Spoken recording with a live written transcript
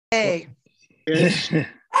Hey.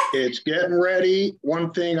 It's getting ready.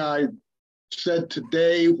 One thing I said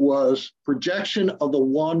today was projection of the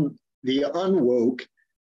unwoke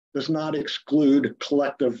does not exclude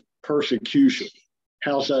collective persecution.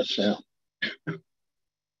 How's that sound?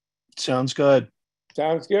 Sounds good.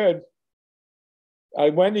 Sounds good.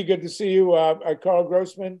 Wendy, good to see you. Carl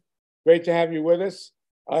Grossman, great to have you with us.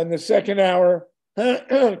 In the second hour,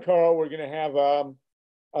 Carl, we're going to have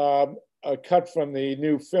a cut from the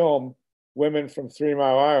new film, Women from 3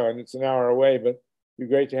 Mile Island. It's an hour away, but it'd be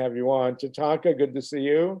great to have you on. Tatanka, good to see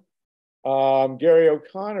you. Gary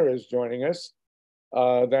O'Connor is joining us.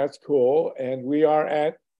 That's cool. And we are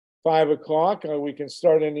at 5 o'clock. We can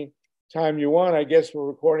start any time you want. I guess we're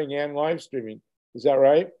recording and live streaming. Is that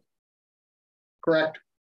right? Correct.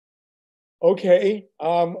 Okay.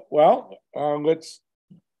 Let's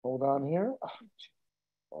hold on here.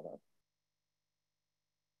 Hold on.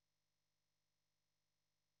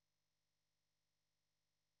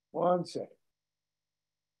 One second.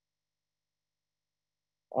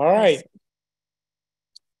 All right.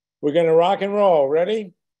 We're going to rock and roll.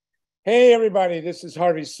 Ready? Hey, everybody. This is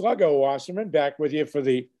Harvey Sluggo Wasserman back with you for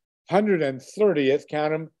the 130th,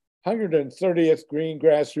 count them, 130th Green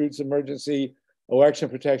Grassroots Emergency Election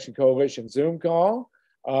Protection Coalition Zoom call.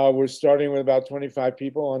 We're starting with about 25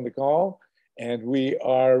 people on the call, and we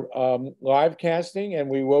are live casting, and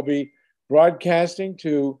we will be broadcasting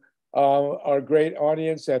to our great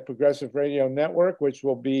audience at Progressive Radio Network, which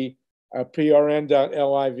will be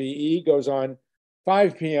prn.live, goes on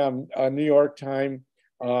 5 p.m. New York time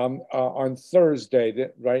on Thursday.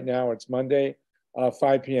 Right now it's Monday,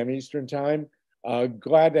 5 p.m. Eastern time.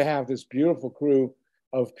 Glad to have this beautiful crew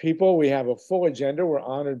of people. We have a full agenda. We're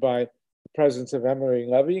honored by the presence of Emily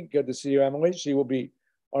Levy. Good to see you, Emily. She will be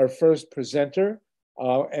our first presenter.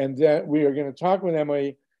 And then we are going to talk with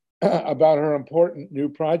Emily about her important new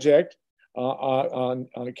project on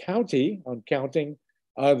counting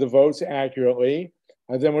the votes accurately.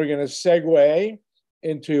 And then we're going to segue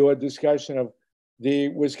into a discussion of the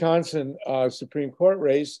Wisconsin Supreme Court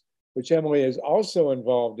race, which Emily is also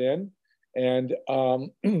involved in. And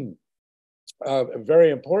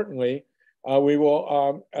very importantly, we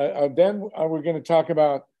will then we're going to talk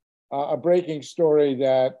about a breaking story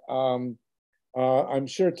that I'm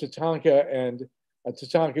sure Tatanka,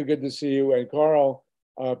 good to see you, and Carl,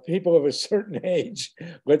 people of a certain age,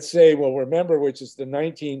 let's say, will remember, which is the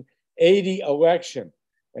 1980 election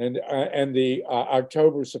and the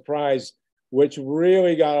October surprise, which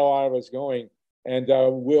really got a lot of us going. And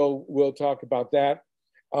we'll talk about that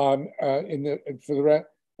for the rest.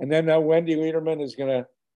 And then Wendy Lederman is going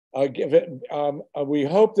to give it. We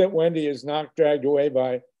hope that Wendy is not dragged away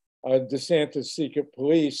by DeSantis secret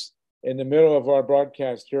police in the middle of our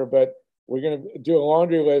broadcast here, but we're going to do a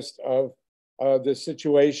laundry list of the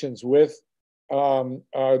situations with Ron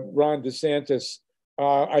DeSantis.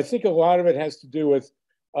 I think a lot of it has to do with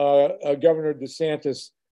Governor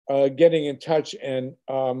DeSantis getting in touch and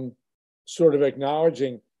sort of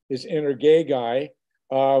acknowledging his inner gay guy.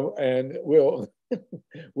 And we'll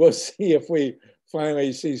see if we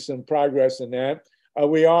finally see some progress in that.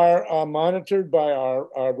 We are monitored by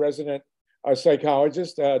our resident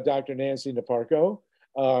psychologist, Dr. Nancy Naparko.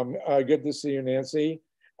 Good to see you, Nancy.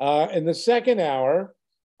 In the second hour,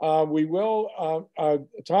 we will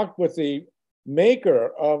talk with the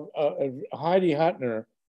maker of Heidi Huttner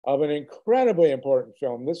of an incredibly important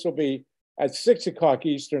film. This will be at 6 o'clock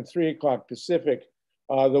Eastern, 3 o'clock Pacific,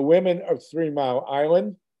 The Women of 3 Mile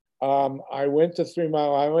Island. I went to 3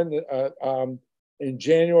 Mile Island in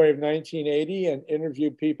January of 1980 and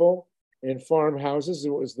interviewed people in farmhouses. It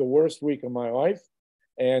was the worst week of my life.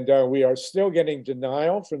 And we are still getting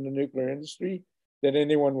denial from the nuclear industry that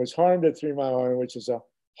anyone was harmed at 3 Mile Island, which is a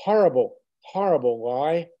horrible, horrible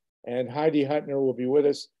lie. And Heidi Huttner will be with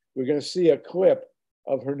us. We're going to see a clip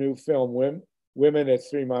of her new film, Women at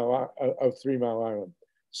 3 Mile Island.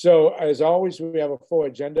 So as always, we have a full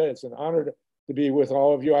agenda. It's an honor to be with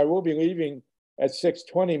all of you. I will be leaving at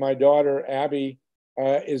 6:20. My daughter, Abby,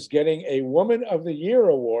 is getting a Woman of the Year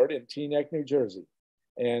award in Teaneck, New Jersey.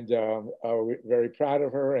 And we're very proud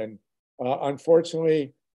of her. And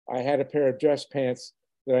unfortunately, I had a pair of dress pants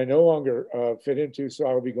that I no longer fit into, so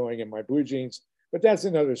I will be going in my blue jeans. But that's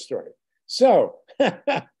another story. So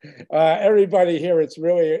everybody here, it's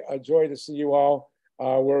really a joy to see you all.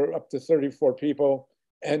 We're up to 34 people,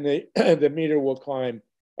 and the meter will climb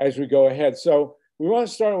as we go ahead. So we want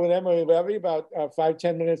to start with Emily Levy, about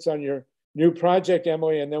 5-10 minutes on your new project,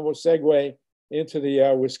 Emily, and then we'll segue into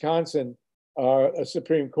the Wisconsin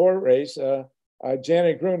Supreme Court race.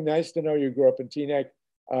 Janet Groom, nice to know you grew up in Teaneck.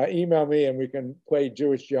 Email me and we can play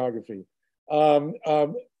Jewish geography.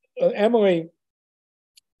 Emily,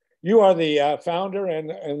 you are the founder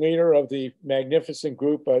and leader of the magnificent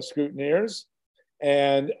group Scrutineers.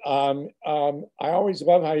 And I always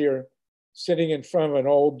love how you're sitting in front of an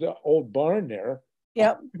old barn there.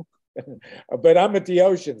 Yep. But I'm at the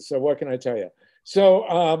ocean, so what can I tell you? So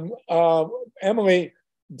Emily,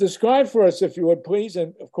 describe for us, if you would please,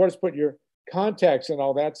 and of course put your contacts and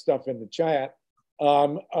all that stuff in the chat.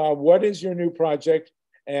 What is your new project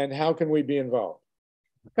and how can we be involved?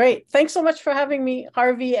 Great. Thanks so much for having me,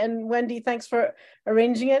 Harvey, and Wendy. Thanks for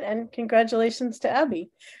arranging it, and congratulations to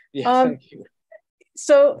Abby. Yeah, thank you.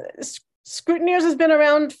 So Scrutineers has been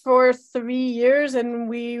around for 3 years, and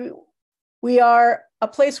we are a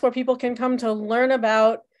place where people can come to learn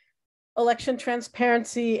about election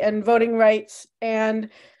transparency and voting rights and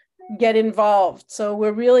get involved. So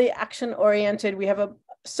we're really action oriented. We have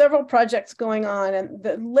several projects going on, and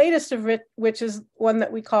the latest of which is one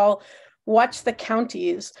that we call Watch the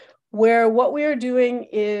Counties, where what we are doing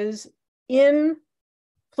is in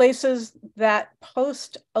places that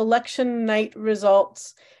post election night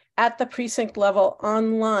results at the precinct level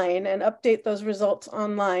online and update those results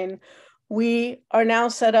online. We are now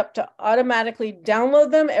set up to automatically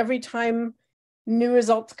download them every time new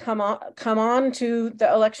results come on to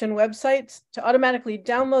the election websites, to automatically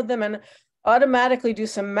download them and automatically do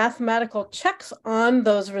some mathematical checks on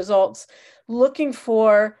those results, looking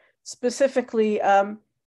for specifically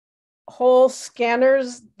whole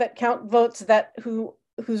scanners that count votes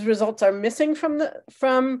whose results are missing from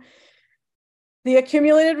the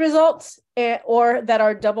accumulated results, or that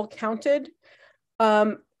are double counted,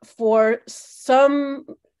 for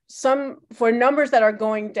for numbers that are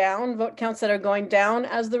going down, vote counts that are going down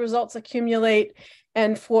as the results accumulate,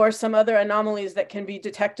 and for some other anomalies that can be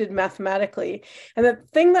detected mathematically. And the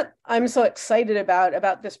thing that I'm so excited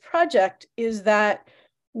about this project is that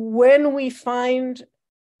when we find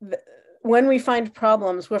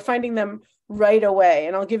problems, we're finding them right away.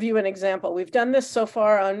 And I'll give you an example. We've done this so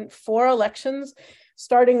far on 4 elections,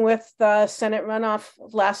 starting with the Senate runoff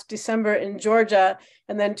last December in Georgia,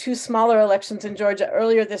 and then 2 smaller elections in Georgia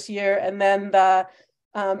earlier this year, and then the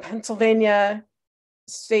Pennsylvania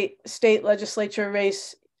state legislature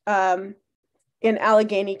race in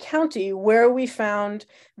Allegheny County, where we found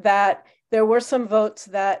that there were some votes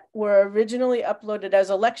that were originally uploaded as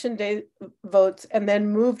election day votes and then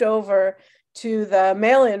moved over to the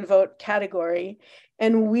mail-in vote category.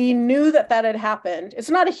 And we knew that had happened. It's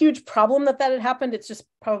not a huge problem that had happened. It's just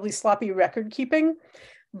probably sloppy record keeping.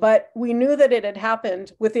 But we knew that it had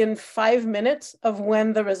happened within 5 minutes of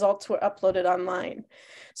when the results were uploaded online.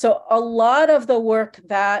 So a lot of the work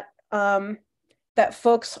that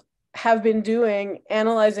folks have been doing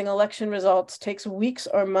analyzing election results takes weeks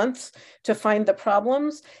or months to find the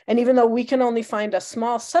problems. And even though we can only find a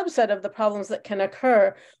small subset of the problems that can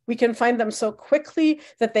occur, we can find them so quickly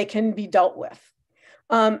that they can be dealt with.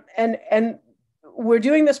 And we're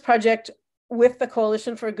doing this project with the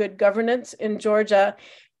Coalition for Good Governance in Georgia,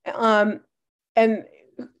 and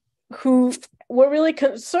who were really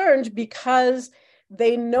concerned because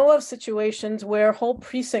they know of situations where whole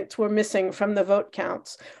precincts were missing from the vote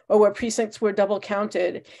counts, or where precincts were double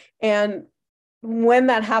counted. And when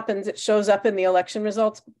that happens, it shows up in the election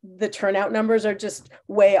results. The turnout numbers are just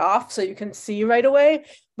way off, so you can see right away,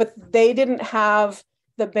 but they didn't have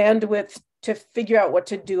the bandwidth to figure out what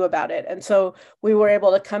to do about it. And so we were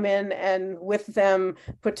able to come in and with them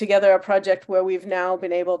put together a project where we've now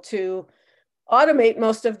been able to automate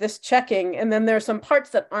most of this checking. And then there are some parts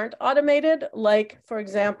that aren't automated, like, for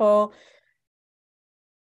example,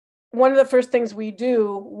 one of the first things we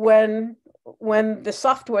do when the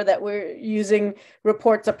software that we're using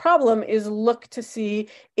reports a problem is look to see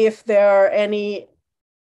if there are any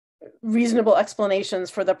reasonable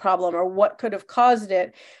explanations for the problem or what could have caused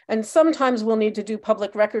it. And sometimes we'll need to do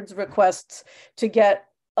public records requests to get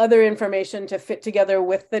other information to fit together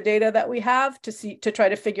with the data that we have to try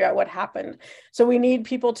to figure out what happened. So we need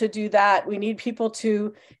people to do that. We need people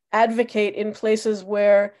to advocate in places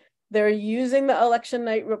where they're using the election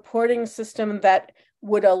night reporting system that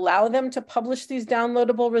would allow them to publish these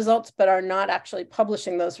downloadable results, but are not actually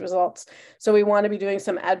publishing those results. So we want to be doing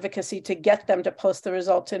some advocacy to get them to post the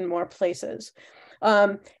results in more places.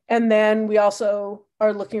 And then we also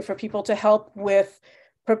are looking for people to help with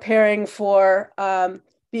preparing for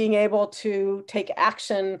being able to take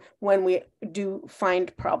action when we do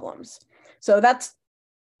find problems. So that's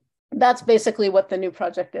basically what the new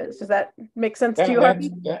project is. Does that make sense to you,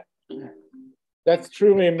 Harvey? That's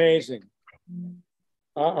truly amazing.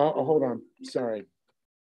 Hold on, sorry.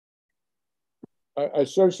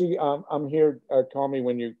 Soshi, I'm here. Call me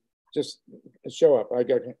when you just show up. I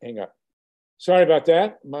got to hang up. Sorry about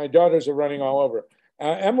that. My daughters are running all over.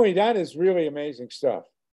 Emily, that is really amazing stuff.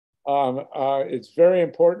 It's very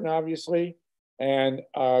important, obviously, and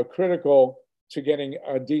critical to getting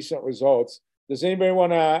decent results. Does anybody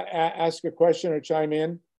want to ask a question or chime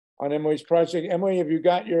in on Emily's project? Emily, have you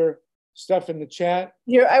got your stuff in the chat?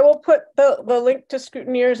 Here, I will put the link to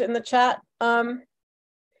Scrutineers in the chat.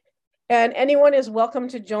 And anyone is welcome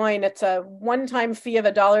to join. It's a one-time fee of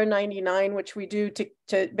 $1.99, which we do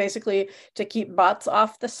to basically to keep bots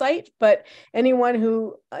off the site. But anyone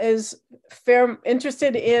who is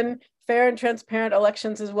interested in fair and transparent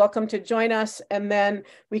elections is welcome to join us, and then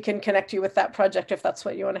we can connect you with that project if that's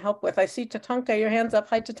what you want to help with. I see Tatanka, your hand's up.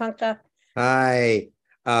 Hi, Tatanka. Hi.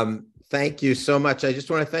 Thank you so much. I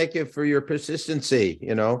just want to thank you for your persistency,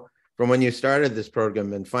 from when you started this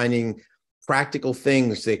program and finding practical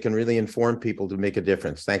things that can really inform people to make a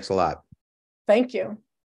difference. Thanks a lot. Thank you.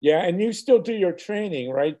 Yeah, and you still do your training,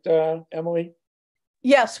 right, Emily?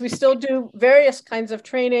 Yes, we still do various kinds of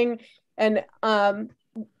training. And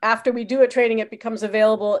after we do a training, it becomes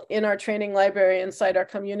available in our training library inside our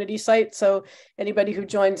community site. So anybody who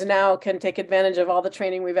joins now can take advantage of all the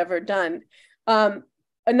training we've ever done.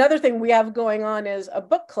 Another thing we have going on is a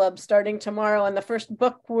book club starting tomorrow. And the first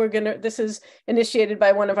book this is initiated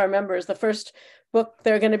by one of our members. The first book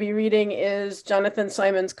they're going to be reading is Jonathan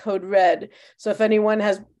Simon's Code Red. So if anyone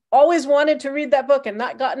has always wanted to read that book and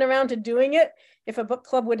not gotten around to doing it, if a book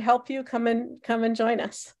club would help you, come and join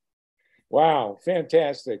us. Wow,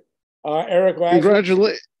 fantastic. Eric,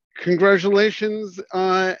 congratulations,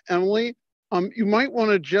 Emily. You might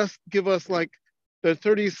want to just give us like the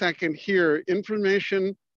 30-second here.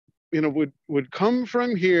 Information, would come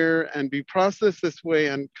from here and be processed this way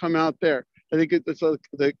and come out there. I think it's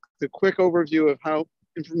the quick overview of how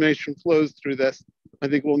information flows through this. I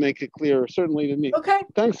think will make it clear, certainly to me. Okay.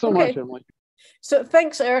 Thanks so much, Emily. So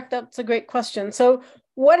thanks, Eric. That's a great question. So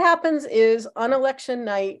what happens is on election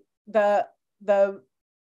night,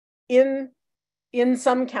 in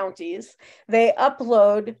some counties, they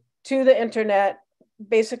upload to the internet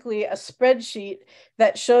basically a spreadsheet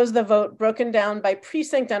that shows the vote broken down by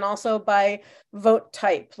precinct and also by vote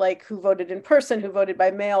type, like who voted in person, who voted by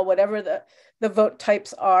mail, whatever the vote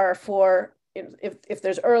types are for if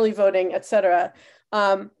there's early voting, et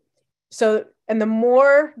and the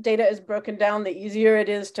more data is broken down, the easier it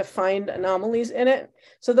is to find anomalies in it.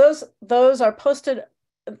 So those are posted,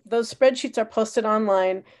 those spreadsheets are posted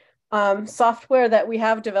online. Software that we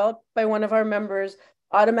have developed by one of our members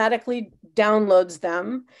automatically downloads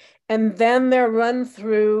them, and then they're run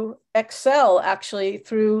through Excel, actually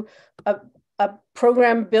through a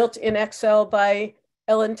program built in Excel by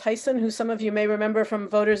Ellen Tyson, who some of you may remember from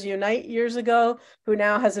Voters Unite years ago, who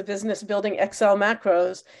now has a business building Excel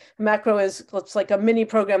macros. Macro looks like a mini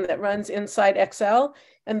program that runs inside Excel,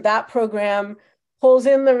 and that program pulls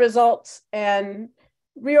in the results and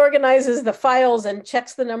reorganizes the files and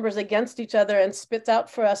checks the numbers against each other and spits out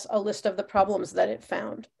for us a list of the problems that it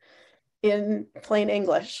found in plain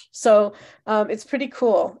English. So it's pretty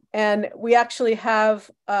cool. And we actually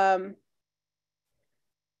have, I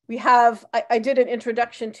did an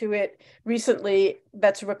introduction to it recently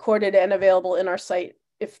that's recorded and available in our site.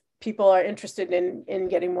 If people are interested in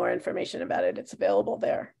getting more information about it, it's available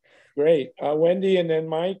there. Great. Wendy and then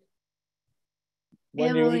Mike.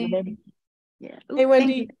 Wendy Lieberman. Yeah. Hey,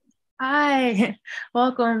 Wendy. Hi,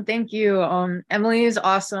 welcome. Thank you. Emily is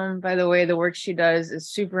awesome. By the way, the work she does is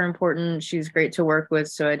super important. She's great to work with.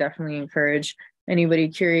 So I definitely encourage anybody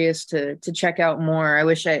curious to check out more. I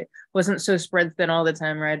wish I wasn't so spread thin all the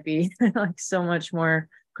time, or I'd be like so much more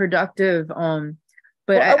productive. But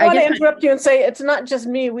well, I want to interrupt you and say it's not just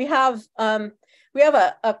me. We have a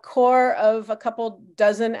core of a couple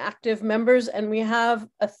dozen active members, and we have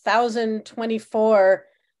 1,024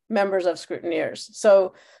 members of Scrutineers.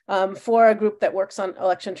 So for a group that works on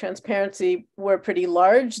election transparency, we're pretty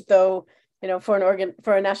large, though, for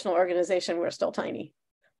a national organization, we're still tiny.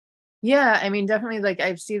 Yeah, I mean, definitely, like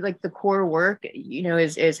I see like the core work,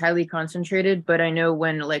 is highly concentrated, but I know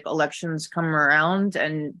when like elections come around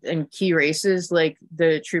and key races, like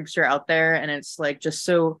the troops are out there and it's like just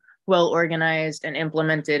so well organized and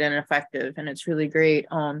implemented and effective, and it's really great.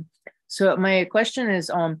 So my question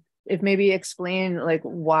is, if maybe explain like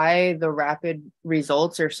why the rapid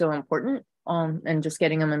results are so important, and just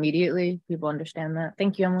getting them immediately, people understand that.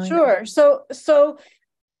 Thank you, Emily. Sure. So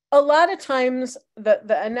a lot of times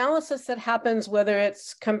the analysis that happens, whether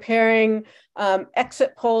it's comparing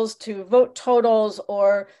exit polls to vote totals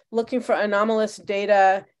or looking for anomalous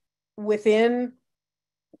data within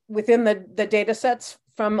the data sets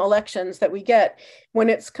from elections that we get, when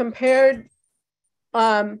it's compared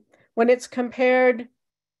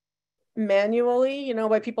manually, you know,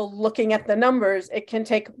 by people looking at the numbers. It can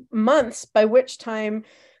take months, by which time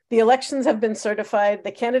the elections have been certified,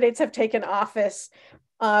 the candidates have taken office.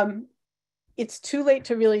 It's too late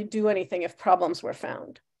to really do anything if problems were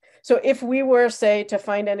found. So if we were, say, to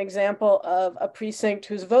find an example of a precinct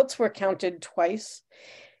whose votes were counted twice,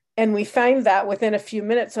 and we find that within a few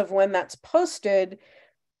minutes of when that's posted,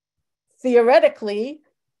 theoretically,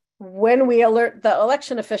 when we alert the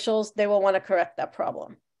election officials, they will want to correct that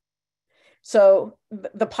problem. So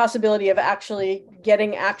the possibility of actually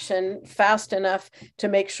getting action fast enough to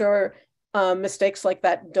make sure mistakes like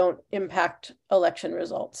that don't impact election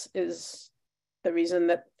results is the reason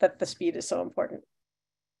that the speed is so important.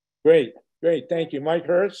 Great, great. Thank you. Mike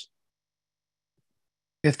Hurst?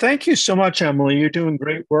 Yeah, thank you so much, Emily. You're doing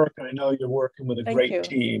great work. I know you're working with a great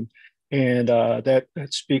team. And that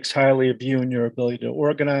speaks highly of you and your ability to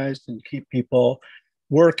organize and keep people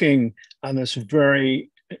working on this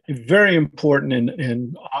very, very important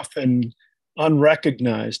and often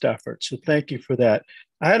unrecognized effort. So thank you for that.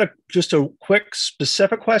 I had just a quick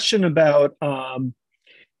specific question about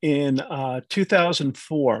in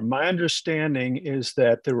 2004. My understanding is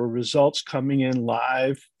that there were results coming in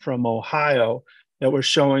live from Ohio that were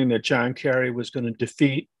showing that John Kerry was going to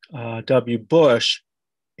defeat W. Bush.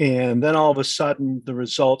 And then all of a sudden, the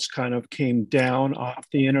results kind of came down off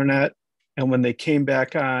the internet. And when they came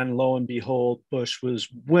back on, lo and behold, Bush was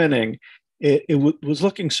winning. It was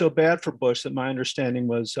looking so bad for Bush that my understanding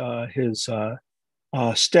was his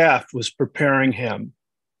staff was preparing him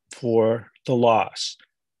for the loss.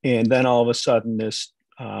 And then all of a sudden, this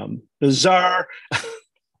bizarre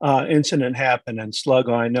incident happened. And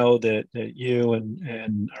Sluggo, I know that you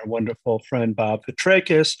and our wonderful friend Bob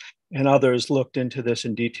Petrakis and others looked into this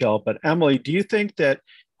in detail. But Emily, do you think that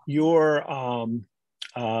your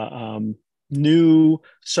new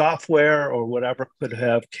software or whatever could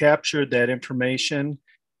have captured that information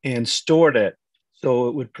and stored it so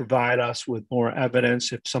it would provide us with more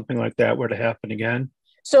evidence if something like that were to happen again?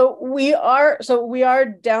 So we are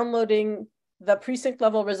downloading the precinct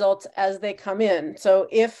level results as they come in. So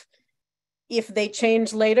if they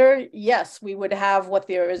change later, yes, we would have what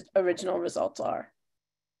the original results are.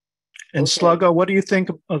 And Sluggo, what do you think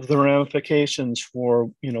of the ramifications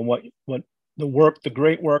for, you know, what the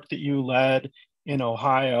great work that you led in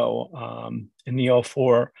Ohio in the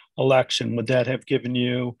 2004 election? Would that have given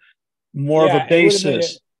you more of a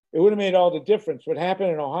basis? It would have made all the difference. What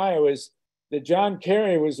happened in Ohio is that John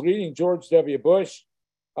Kerry was leading George W. Bush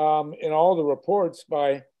in all the reports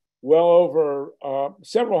by well over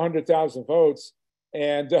several 100,000 votes.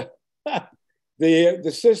 And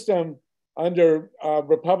the system under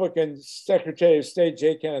Republican Secretary of State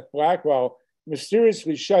J. Kenneth Blackwell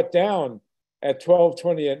mysteriously shut down at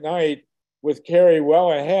 12:20 at night with Kerry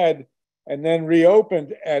well ahead, and then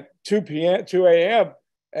reopened at 2 a.m.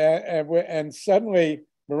 And suddenly,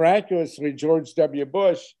 miraculously, George W.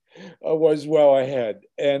 Bush was well ahead.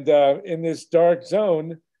 And in this dark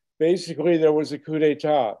zone, basically there was a coup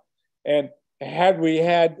d'etat. And had we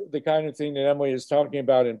had the kind of thing that Emily is talking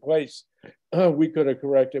about in place, we could have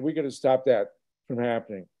corrected, we could have stopped that from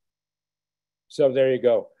happening. So there you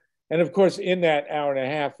go. And of course, in that hour and a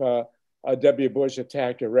half, W. Bush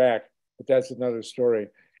attacked Iraq, but that's another story.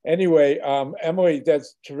 Anyway, Emily,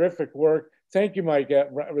 that's terrific work. Thank you, Mike.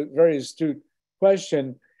 Very astute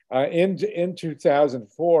question. In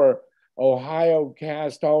 2004, Ohio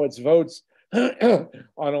cast all its votes on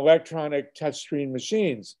electronic touchscreen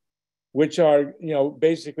machines, which are, you know,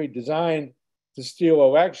 basically designed to steal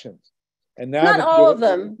elections. And now not all of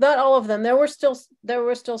them. There were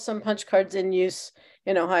still some punch cards in use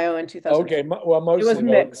in Ohio in 2000. Okay, well, mostly it was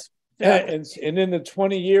mixed. And in the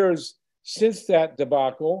 20 years since that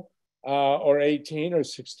debacle, or 18 or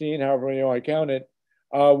 16, however you want to count it,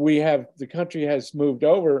 the country has moved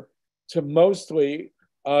over to mostly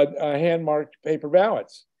hand-marked paper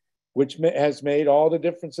ballots, which has made all the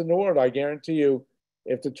difference in the world. I guarantee you,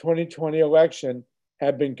 if the 2020 election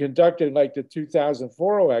had been conducted like the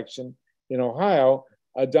 2004 election in Ohio,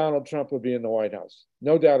 Donald Trump would be in the White House.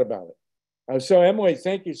 No doubt about it. So Emily,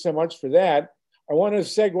 thank you so much for that. I want to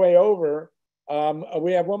segue over.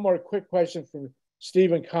 We have one more quick question from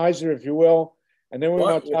Stephen Kaiser, if you will, and then we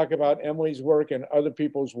want to talk about Emily's work and other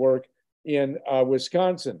people's work in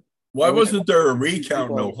Wisconsin. Why wasn't there a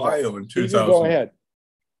recount in Ohio in 2000? Go ahead.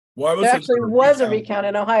 There actually was a recount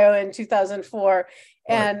in Ohio in 2004,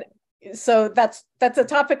 and so that's a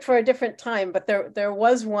topic for a different time. But there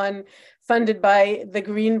was one funded by the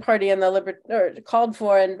Green Party and called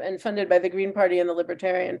for and funded by the Green Party and the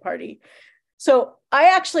Libertarian Party. So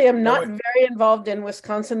I actually am not very involved in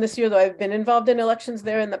Wisconsin this year, though I've been involved in elections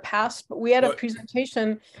there in the past. But we had a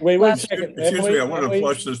presentation. Wait one second. Excuse me, I want to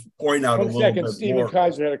flush this point out a little bit Stephen more.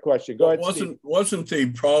 Kaiser had a question. Go ahead, wasn't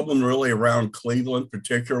the problem really around Cleveland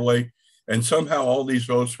particularly? And somehow all these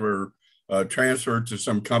votes were transferred to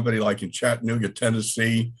some company like in Chattanooga,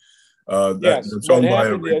 Tennessee. Yes, what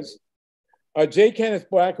happened is J. Kenneth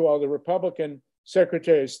Blackwell, the Republican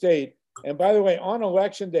Secretary of State, and by the way, on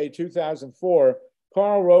Election Day 2004,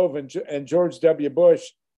 Karl Rove and George W. Bush,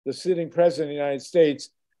 the sitting president of the United States,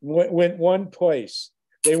 went one place.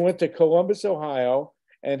 They went to Columbus, Ohio,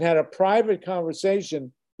 and had a private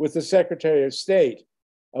conversation with the Secretary of State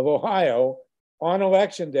of Ohio on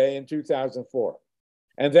Election Day in 2004.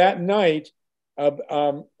 And that night,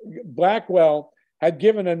 Blackwell had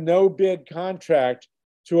given a no-bid contract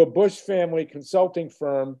to a Bush family consulting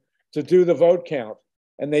firm to do the vote count.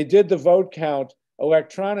 And they did the vote count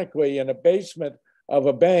electronically in a basement of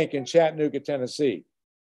a bank in Chattanooga, Tennessee.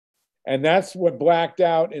 And that's what blacked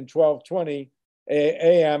out in 12:20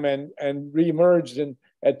 a.m. and reemerged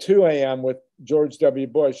at 2 a.m. with George W.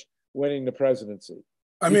 Bush winning the presidency.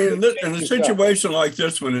 I mean, in a situation like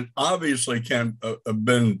this, when it obviously can have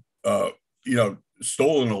been,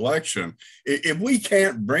 stolen election, if we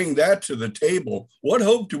can't bring that to the table, what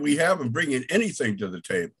hope do we have in bringing anything to the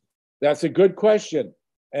table? That's a good question.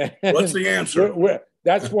 What's the answer?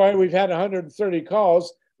 That's why we've had 130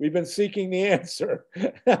 calls. We've been seeking the answer.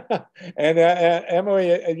 And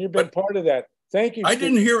Emily, you've been part of that. Thank you. I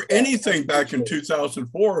didn't hear anything back in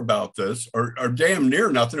 2004 about this, or damn near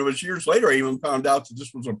nothing. It was years later I even found out that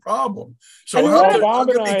this was a problem. So Bob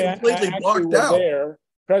and I completely blocked out there.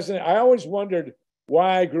 President, I always wondered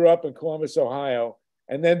why I grew up in Columbus, Ohio.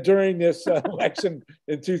 And then during this election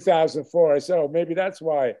in 2004, I said, oh, maybe that's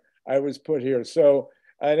why I was put here. So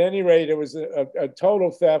at any rate, it was a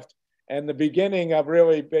total theft, and the beginning of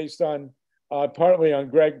really based on partly on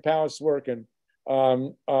Greg Powell's work and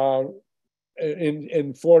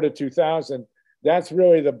in Florida 2000. That's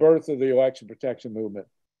really the birth of the election protection movement,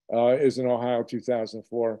 is in Ohio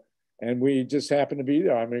 2004. And we just happened to be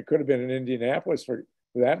there. I mean, it could have been in Indianapolis for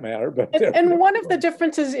that matter. But and one of the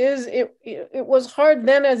differences is it was hard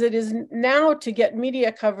then as it is now to get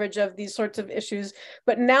media coverage of these sorts of issues.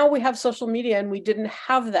 But now we have social media, and we didn't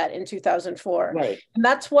have that in 2004. Right. And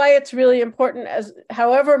that's why it's really important, as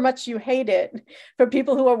however much you hate it, for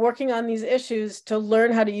people who are working on these issues to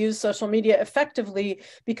learn how to use social media effectively,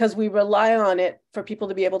 because we rely on it for people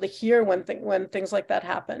to be able to hear when things like that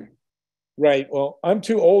happen. Right. Well, I'm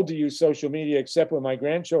too old to use social media except when my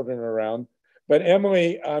grandchildren are around. But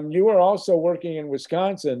Emily, you are also working in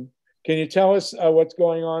Wisconsin. Can you tell us what's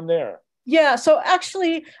going on there? Yeah, so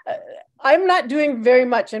actually, I'm not doing very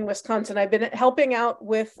much in Wisconsin. I've been helping out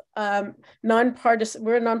with nonpartisan.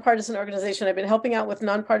 We're a nonpartisan organization. I've been helping out with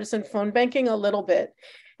nonpartisan phone banking a little bit.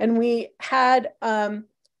 And we had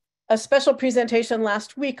a special presentation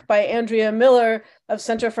last week by Andrea Miller of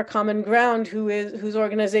Center for Common Ground, whose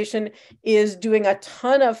organization is doing a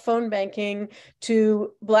ton of phone banking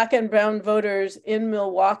to Black and brown voters in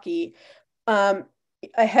Milwaukee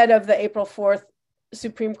ahead of the April 4th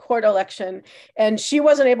Supreme Court election. And she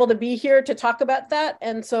wasn't able to be here to talk about that.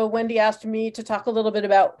 And so Wendy asked me to talk a little bit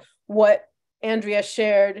about what Andrea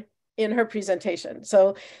shared in her presentation.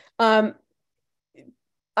 So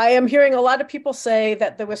I am hearing a lot of people say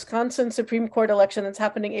that the Wisconsin Supreme Court election that's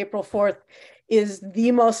happening April 4th is the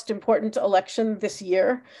most important election this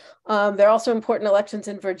year. There are also important elections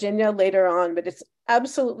in Virginia later on, but it's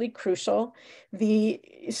absolutely crucial. The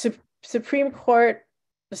Supreme Court,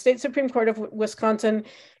 the state Supreme Court of Wisconsin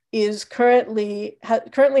is currently has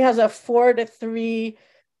a 4-3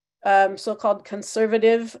 so-called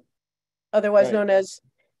conservative, otherwise known as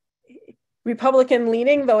Republican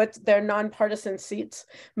leaning, though they're nonpartisan seats,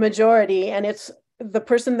 majority, and it's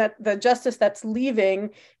the justice that's leaving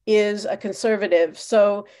is a conservative.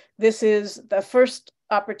 So this is the first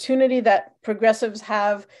opportunity that progressives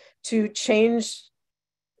have to change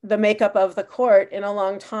the makeup of the court in a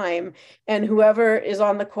long time. And whoever is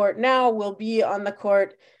on the court now will be on the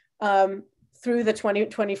court through the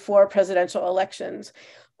 2024 presidential elections.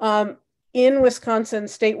 In Wisconsin,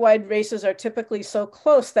 statewide races are typically so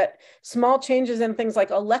close that small changes in things like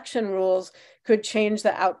election rules could change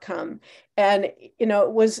the outcome. And,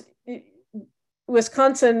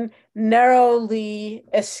 Wisconsin narrowly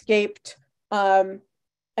escaped an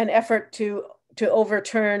effort to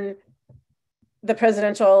overturn the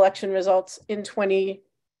presidential election results in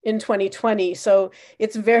 2020. So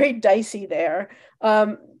it's very dicey there.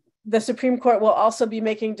 the Supreme Court will also be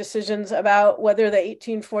making decisions about whether the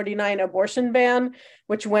 1849 abortion ban,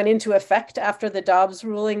 which went into effect after the Dobbs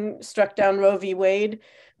ruling struck down Roe v. Wade,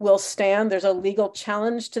 will stand. There's a legal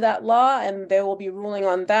challenge to that law, and they will be ruling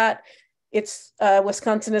on that. It's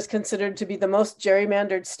Wisconsin is considered to be the most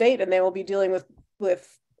gerrymandered state, and they will be dealing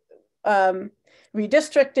with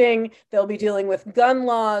redistricting. They'll be dealing with gun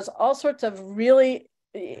laws, all sorts of really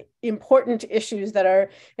important issues that are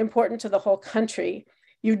important to the whole country.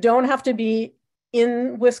 You don't have to be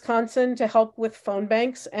in Wisconsin to help with phone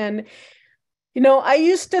banks. And, you know, I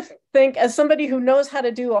used to think, as somebody who knows how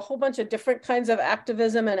to do a whole bunch of different kinds of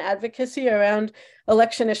activism and advocacy around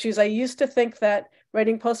election issues, I used to think that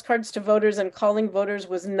writing postcards to voters and calling voters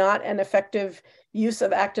was not an effective use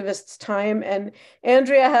of activists' time. And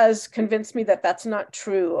Andrea has convinced me that that's not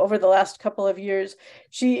true over the last couple of years.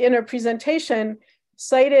 She, in her presentation,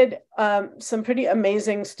 cited some pretty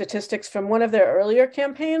amazing statistics from one of their earlier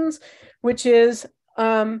campaigns, which is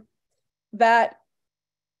that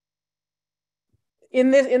in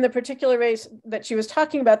the particular race that she was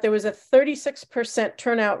talking about, there was a 36%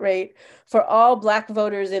 turnout rate for all Black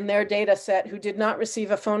voters in their data set who did not receive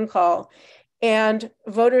a phone call. And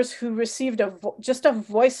voters who received just a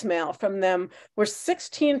voicemail from them were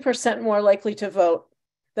 16% more likely to vote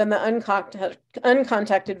than the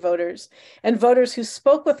uncontacted voters. And voters who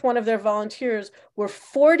spoke with one of their volunteers were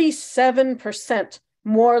 47%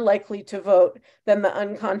 more likely to vote than the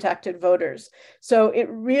uncontacted voters. So it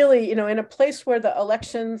really, you know, in a place where the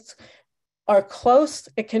elections are close,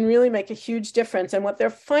 it can really make a huge difference. And what they're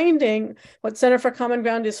finding, what Center for Common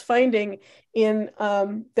Ground is finding in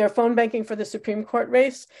their phone banking for the Supreme Court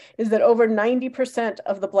race, is that over 90%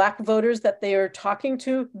 of the Black voters that they are talking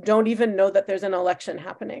to don't even know that there's an election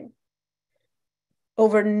happening.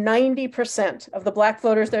 Over 90% of the Black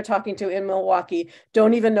voters they're talking to in Milwaukee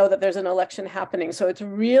don't even know that there's an election happening. So it's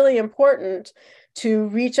really important to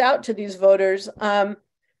reach out to these voters.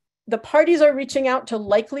 The parties are reaching out to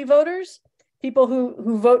likely voters, people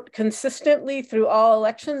who vote consistently through all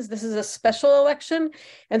elections. This is a special election.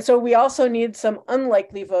 And so we also need some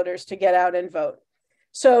unlikely voters to get out and vote.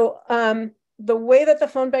 So the way that the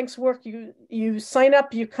phone banks work, you sign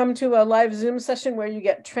up, you come to a live Zoom session where you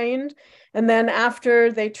get trained. And then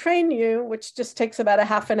after they train you, which just takes about a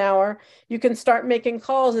half an hour, you can start making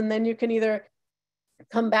calls, and then you can either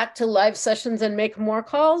come back to live sessions and make more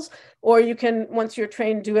calls, or you can, once you're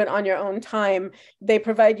trained, do it on your own time. They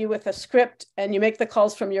provide you with a script and you make the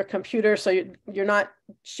calls from your computer, so you're not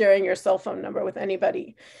sharing your cell phone number with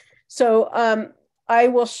anybody. So I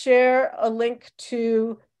will share a link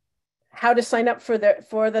to how to sign up for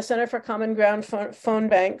the Center for Common Ground phone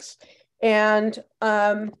banks. And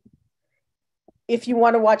if you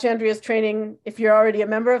want to watch Andrea's training, if you're already a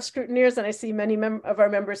member of Scrutineers, and I see many of our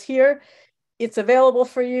members here, it's available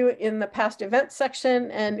for you in the past events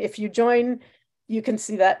section. And if you join, you can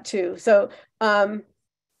see that too. So I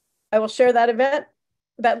will share that event,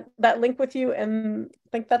 that link with you, and I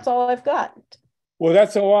think that's all I've got. Well,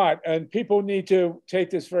 that's a lot. And people need to take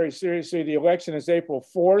this very seriously. The election is April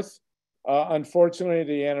 4th. Unfortunately,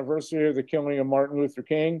 the anniversary of the killing of Martin Luther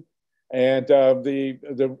King. And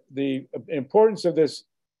the importance of this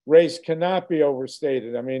race cannot be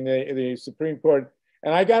overstated. I mean, the Supreme Court,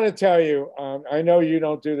 and I got to tell you, I know you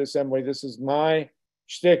don't do this, Emily. This is my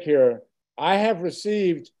shtick here. I have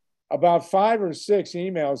received about 5 or 6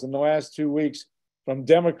 emails in the last 2 weeks from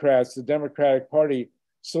Democrats, the Democratic Party,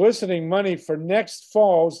 soliciting money for next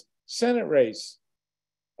fall's Senate race.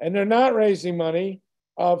 And they're not raising money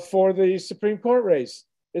for the Supreme Court race.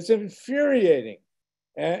 It's infuriating.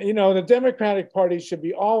 And, you know, the Democratic Party should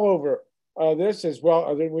be all over this as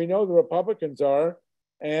well. We know the Republicans are.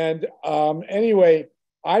 And anyway,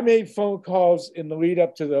 I made phone calls in the lead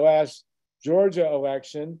up to the last Georgia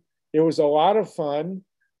election. It was a lot of fun.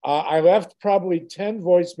 I left probably 10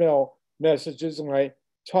 voicemail messages, and I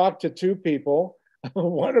talked to 2 people,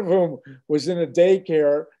 one of whom was in a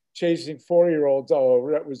daycare chasing 4-year-olds all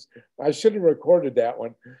over. I should have recorded that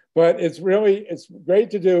one, but it's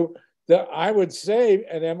great to do. I would say,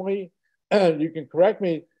 and Emily, you can correct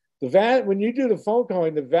me, when you do the phone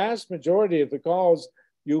calling, the vast majority of the calls,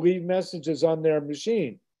 you leave messages on their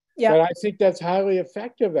machine. Yeah. But I think that's highly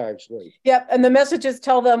effective, actually. Yep. And the messages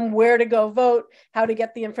tell them where to go vote, how to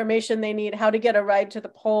get the information they need, how to get a ride to the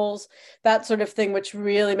polls, that sort of thing, which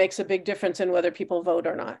really makes a big difference in whether people vote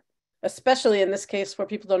or not, especially in this case where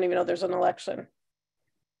people don't even know there's an election.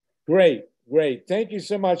 Great. Thank you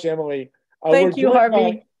so much, Emily. Thank you,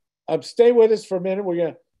 Harvey. Stay with us for a minute. We're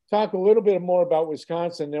going to talk a little bit more about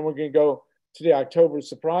Wisconsin, then we're going to go to the October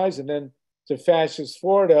surprise and then to fascist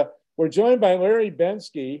Florida. We're joined by Larry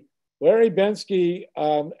Bensky, Larry Bensky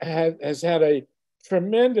has had a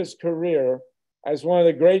tremendous career as one of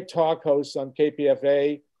the great talk hosts on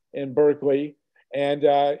KPFA in Berkeley. And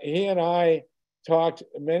he and I talked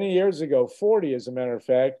many years ago, 40 as a matter of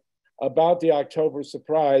fact, about the October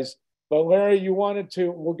surprise. But Larry, you wanted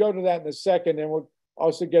to, we'll go to that in a second, and we'll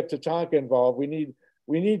also get Tatanka involved. We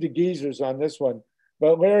need the geezers on this one.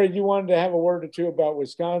 But Larry, you wanted to have a word or two about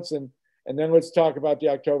Wisconsin, and then let's talk about the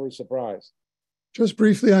October surprise. Just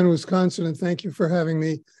briefly on Wisconsin, and thank you for having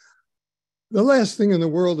me. The last thing in the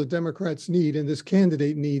world that Democrats need, and this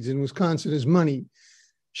candidate needs in Wisconsin, is money.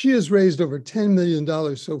 She has raised over $10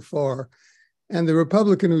 million so far, and the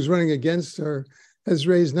Republican who's running against her has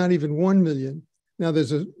raised not even $1 million. Now,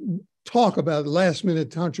 there's a talk about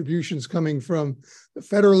last-minute contributions coming from the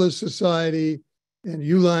Federalist Society and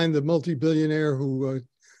Uline, the multi-billionaire who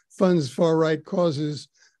funds far-right causes.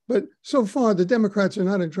 But so far, the Democrats are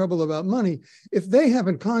not in trouble about money. If they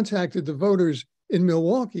haven't contacted the voters in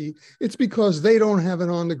Milwaukee, it's because they don't have an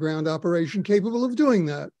on-the-ground operation capable of doing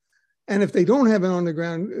that. And if they don't have an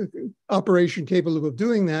on-the-ground operation capable of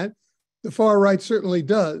doing that, the far right certainly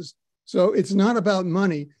does. So it's not about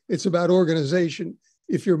money, it's about organization.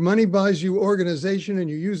 If your money buys you organization and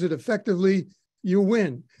you use it effectively, you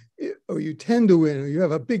win, or you tend to win, or you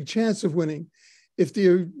have a big chance of winning. If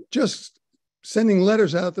you're just sending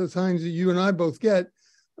letters out the times that you and I both get,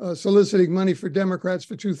 soliciting money for Democrats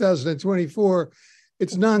for 2024,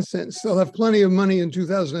 it's nonsense. They'll have plenty of money in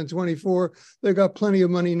 2024. They've got plenty of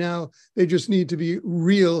money now. They just need to be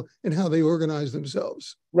real in how they organize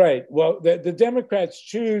themselves. Right. Well, the Democrats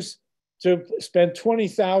choose to spend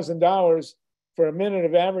 $20,000 for a minute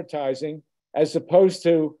of advertising as opposed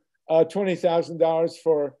to $20,000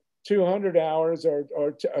 for 200 hours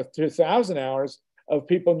or 2,000 hours of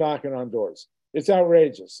people knocking on doors. It's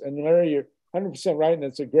outrageous. And Larry, you're 100% right, and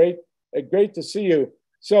it's a great to see you.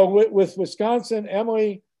 So with Wisconsin,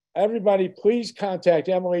 Emily, everybody, please contact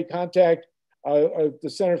Emily, contact the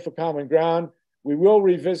Center for Common Ground. We will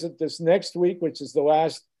revisit this next week, which is the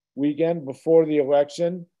last weekend before the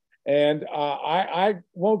election. And I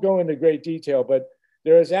won't go into great detail, but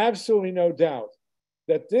there is absolutely no doubt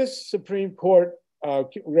that this Supreme Court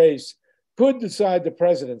race could decide the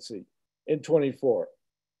presidency in 24.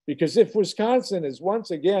 Because if Wisconsin is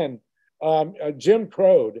once again Jim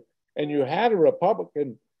Crowed, and you had a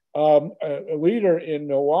Republican leader in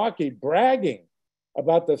Milwaukee bragging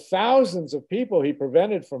about the thousands of people he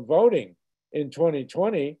prevented from voting in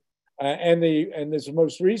 2020, and this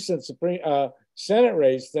most recent Senate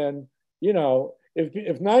race, then, you know,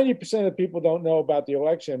 if 90% of the people don't know about the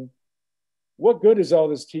election, what good is all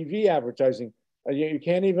this TV advertising? You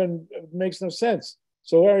can't even, it makes no sense.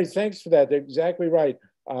 So Larry, thanks for that. They're exactly right.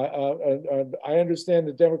 I understand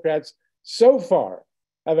the Democrats so far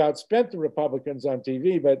have outspent the Republicans on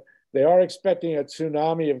TV, but they are expecting a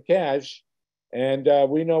tsunami of cash, and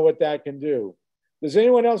we know what that can do. Does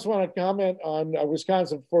anyone else want to comment on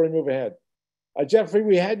Wisconsin before we move ahead? Jeffrey,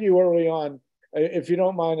 we had you early on. If you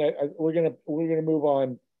don't mind, we're gonna move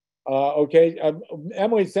on. Okay,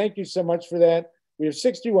 Emily, thank you so much for that. We have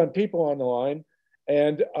 61 people on the line,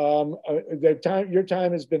 and your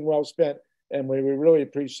time has been well spent, and we really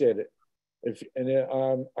appreciate it.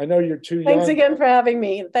 I know you're too young. Thanks again for having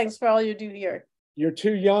me. Thanks for all you do here. You're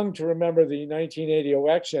too young to remember the 1980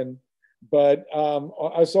 election, but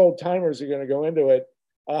us old timers are going to go into it.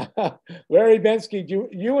 Larry Bensky,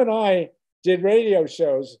 you and I did radio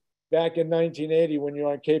shows back in 1980 when you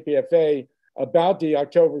were on KPFA about the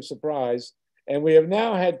October surprise, and we have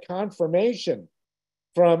now had confirmation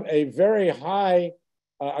from a guy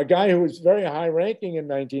who was very high ranking in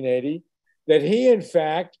 1980 that he, in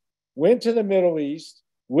fact, went to the Middle East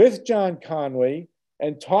with John Connally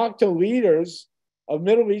and talked to leaders of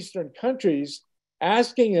Middle Eastern countries,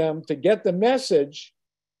 asking them to get the message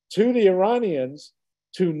to the Iranians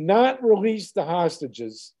to not release the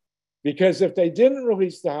hostages, because if they didn't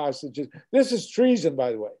release the hostages, this is treason,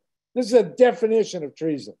 by the way. This is a definition of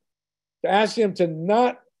treason. To ask him to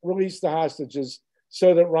not release the hostages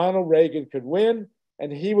so that Ronald Reagan could win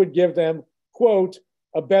and he would give them, quote,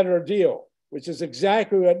 a better deal, which is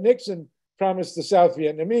exactly what Nixon promised the South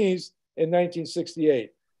Vietnamese in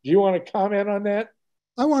 1968. Do you want to comment on that?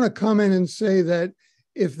 I want to comment and say that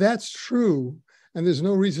if that's true, and there's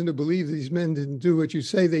no reason to believe these men didn't do what you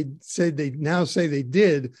say they now say they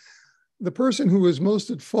did, the person who was most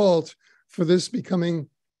at fault for this becoming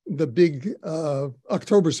the big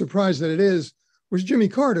October surprise that it is was Jimmy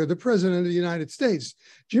Carter, the president of the United States.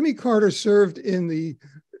 Jimmy Carter served in the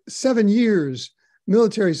 7 years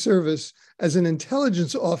military service as an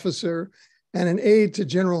intelligence officer and an aide to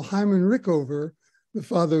General Hyman Rickover, the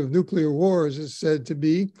father of nuclear wars, is said to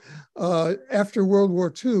be, after World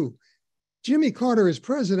War II. Jimmy Carter, as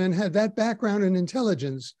president, had that background in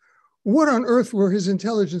intelligence. What on earth were his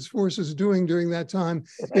intelligence forces doing during that time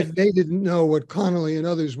if they didn't know what Connally and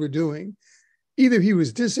others were doing? Either he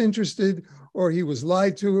was disinterested, or he was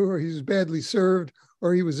lied to, or he was badly served,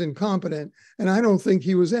 or he was incompetent. And I don't think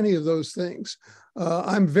he was any of those things.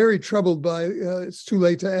 I'm very troubled by, it's too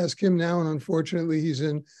late to ask him now, and unfortunately he's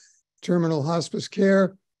in terminal hospice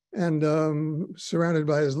care and surrounded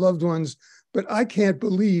by his loved ones. But I can't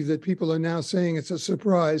believe that people are now saying it's a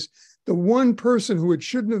surprise. The one person who it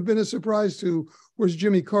shouldn't have been a surprise to was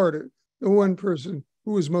Jimmy Carter, the one person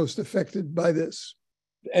who was most affected by this.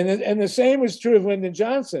 And the same was true of Lyndon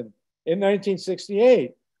Johnson in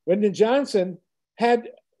 1968. Lyndon Johnson had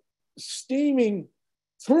steaming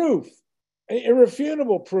proof,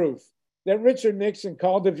 irrefutable proof, that Richard Nixon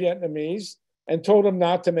called the Vietnamese and told him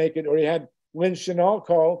not to make it, or he had Lynn Chennault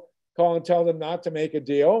call and tell them not to make a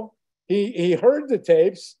deal. He heard the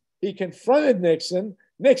tapes. He confronted Nixon.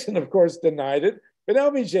 Nixon, of course, denied it. But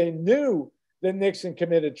LBJ knew that Nixon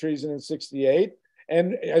committed treason in 68.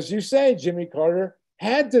 And as you say, Jimmy Carter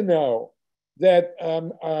had to know that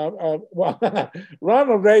well,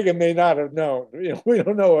 Ronald Reagan may not have known. We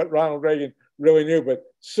don't know what Ronald Reagan really knew, but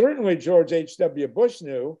certainly George H.W. Bush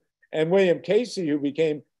knew, and William Casey, who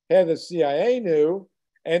became head of the CIA, knew,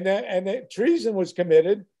 and that treason was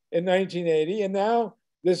committed in 1980. And now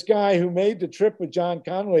this guy who made the trip with John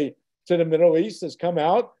Connally to the Middle East has come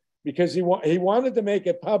out because he wanted to make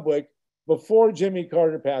it public before Jimmy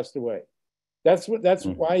Carter passed away. That's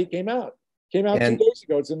why he came out. Came out 2 days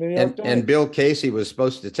ago. It's in the New York Times. And Bill Casey was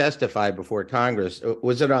supposed to testify before Congress.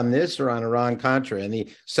 Was it on this or on Iran-Contra? And he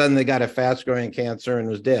suddenly got a fast-growing cancer and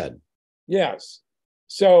was dead. Yes.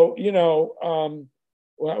 So, we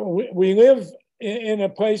live in a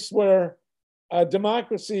place where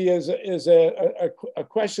democracy is a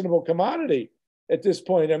questionable commodity at this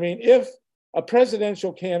point. I mean, if a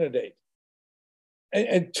presidential candidate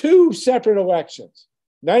and two separate elections,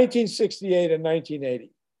 1968 and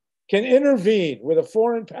 1980, can intervene with a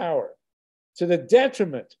foreign power to the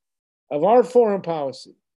detriment of our foreign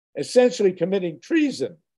policy, essentially committing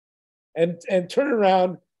treason, and turn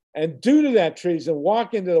around and due to that treason,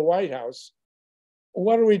 walk into the White House,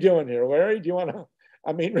 what are we doing here, Larry? Do you want to,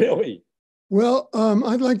 I mean, really? Well,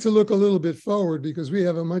 I'd like to look a little bit forward because we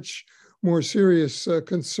have a much more serious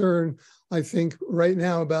concern, I think, right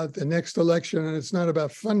now about the next election. And it's not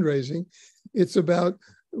about fundraising. It's about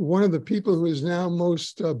one of the people who is now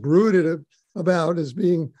most brooded about as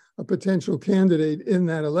being a potential candidate in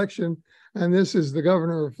that election. And this is the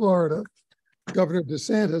governor of Florida, Governor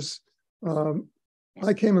DeSantis.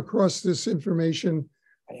 I came across this information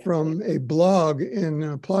from a blog in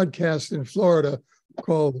a podcast in Florida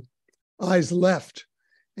called Eyes Left.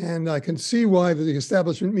 And I can see why the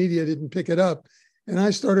establishment media didn't pick it up. And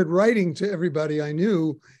I started writing to everybody I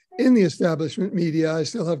knew in the establishment media. I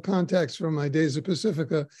still have contacts from my days at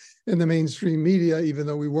Pacifica in the mainstream media, even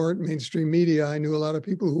though we weren't mainstream media. I knew a lot of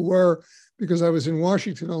people who were because I was in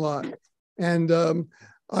Washington a lot. And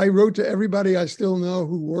I wrote to everybody I still know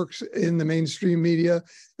who works in the mainstream media.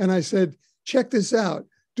 And I said, check this out.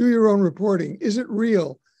 Do your own reporting. Is it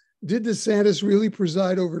real? Did DeSantis really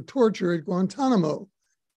preside over torture at Guantanamo?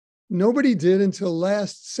 Nobody did until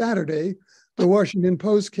last Saturday. The Washington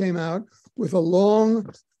Post came out with a long,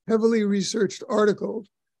 heavily researched article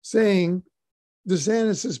saying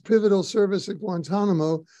DeSantis's pivotal service at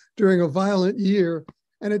Guantanamo during a violent year.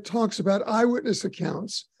 And it talks about eyewitness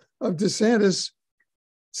accounts of DeSantis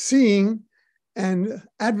seeing and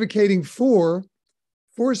advocating for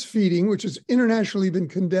force feeding, which has internationally been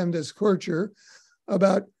condemned as torture,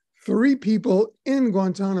 about 3 people in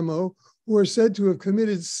Guantanamo who are said to have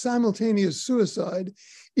committed simultaneous suicide,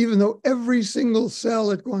 even though every single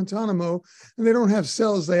cell at Guantanamo, and they don't have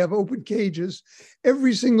cells, they have open cages,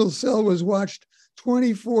 every single cell was watched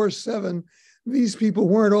 24/7. These people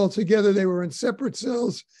weren't all together. They were in separate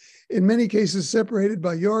cells, in many cases separated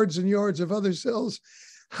by yards and yards of other cells.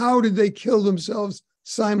 How did they kill themselves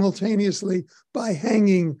simultaneously? By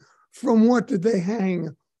hanging. From what did they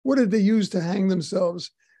hang? What did they use to hang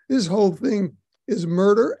themselves? This whole thing is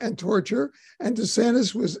murder and torture, and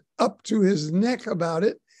DeSantis was up to his neck about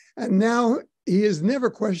it, and now he is never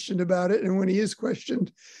questioned about it, and when he is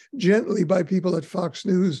questioned gently by people at Fox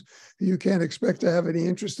News, you can't expect to have any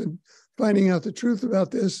interest in finding out the truth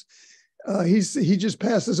about this, he just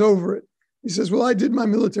passes over it. He says, well, I did my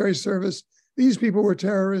military service. These people were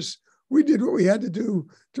terrorists. We did what we had to do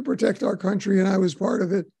to protect our country, and I was part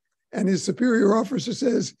of it. And his superior officer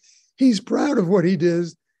says he's proud of what he did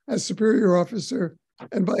as superior officer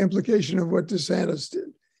and by implication of what DeSantis did.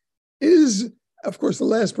 Is, of course, the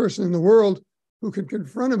last person in the world who could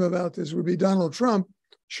confront him about this would be Donald Trump,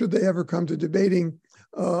 should they ever come to debating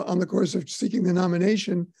on the course of seeking the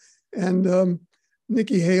nomination. And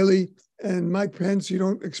Nikki Haley and Mike Pence, you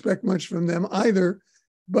don't expect much from them either.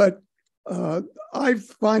 But I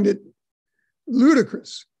find it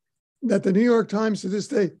ludicrous that the New York Times to this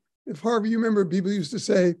day, if Harvey, you remember people used to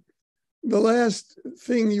say, the last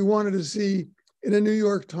thing you wanted to see in a New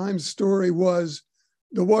York Times story was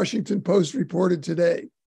the Washington Post reported today.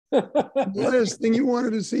 The last thing you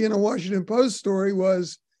wanted to see in a Washington Post story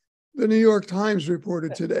was the New York Times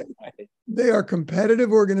reported today. They are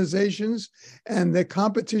competitive organizations, and the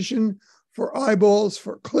competition for eyeballs,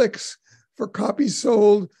 for clicks, for copies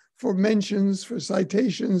sold, for mentions, for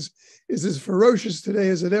citations is as ferocious today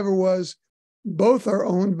as it ever was. Both are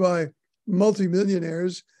owned by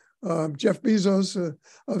multimillionaires. Jeff Bezos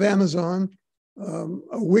of Amazon,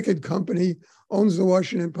 a wicked company, owns the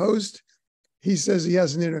Washington Post. He says he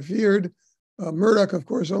hasn't interfered. Murdoch, of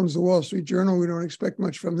course, owns the Wall Street Journal. We don't expect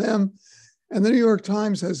much from them. And the New York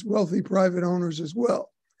Times has wealthy private owners as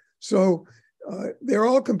well. So they're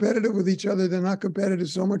all competitive with each other. They're not competitive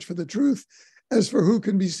so much for the truth as for who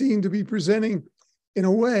can be seen to be presenting, in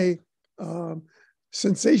a way,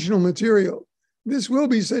 sensational material. This will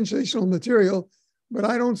be sensational material, but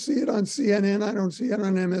I don't see it on CNN. I don't see it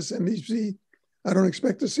on MSNBC. I don't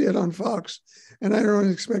expect to see it on Fox. And I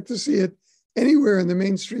don't expect to see it anywhere in the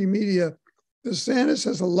mainstream media. DeSantis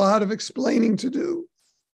has a lot of explaining to do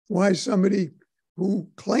why somebody who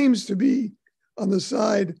claims to be on the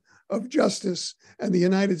side of justice and the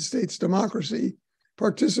United States democracy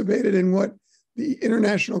participated in what the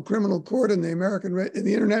International Criminal Court and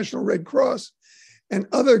the International Red Cross and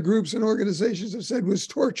other groups and organizations have said was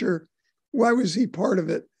torture. Why was he part of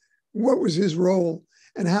it? What was his role?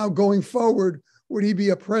 And how going forward would he be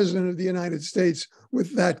a president of the United States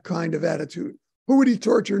with that kind of attitude? Who would he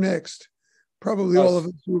torture next? Probably all of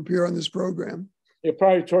us who appear on this program. He'll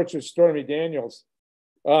probably torture Stormy Daniels.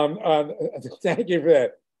 Thank you for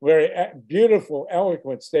that very beautiful,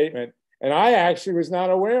 eloquent statement. And I actually was not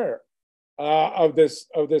aware of this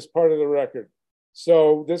part of the record.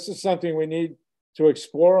 So this is something we need to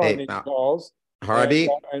explore on these calls. Harvey,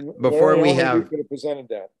 before we have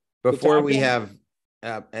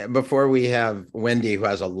Wendy, who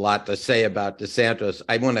has a lot to say about DeSantis,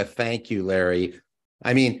 I want to thank you, Larry.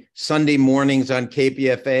 I mean, Sunday mornings on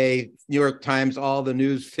KPFA, New York Times, all the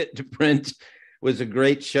news fit to print was a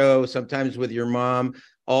great show, sometimes with your mom,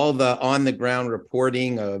 all the on-the-ground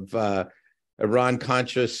reporting of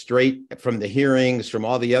Iran-Contra straight from the hearings, from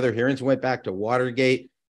all the other hearings, went back to Watergate.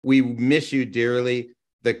 We miss you dearly.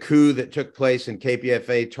 The coup that took place in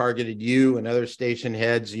KPFA targeted you and other station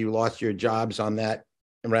heads. You lost your jobs on that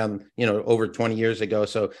around, over 20 years ago.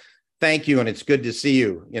 So thank you, and it's good to see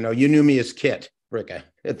you. You knew me as Kit, Ricka,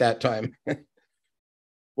 at that time.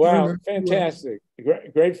 Wow, fantastic.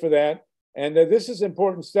 Great for that. And this is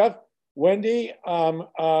important stuff. Wendy,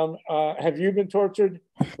 have you been tortured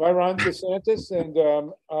by Ron DeSantis? And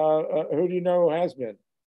who do you know who has been?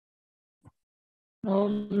 Well,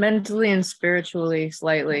 mentally and spiritually,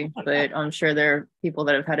 slightly, but I'm sure there are people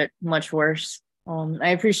that have had it much worse. I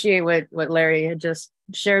appreciate what Larry had just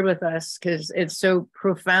shared with us, because it's so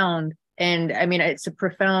profound. And I mean, it's a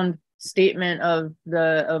profound statement of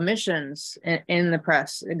the omissions in the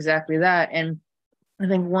press, exactly that. And I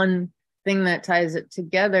think one thing that ties it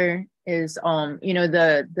together is,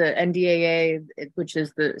 the NDAA, which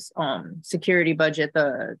is the security budget,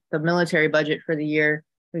 the military budget for the year,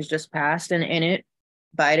 was just passed, and in it,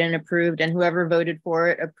 Biden approved, and whoever voted for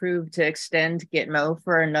it approved to extend Gitmo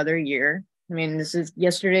for another year. I mean,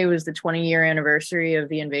 yesterday was the 20-year anniversary of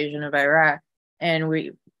the invasion of Iraq, and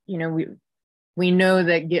we know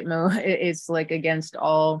that Gitmo is like against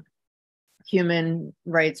all human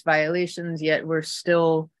rights violations, yet we're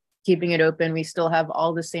still keeping it open. We still have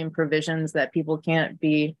all the same provisions that people can't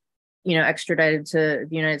be, extradited to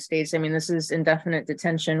the United States. I mean, this is indefinite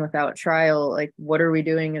detention without trial. Like, what are we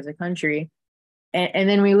doing as a country? And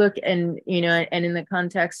then we look and in the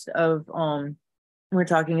context of, we're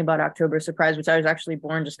talking about October Surprise, which I was actually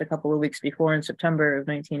born just a couple of weeks before in September of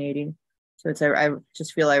 1980. So I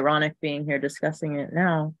just feel ironic being here discussing it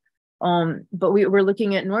now. But we're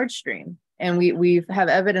looking at Nord Stream, and we have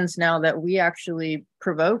evidence now that we actually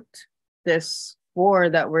provoked this war,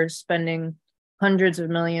 that we're spending hundreds of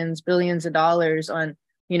millions, billions of dollars on,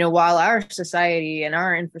 while our society and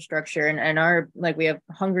our infrastructure and our, we have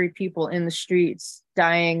hungry people in the streets,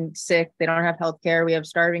 dying, sick, they don't have healthcare, we have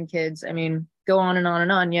starving kids. I mean, go on and on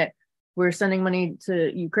and on. Yet we're sending money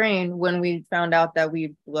to Ukraine when we found out that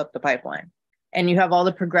we blew up the pipeline. And you have all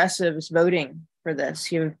the progressives voting for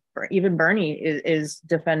this. Even Bernie is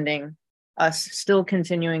defending us still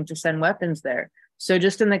continuing to send weapons there. So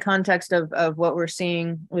just in the context of what we're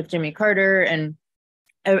seeing with Jimmy Carter and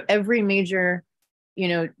every major,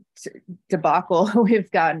 debacle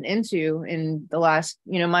we've gotten into in the last,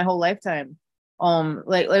 my whole lifetime,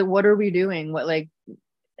 like what are we doing? What, like,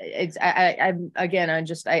 it's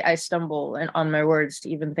I stumble on my words to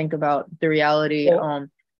even think about the reality,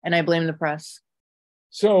 and I blame the press.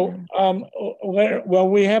 So, well,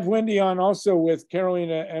 we have Wendy on also with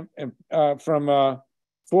Carolina from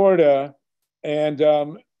Florida, and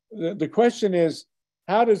the question is,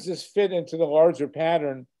 how does this fit into the larger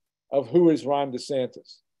pattern of who is Ron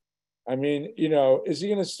DeSantis? I mean, is he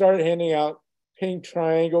going to start handing out pink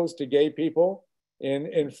triangles to gay people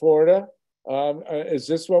in Florida? Is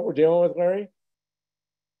this what we're dealing with, Larry?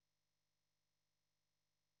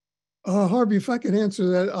 Harvey, if I could answer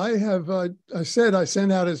that, I said I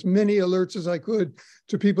sent out as many alerts as I could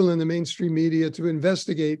to people in the mainstream media to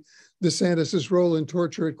investigate DeSantis's role in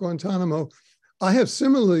torture at Guantanamo. I have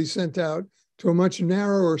similarly sent out to a much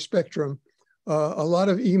narrower spectrum a lot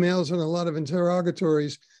of emails and a lot of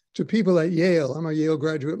interrogatories to people at Yale. I'm a Yale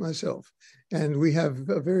graduate myself, and we have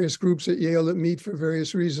various groups at Yale that meet for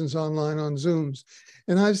various reasons online on Zooms.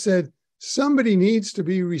 And I've said, somebody needs to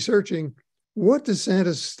be researching what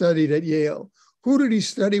DeSantis studied at Yale. Who did he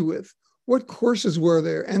study with? What courses were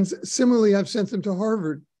there? And similarly, I've sent them to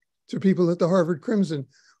Harvard, to people at the Harvard Crimson.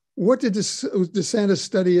 What did DeSantis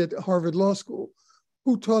study at Harvard Law School?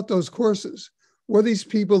 Who taught those courses? Were these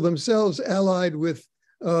people themselves allied with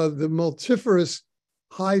the multifarious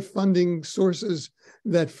high funding sources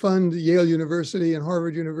that fund Yale University and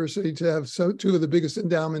Harvard University to have two of the biggest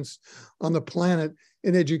endowments on the planet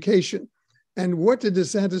in education? And what did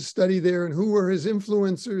DeSantis study there, and who were his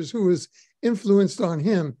influencers, who was influenced on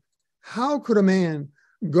him? How could a man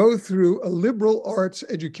go through a liberal arts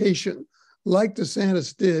education like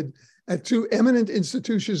DeSantis did at two eminent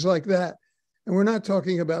institutions like that? And we're not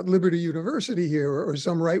talking about Liberty University here or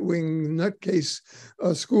some right-wing nutcase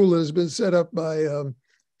school that has been set up by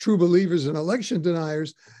true believers and election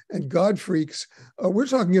deniers and God freaks. We're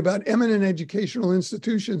talking about eminent educational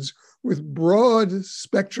institutions with broad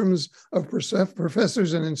spectrums of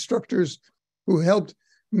professors and instructors who helped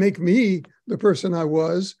make me the person I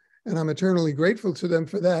was, and I'm eternally grateful to them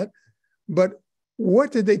for that. But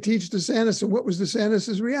what did they teach DeSantis, and what was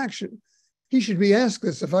DeSantis's reaction? He should be asked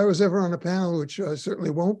this. If I was ever on a panel, which I certainly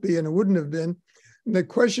won't be, and it wouldn't have been, that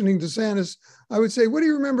questioning DeSantis, I would say, what do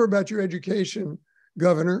you remember about your education,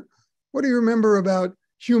 Governor? What do you remember about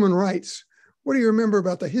human rights? What do you remember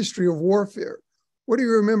about the history of warfare? What do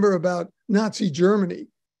you remember about Nazi Germany?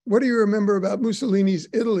 What do you remember about Mussolini's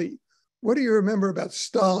Italy? What do you remember about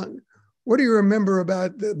Stalin? What do you remember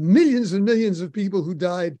about the millions and millions of people who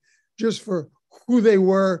died just for who they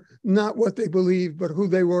were, not what they believed, but who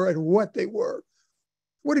they were and what they were?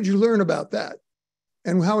 What did you learn about that?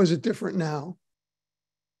 And how is it different now?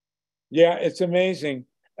 Yeah, it's amazing.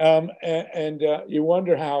 And you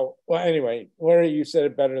wonder how, well, anyway, Larry, you said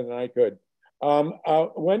it better than I could.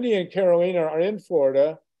 Wendy and Carolina are in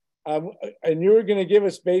Florida, and you were going to give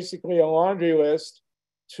us basically a laundry list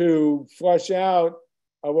to flush out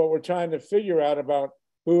what we're trying to figure out about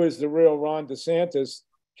who is the real Ron DeSantis.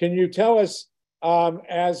 Can you tell us,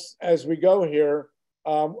 as we go here,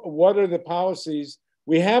 what are the policies?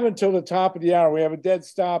 We have until the top of the hour. We have a dead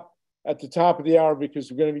stop at the top of the hour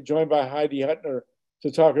because we're going to be joined by Heidi Huttner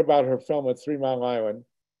to talk about her film at 3 Mile Island.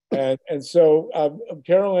 And so,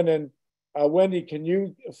 Carolyn and Wendy, can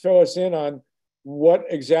you fill us in on what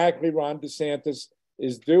exactly Ron DeSantis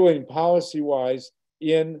is doing policy-wise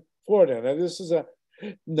in Florida? Now, this is a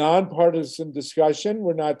nonpartisan discussion.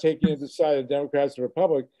 We're not taking a side of Democrats or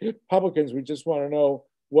Republicans. We just want to know,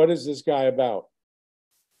 what is this guy about?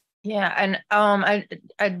 Yeah, and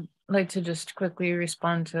I'd like to just quickly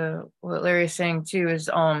respond to what Larry's saying too. Is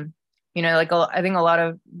like I think a lot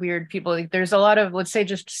of weird people, like, there's a lot of, let's say,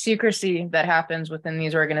 just secrecy that happens within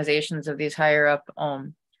these organizations of these higher up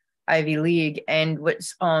Ivy League. And what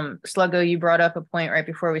Sluggo, you brought up a point right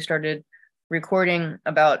before we started recording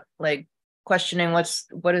about like questioning what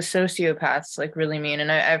does sociopaths like really mean.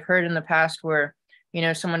 And I've heard in the past where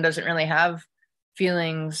someone doesn't really have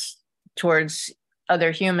feelings towards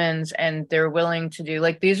other humans, and they're willing to do,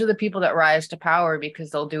 like, these are the people that rise to power because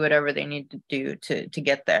they'll do whatever they need to do to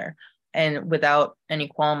get there, and without any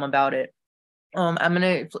qualm about it. I'm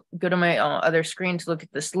going to go to my other screen to look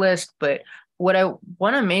at this list, but what I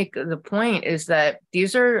want to make the point is that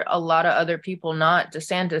these are a lot of other people, not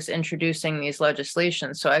DeSantis, introducing these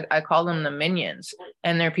legislations. So I call them the minions.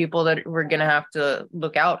 and they're people that we're going to have to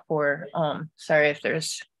look out for. Sorry if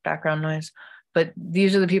there's background noise, but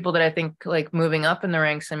these are the people that I think, like, moving up in the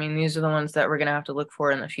ranks. I mean, these are the ones that we're going to have to look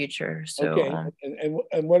for in the future. So, okay.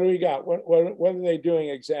 And what do we got? What are they doing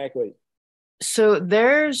exactly? So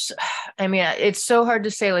there's, I mean, it's so hard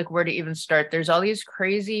to say, like, where to even start. There's all these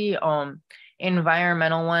crazy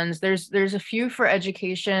environmental ones. There's a few for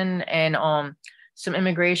education and some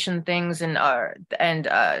immigration things and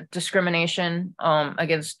discrimination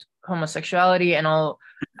against homosexuality, and I'll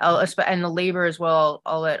and the labor as well.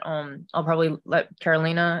 I'll probably let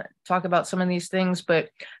Carolina talk about some of these things. But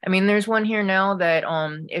I mean, there's one here now that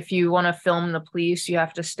if you want to film the police, you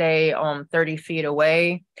have to stay 30 feet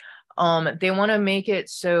away. They want to make it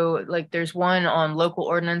so, like, there's one on local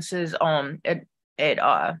ordinances.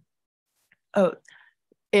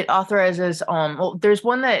 It authorizes well, there's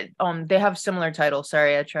one that they have similar titles.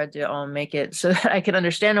 Sorry, I tried to make it so that I could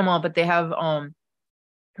understand them all, but they have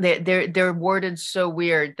they're worded so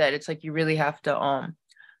weird that it's like you really have to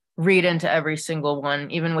read into every single one,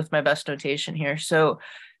 even with my best notation here. So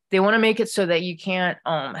they want to make it so that you can't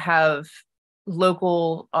have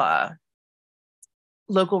local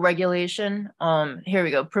regulation. Here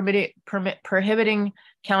we go. Prohibiting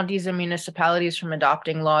counties and municipalities from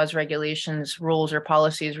adopting laws, regulations, rules, or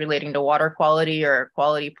policies relating to water quality or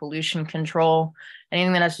quality pollution control,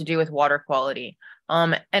 anything that has to do with water quality.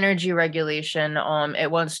 Energy regulation.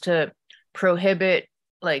 It wants to prohibit,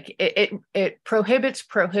 like, it prohibits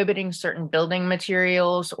prohibiting certain building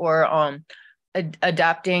materials or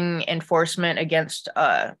adapting enforcement against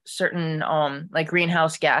certain like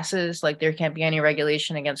greenhouse gases. Like, there can't be any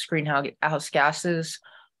regulation against greenhouse gases,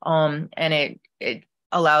 and it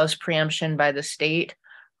allows preemption by the state.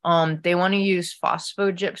 They want to use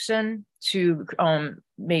phosphogypsum to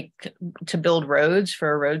build roads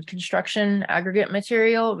for road construction aggregate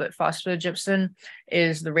material, but phosphogypsum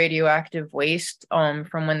is the radioactive waste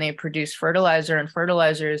from when they produce fertilizer, and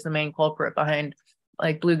fertilizer is the main culprit behind,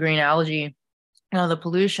 like, blue-green algae. The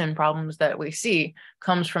pollution problems that we see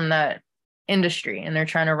comes from that industry, and they're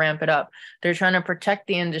trying to ramp it up. They're trying to protect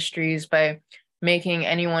the industries by making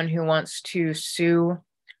anyone who wants to sue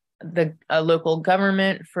the local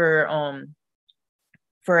government for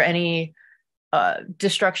any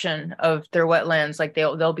destruction of their wetlands, like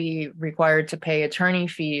they'll be required to pay attorney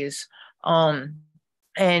fees.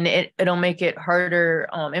 And it'll make it harder.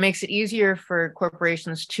 It makes it easier for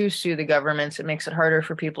corporations to sue the governments. It makes it harder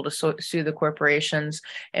for people to sue the corporations.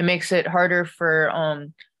 It makes it harder for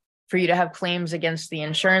you to have claims against the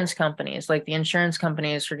insurance companies. Like, the insurance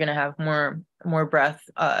companies are going to have more breath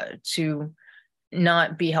to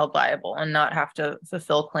not be held liable and not have to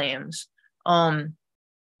fulfill claims.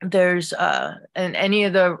 There's and any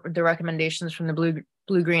of the recommendations from the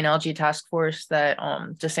blue-green algae task force that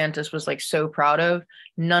DeSantis was, like, so proud of,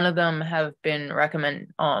 none of them have been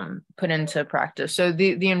put into practice. So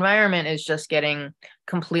the environment is just getting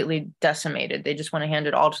completely decimated. They just want to hand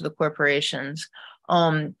it all to the corporations.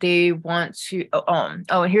 They want to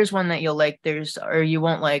and here's one that you'll like, or you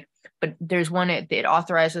won't like, but there's one, it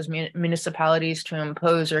authorizes municipalities to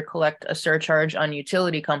impose or collect a surcharge on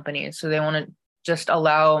utility companies. So they want to just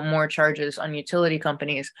allow more charges on utility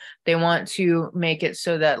companies. They want to make it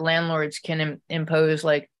so that landlords can impose,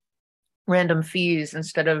 like, random fees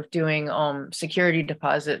instead of doing security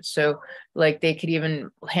deposits. So, like, they could even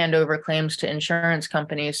hand over claims to insurance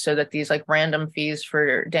companies so that these, like, random fees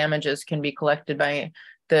for damages can be collected by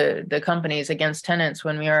the companies against tenants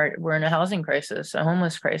when we're in a housing crisis, a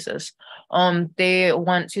homeless crisis. They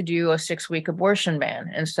want to do a 6-week abortion ban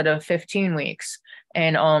instead of 15 weeks,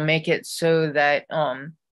 and make it so that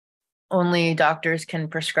only doctors can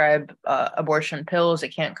prescribe abortion pills.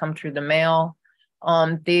 It can't come through the mail.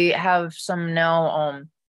 They have some now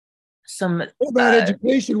what about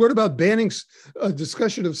education? What about banning a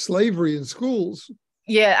discussion of slavery in schools?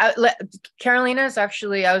 Yeah, Carolina's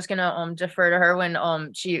actually, I was gonna defer to her when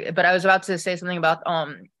but I was about to say something about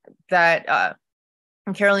that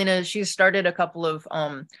Carolina, she's started a couple of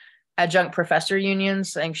adjunct professor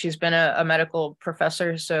unions. I think she's been a medical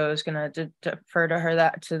professor, so I was gonna defer to her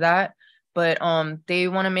that. But they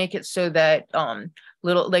want to make it so that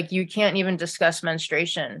you can't even discuss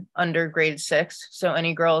menstruation under grade 6. So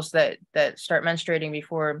any girls that start menstruating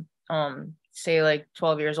before say, like,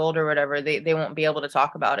 12 years old or whatever, they won't be able to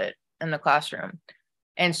talk about it in the classroom.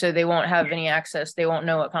 And so they won't have any access. They won't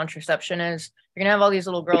know what contraception is. You're gonna have all these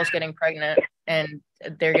little girls getting pregnant, and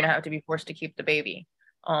they're gonna have to be forced to keep the baby.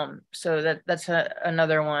 So that's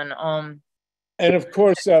another one. And of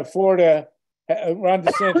course, Florida, Ron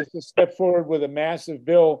DeSantis has stepped forward with a massive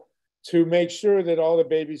bill to make sure that all the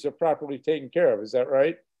babies are properly taken care of. Is that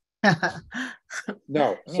right?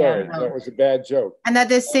 No, sorry, Yeah, no. That was a bad joke. And at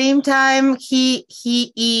the same time, he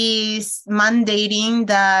is mandating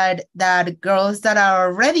that girls that are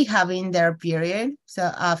already having their period, so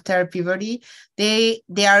after puberty, they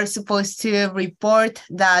are supposed to report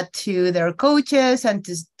that to their coaches and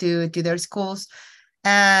to their schools,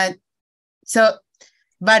 and so,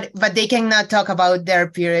 but they cannot talk about their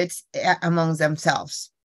periods amongst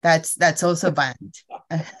themselves. That's also banned.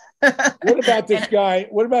 What about this guy?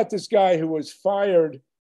 What about this guy who was fired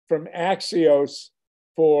from Axios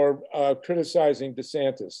for criticizing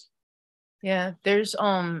DeSantis? Yeah, there's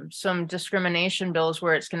some discrimination bills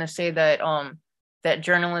where it's going to say that that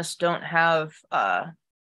journalists don't have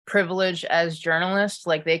privilege as journalists,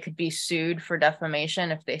 like they could be sued for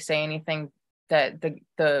defamation if they say anything that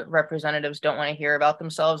the representatives don't want to hear about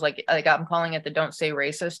themselves. Like I'm calling it the "Don't Say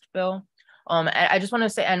Racist" bill. I just want to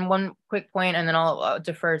say, and one quick point, and then I'll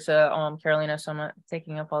defer to Carolina, so I'm not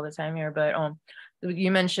taking up all the time here. But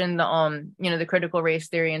you mentioned the the critical race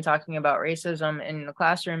theory and talking about racism in the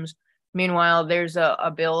classrooms. Meanwhile, there's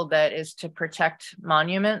a bill that is to protect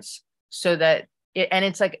monuments, so that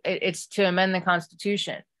it's to amend the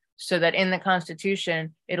Constitution, so that in the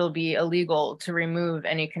Constitution it'll be illegal to remove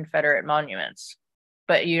any Confederate monuments,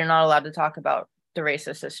 but you're not allowed to talk about the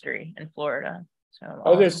racist history in Florida.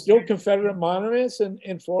 So, there's still Confederate monuments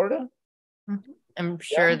in Florida? I'm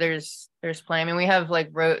sure there's plenty. I mean, we have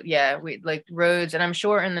like roads, and I'm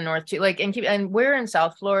sure in the north too. And we're in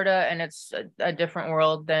South Florida, and it's a different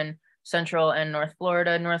world than Central and North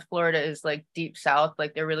Florida. North Florida is like deep South.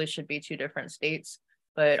 Like there really should be two different states.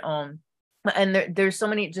 But and there's so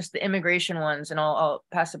many, just the immigration ones, and I'll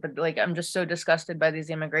pass it. But like I'm just so disgusted by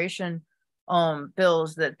these immigration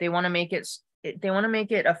bills that they want to make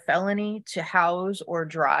it a felony to house or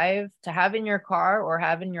drive, to have in your car or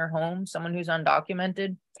have in your home someone who's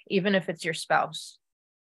undocumented, even if it's your spouse,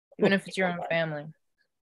 even if it's your own family.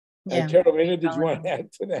 Yeah. Carolina, did you want to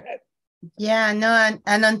add to that? Yeah, no,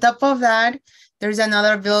 and on top of that, there's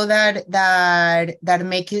another bill that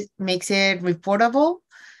makes it reportable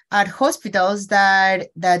at hospitals that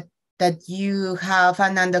you have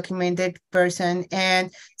an undocumented person,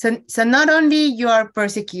 and so not only you are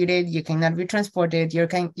persecuted, you cannot be transported, you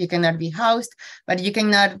cannot be housed, but you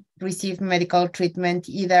cannot receive medical treatment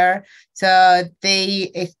either. So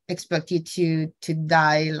they expect you to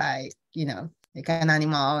die like an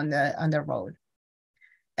animal on the road.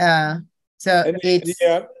 So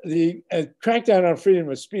the crackdown on freedom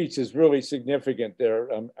of speech is really significant there.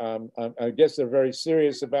 I guess they're very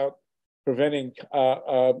serious about preventing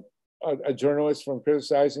a journalist from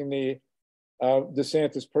criticizing the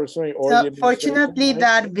DeSantis personally, or so fortunately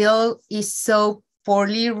that bill is so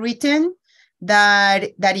poorly written that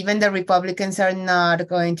even the Republicans are not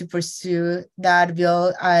going to pursue that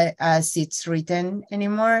bill as it's written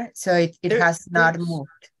anymore. So it has not moved.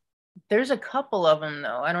 There's a couple of them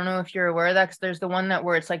though. I don't know if you're aware of that, because there's the one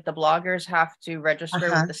where it's like the bloggers have to register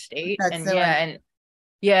with the state. That's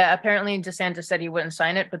apparently DeSantis said he wouldn't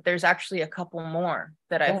sign it, but there's actually a couple more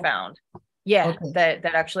that I found. Yeah, okay. that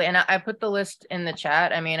actually, and I put the list in the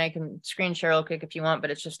chat. I mean, I can screen share real quick if you want,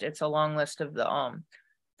 but it's a long list of the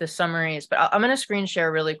summaries. But I'm gonna screen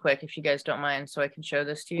share really quick if you guys don't mind, so I can show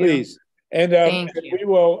this to you. Please, and we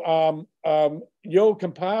will. You'll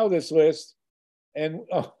compile this list, and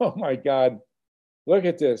oh my God, look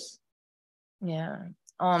at this. Yeah.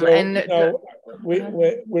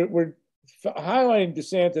 We're highlighting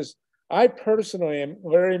DeSantis. I personally, and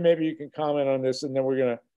Larry, maybe you can comment on this, and then we're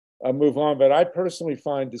going to move on. But I personally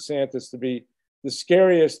find DeSantis to be the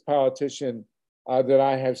scariest politician that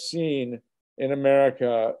I have seen in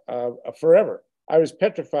America forever. I was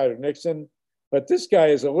petrified of Nixon, but this guy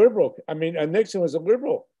is a liberal. I mean, Nixon was a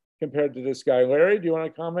liberal compared to this guy. Larry, do you want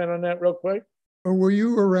to comment on that real quick? Were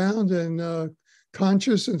you around and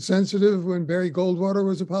conscious and sensitive when Barry Goldwater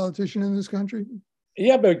was a politician in this country?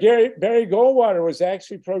 Yeah, but Barry Goldwater was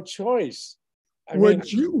actually pro-choice.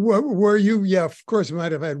 Were you? Yeah, of course, you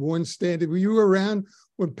might have had one standard. Were you around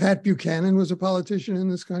when Pat Buchanan was a politician in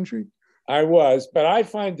this country? I was, but I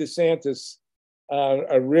find DeSantis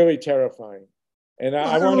really terrifying. And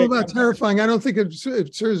I don't know about terrifying. I don't think it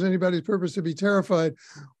serves anybody's purpose to be terrified.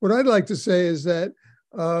 What I'd like to say is that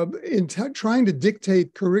in trying to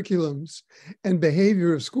dictate curriculums and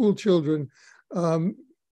behavior of school children,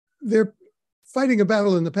 they're fighting a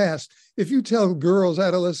battle in the past. If you tell girls,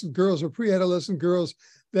 adolescent girls or pre-adolescent girls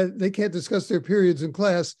that they can't discuss their periods in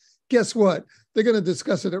class, guess what? They're going to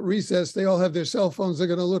discuss it at recess. They all have their cell phones. They're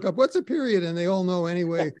going to look up, what's a period? And they all know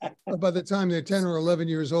anyway, by the time they're 10 or 11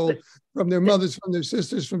 years old, from their mothers, from their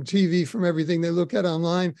sisters, from TV, from everything they look at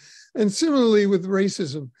online. And similarly with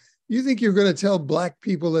racism, You think you're going to tell Black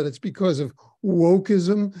people that it's because of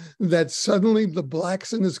wokeism that suddenly the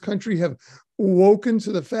Blacks in this country have woken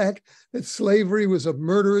to the fact that slavery was a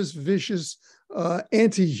murderous, vicious,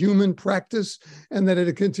 anti-human practice, and that it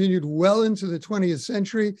had continued well into the 20th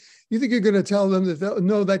century? You think you're going to tell them that,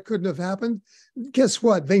 no, that couldn't have happened? Guess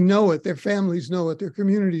what? They know it. Their families know it. Their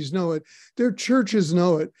communities know it. Their churches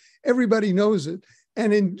know it. Everybody knows it.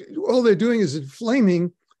 And all they're doing is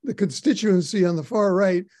inflaming the constituency on the far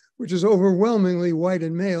right, which is overwhelmingly white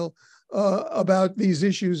and male, about these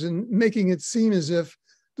issues, and making it seem as if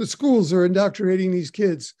the schools are indoctrinating these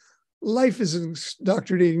kids. Life is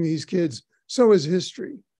indoctrinating these kids. So is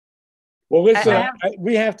history. Well, listen,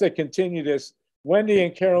 we have to continue this. Wendy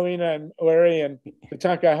and Carolina and Larry and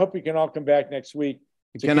Tatanka, I hope you can all come back next week.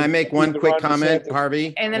 Can I make one quick comment,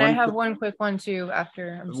 Harvey? And then I have one quick one too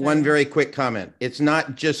after. One very quick comment. It's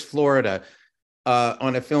not just Florida.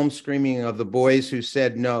 On a film screening of The Boys Who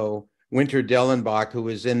Said No, Winter Dellenbach, who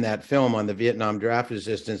was in that film on the Vietnam draft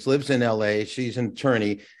resistance, lives in LA. She's an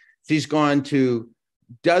attorney. She's gone to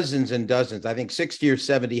dozens and dozens, I think 60 or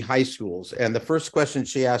 70 high schools. And the first question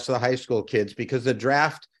she asked the high school kids, because the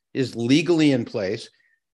draft is legally in place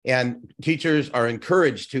and teachers are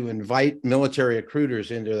encouraged to invite military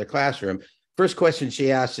recruiters into the classroom. First question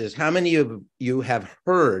she asked is, how many of you have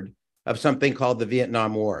heard of something called the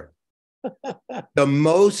Vietnam War? The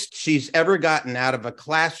most she's ever gotten out of a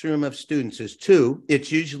classroom of students is 2.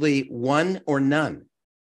 It's usually 1 or none.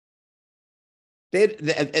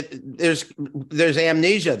 There's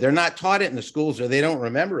amnesia. They're not taught it in the schools, or they don't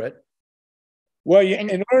remember it. Well,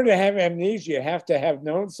 in order to have amnesia, you have to have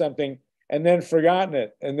known something and then forgotten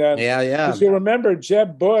it. And then, because you remember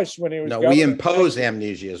Jeb Bush when he was governor. We impose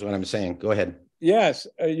amnesia is what I'm saying. Go ahead. Yes.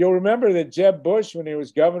 You'll remember that Jeb Bush, when he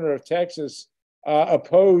was governor of Texas,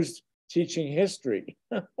 opposed teaching history.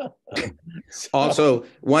 Also,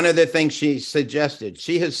 one of the things she suggested,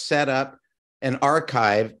 she has set up an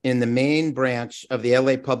archive in the main branch of the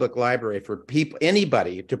LA Public Library for people,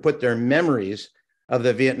 anybody, to put their memories of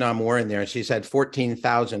the Vietnam War in there. She's had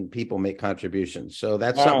 14,000 people make contributions. So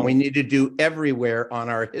that's something we need to do everywhere on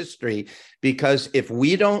our history, because if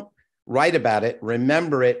we don't write about it,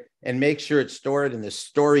 remember it, and make sure it's stored in the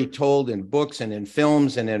story told in books and in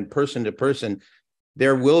films and in person to person,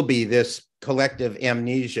 there will be this collective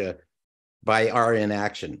amnesia by our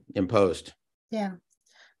inaction imposed. Yeah.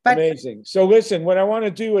 But amazing. So listen, what I want to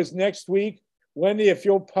do is next week, Wendy, if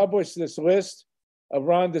you'll publish this list of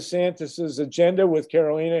Ron DeSantis's agenda with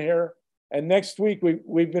Carolina here. And next week,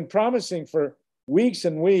 we've been promising for weeks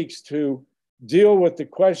and weeks to deal with the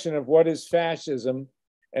question of what is fascism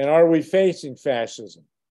and are we facing fascism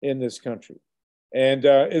in this country? And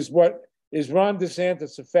is Ron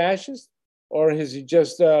DeSantis a fascist, or is he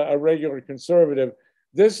just a regular conservative?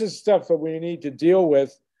 This is stuff that we need to deal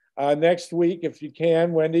with next week, if you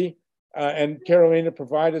can, Wendy and Carolina,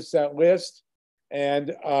 provide us that list. And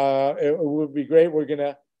it would be great.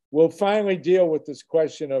 We'll finally deal with this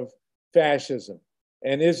question of fascism.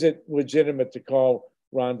 And is it legitimate to call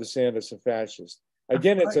Ron DeSantis a fascist?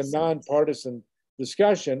 Again, it's a nonpartisan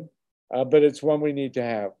discussion, but it's one we need to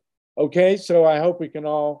have. Okay, so I hope we can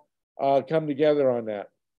all come together on that.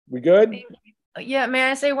 We good? Yeah, may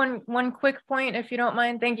I say one quick point, if you don't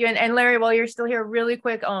mind? Thank you. And Larry, while you're still here, really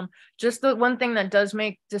quick, just the one thing that does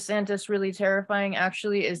make DeSantis really terrifying,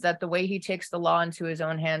 actually, is that the way he takes the law into his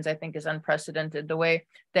own hands, I think, is unprecedented. The way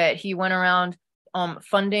that he went around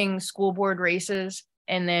funding school board races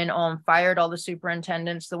and then fired all the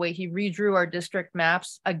superintendents, the way he redrew our district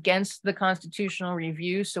maps against the constitutional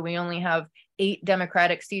review. So we only have 8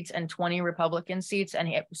 Democratic seats and 20 Republican seats, and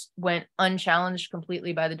he went unchallenged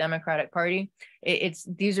completely by the Democratic Party.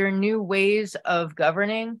 These are new ways of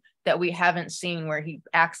governing that we haven't seen, where he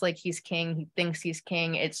acts like he's king, he thinks he's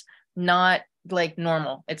king. It's not like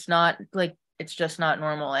normal. It's not like, it's just not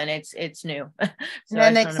normal, and it's new. So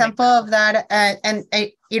an example of that, and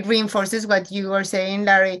it reinforces what you were saying,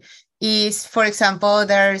 Larry, is, for example,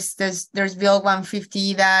 there's Bill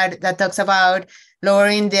 150 that talks about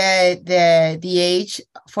lowering the age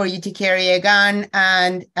for you to carry a gun,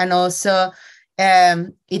 and also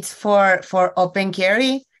it's for open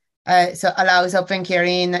carry, so allows open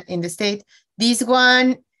carry in the state. This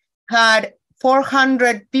one had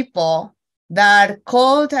 400 people that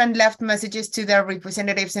called and left messages to their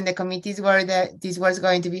representatives in the committees where this was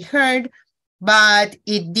going to be heard, but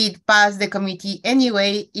it did pass the committee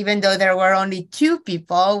anyway, even though there were only 2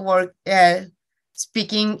 people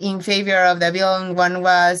speaking in favor of the bill, and one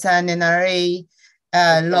was an NRA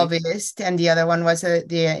lobbyist, and the other one was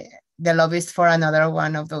the lobbyist for another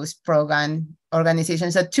one of those pro-gun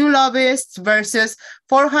organizations. So 2 lobbyists versus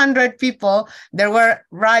 400 people. There were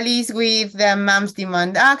rallies with the Moms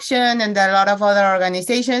Demand Action and a lot of other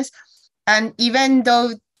organizations. And even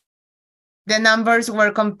though the numbers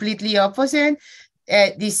were completely opposite,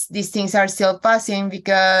 these things are still passing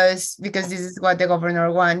because this is what the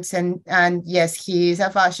governor wants. And yes, he is a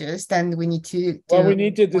fascist, and we need to well, we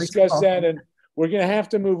need to discuss that, and we're going to have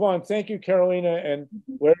to move on. Thank you, Carolina and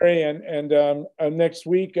Larry, and next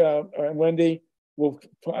week, Wendy, we'll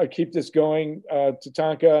keep this going.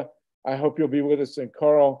 Tatanka, I hope you'll be with us, and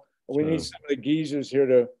Carl, we need some of the geezers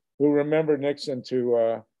here who remember Nixon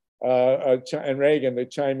and Reagan to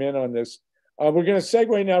chime in on this. We're going to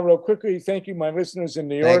segue now real quickly. Thank you, my listeners in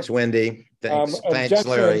New York. Thanks, Wendy. Thanks,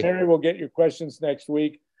 Justin Larry. And Mary will get your questions next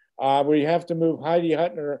week. We have to move. Heidi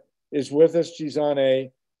Huttner is with us. She's on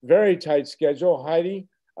a very tight schedule. Heidi,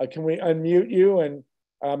 can we unmute you and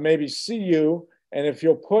maybe see you? And if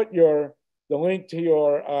you'll put the link to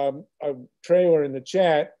your trailer in the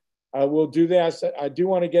chat, we'll do that. I do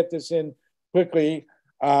want to get this in quickly.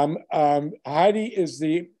 Heidi is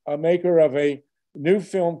the maker of a new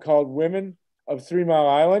film called Women of 3 Mile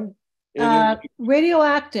Island.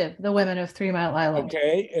 Radioactive, the Women of 3 Mile Island.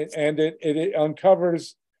 Okay, and it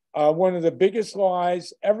uncovers one of the biggest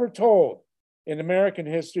lies ever told in American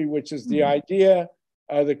history, which is the idea,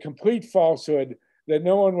 the complete falsehood that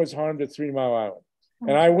no one was harmed at 3 Mile Island.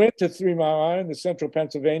 And I went to 3 Mile Island, the central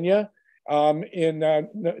Pennsylvania, in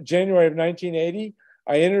January of 1980.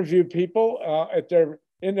 I interviewed people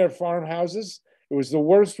in their farmhouses. It was the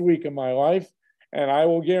worst week of my life. And I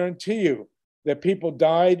will guarantee you that people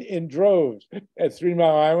died in droves at 3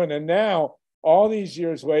 Mile Island. And now, all these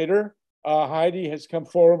years later, Heidi has come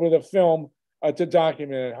forward with a film to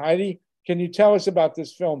document it. Heidi, can you tell us about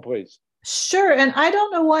this film, please? Sure. And I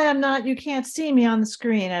don't know why you can't see me on the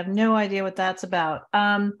screen. I have no idea what that's about.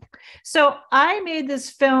 So I made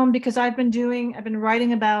this film because I've been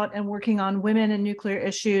writing about and working on women and nuclear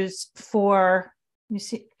issues for,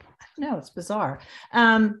 no, it's bizarre.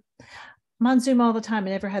 I'm on Zoom all the time. I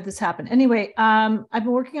never had this happen. Anyway, I've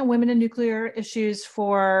been working on women and nuclear issues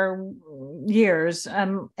for years,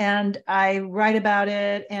 and I write about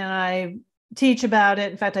it and I teach about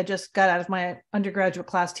it. In fact, I just got out of my undergraduate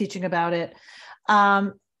class teaching about it.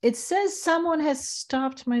 It says someone has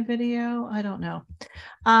stopped my video. I don't know.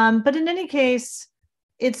 But in any case,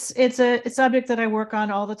 it's a subject that I work on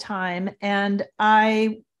all the time. And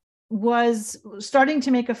I was starting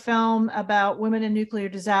to make a film about women in nuclear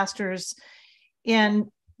disasters in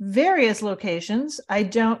various locations. I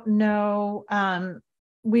don't know.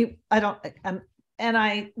 And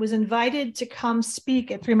I was invited to come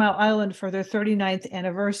speak at 3 Mile Island for their 39th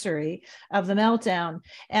anniversary of the meltdown.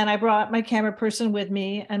 And I brought my camera person with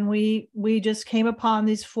me, and we just came upon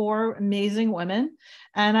these 4 amazing women.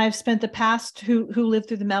 And I've spent the past who lived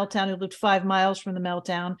through the meltdown, who lived 5 miles from the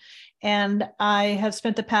meltdown. And I have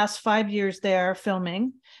spent the past 5 years there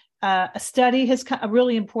filming. A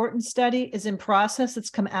really important study is in process.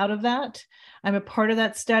 It's come out of that. I'm a part of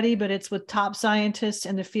that study, but it's with top scientists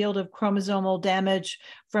in the field of chromosomal damage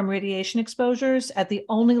from radiation exposures at the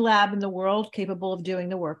only lab in the world capable of doing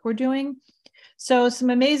the work we're doing. So some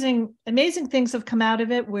amazing things have come out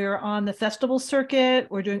of it. We're on the festival circuit.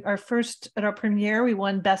 We're doing our premiere. We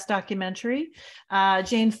won Best Documentary.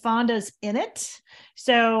 Jane Fonda's in it.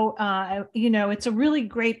 So, it's a really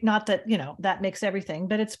great, not that, that makes everything,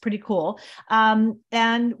 but it's pretty cool.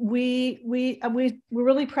 And we're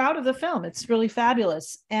really proud of the film. It's really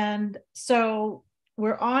fabulous. And so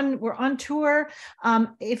we're on tour.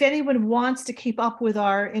 If anyone wants to keep up with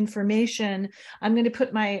our information, I'm going to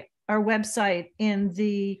put our website in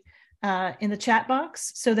the chat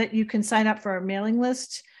box so that you can sign up for our mailing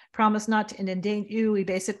list. Promise not to inundate you. We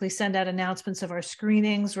basically send out announcements of our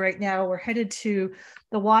screenings. Right now, we're headed to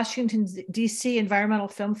the Washington, D.C. Environmental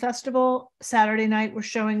Film Festival. Saturday night, we're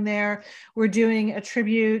showing there. We're doing a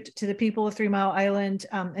tribute to the people of 3 Mile Island.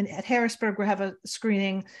 And at Harrisburg, we have a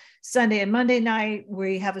screening Sunday and Monday night.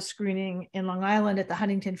 We have a screening in Long Island at the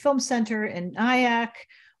Huntington Film Center in Nyack.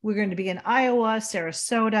 We're going to be in Iowa,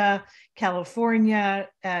 Sarasota, California.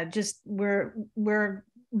 We're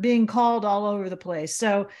being called all over the place.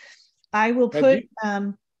 So I will put.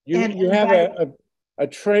 You have a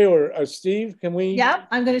trailer, Steve. Can we? Yeah,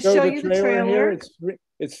 I'm going to show you the trailer. Here?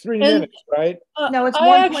 It's 3 minutes, right? No, it's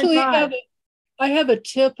 1.5. I have a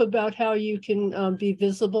tip about how you can be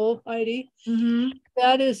visible, Heidi. Mm-hmm.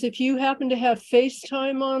 That is, if you happen to have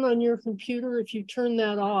FaceTime on your computer, if you turn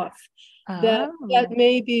that off, that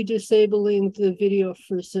may be disabling the video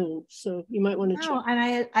for Zoom. So you might want to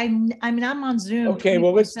check. And I'm on Zoom. Okay,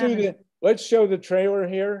 well, let's show the trailer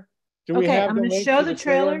here. Do we Okay, have I'm the going to link show to the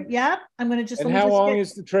trailer. Yep. I'm going to just. And how long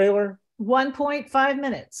is the trailer? 1.5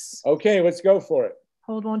 minutes. Okay, let's go for it.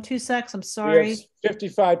 Hold on 2 seconds. I'm We sorry. have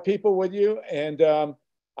 55 people with you. And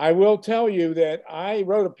I will tell you that I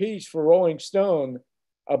wrote a piece for Rolling Stone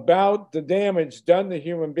about the damage done to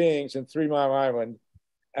human beings in 3 Mile Island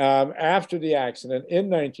after the accident in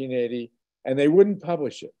 1980, and they wouldn't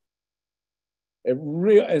publish it.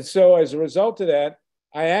 And so as a result of that,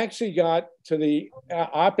 I actually got to the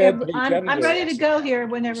op-ed page editor. I'm ready to go here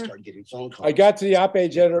whenever. I got to the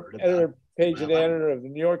op-ed editor page and editor of the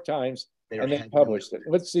New York Times, and they published it.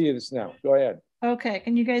 Let's see this now. Go ahead. Okay,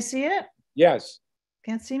 can you guys see it? Yes.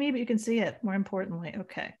 Can't see me, but you can see it, more importantly.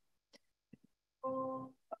 Okay.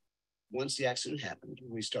 Once the accident happened,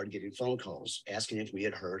 we started getting phone calls asking if we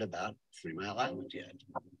had heard about 3 Mile Island yet.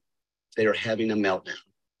 They are having a meltdown.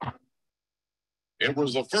 It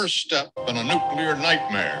was the first step in a nuclear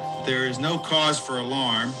nightmare. There is no cause for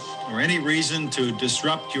alarm or any reason to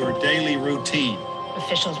disrupt your daily routine.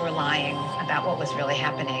 Officials were lying about what was really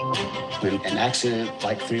happening. When an accident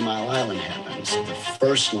like 3 Mile Island happens, the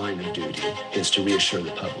first line of duty is to reassure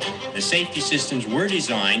the public. The safety systems were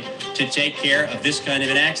designed to take care of this kind of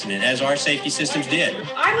an accident, as our safety systems did.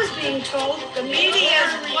 I was being told the media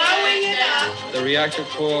is blowing it up. The reactor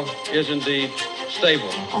core is indeed stable.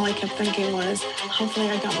 All I kept thinking was, hopefully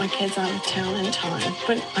I got my kids out of town in time.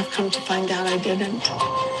 But I've come to find out I didn't.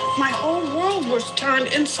 My whole world was turned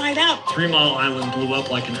inside out. 3 Mile Island blew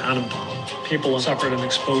up like an atom bomb. People suffered an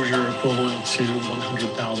exposure equivalent to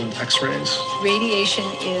 100,000 x-rays. Radiation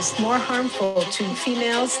is more harmful to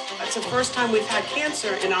females. It's the first time we've had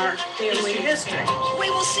cancer in our family history. We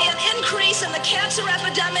will see an increase in the cancer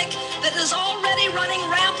epidemic that is already running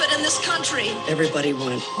rampant in this country. Everybody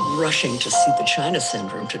went rushing to see the China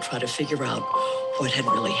syndrome to try to figure out what had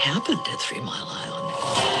really happened at 3 Mile Island.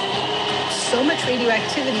 So much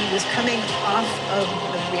radioactivity was coming off of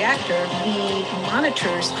the reactor, the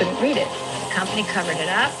monitors couldn't read it. The company covered it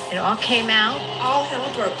up. It all came out. All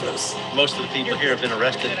hell broke loose. Most of the people here have been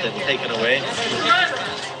arrested and taken away.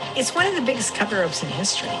 It's one of the biggest cover-ups in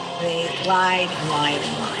history. They lied and lied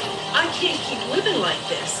and lied. I can't keep living like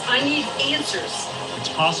this. I need answers. It's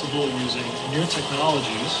possible using new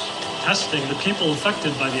technologies, testing the people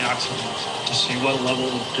affected by the accident to see what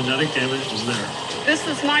level of genetic damage is there. This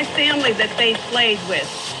is my family that they played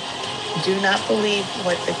with. Do not believe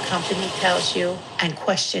what the company tells you and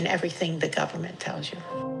question everything the government tells you.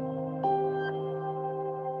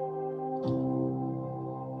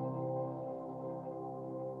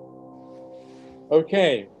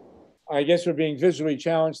 Okay. I guess we're being visually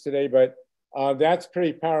challenged today, but that's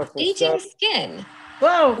pretty powerful Aging stuff. skin.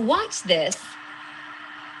 Whoa. Watch this.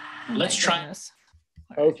 Let's try this.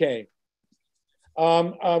 Okay.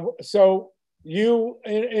 So you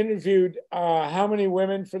interviewed how many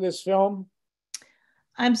women for this film?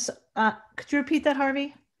 Could you repeat that,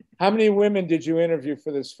 Harvey? How many women did you interview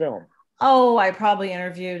for this film? Oh, I probably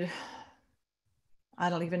interviewed,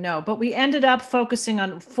 I don't even know, but we ended up focusing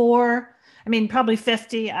on probably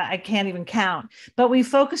 50. I can't even count, but we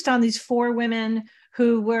focused on these 4 women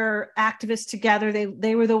who were activists together.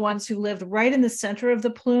 They were the ones who lived right in the center of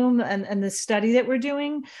the plume and the study that we're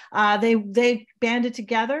doing. They banded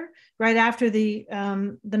together right after the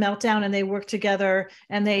meltdown, and they worked together,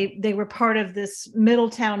 and they were part of this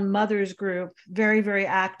Middletown Mothers group, very, very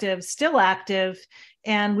active, still active.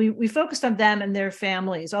 And we focused on them and their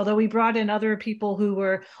families, although we brought in other people who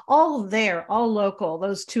were all there, all local.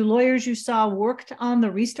 Those 2 lawyers you saw worked on the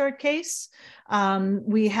Restart case.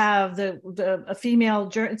 We have a female,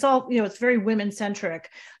 it's all, it's very women centric.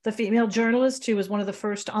 The female journalist who was one of the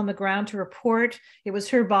first on the ground to report, it was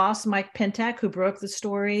her boss, Mike Pintek, who broke the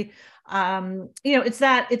story.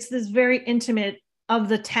 It's this very intimate of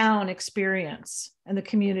the town experience and the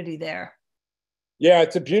community there. Yeah,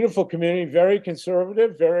 it's a beautiful community, very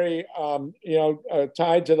conservative, very,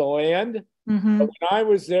 tied to the land. Mm-hmm. When I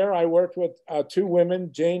was there, I worked with 2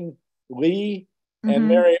 women, Jane Lee and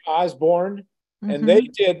Mary Osborne, and they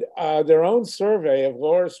did their own survey of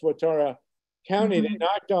Lower Swatara County. They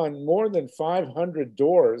knocked on more than 500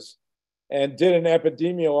 doors and did an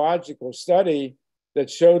epidemiological study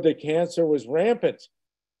that showed that cancer was rampant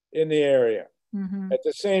in the area. At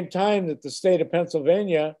the same time that the state of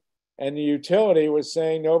Pennsylvania and the utility was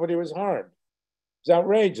saying nobody was harmed. It's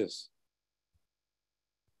outrageous.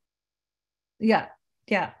 Yeah.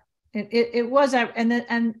 It was,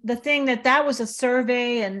 and the thing that was a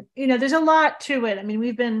survey, and there's a lot to it. I mean,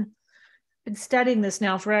 we've been studying this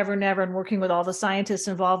now forever and ever, and working with all the scientists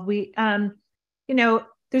involved. We,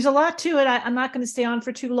 there's a lot to it. I'm not going to stay on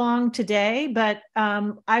for too long today, but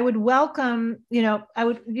I would welcome,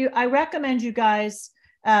 I recommend you guys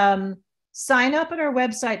sign up at our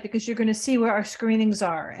website because you're going to see where our screenings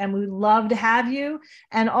are, and we'd love to have you.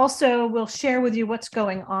 And also we'll share with you what's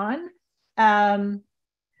going on.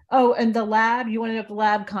 Oh, and the lab, you want to know the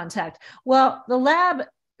lab contact. Well, the lab, I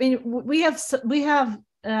mean, we have,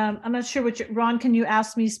 I'm not sure what Ron, can you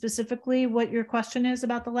ask me specifically what your question is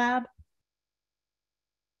about the lab?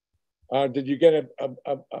 Did you get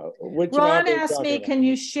which Ron asked me, can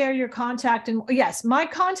you share your contact? And yes, my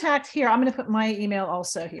contact here, I'm going to put my email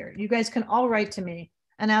also here. You guys can all write to me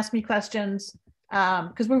and ask me questions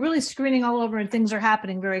because we're really screening all over and things are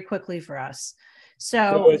happening very quickly for us.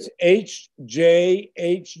 So it's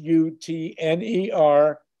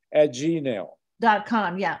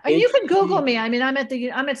HJHUTNER@gmail.com. Yeah. And you can Google me. I mean, I'm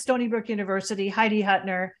at Stony Brook University, Heidi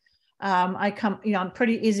Huttner. I'm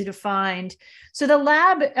pretty easy to find. So the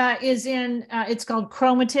lab is it's called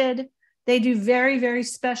Chromatid. They do very, very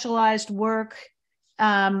specialized work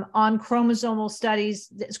on chromosomal studies.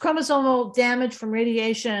 It's chromosomal damage from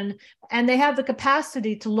radiation, and they have the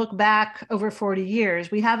capacity to look back over 40 years.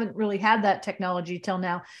 We haven't really had that technology till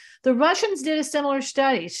now. The Russians did a similar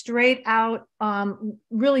study straight out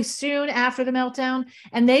really soon after the meltdown,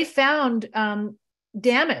 and they found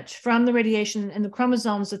damage from the radiation in the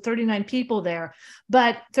chromosomes of 39 people there,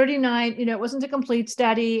 but 39, it wasn't a complete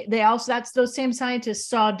study. They also, those same scientists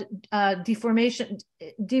saw malformations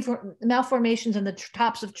in the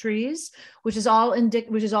tops of trees, which is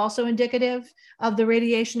also indicative of the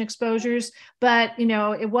radiation exposures. But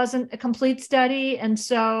it wasn't a complete study, and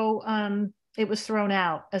so it was thrown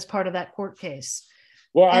out as part of that court case.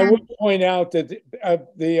 Well, I would point out that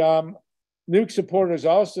the nuke supporters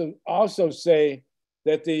also say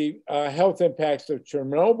that the health impacts of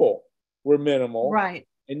Chernobyl were minimal. Right.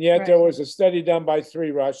 And yet there was a study done by 3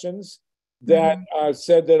 Russians that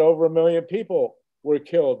said that over 1 million people were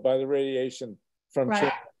killed by the radiation from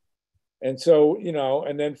Chernobyl. And so,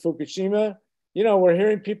 and then Fukushima, we're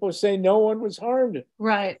hearing people say no one was harmed.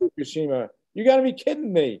 Right. Fukushima. You got to be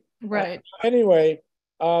kidding me. Right. Anyway,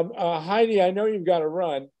 Heidi, I know you've got to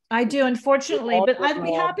run. I do, unfortunately, but I'd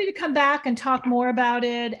be happy to come back and talk more about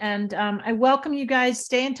it. And I welcome you guys.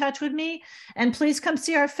 Stay in touch with me, and please come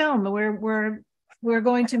see our film. We're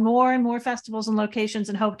going to more and more festivals and locations,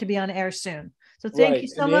 and hope to be on air soon. So thank you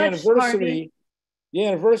so much. The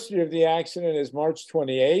anniversary of the accident is March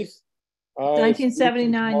 28th,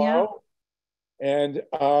 1979. Yeah. And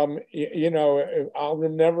I'll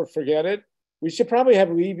never forget it. We should probably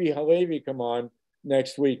have Levy Halevi come on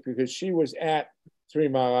next week because she was at 3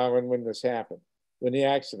 Mile Island when this happened, when the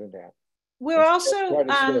accident happened. We're also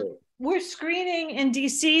we're screening in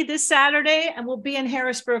DC this Saturday, and we'll be in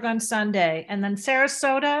Harrisburg on Sunday, and then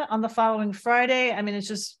Sarasota on the following Friday. I mean, it's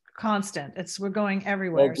just constant. We're going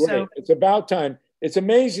everywhere. Oh, so it's about time. It's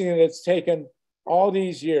amazing that it's taken all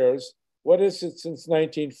these years. What is it since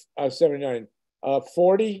 1979?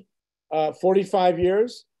 45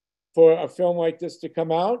 years for a film like this to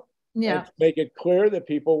come out. Yeah. And to make it clear that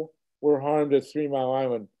people were harmed at 3 Mile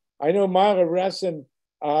Island. I know Myla Reese and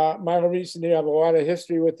you have a lot of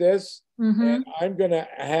history with this, and I'm going to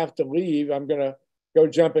have to leave. I'm going to go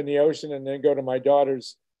jump in the ocean and then go to my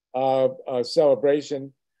daughter's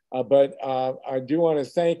celebration. But I do want to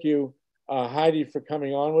thank you, Heidi, for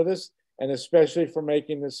coming on with us, and especially for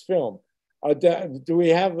making this film. Do we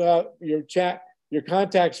have your chat? Your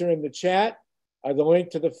contacts are in the chat. The link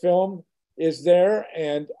to the film is there,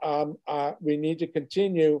 and we need to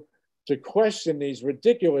continue to question these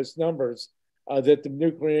ridiculous numbers that the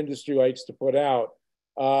nuclear industry likes to put out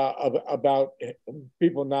about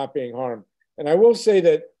people not being harmed. And I will say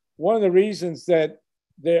that one of the reasons that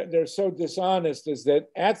they're so dishonest is that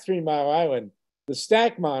at 3 Mile Island, the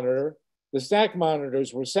stack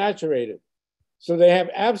monitors were saturated. So they have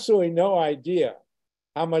absolutely no idea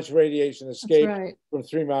how much radiation escaped from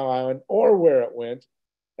 3 Mile Island or where it went.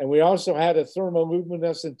 And we also had a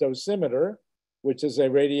thermoluminescent dosimeter, which is a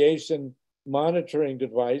radiation monitoring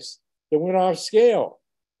device that went off scale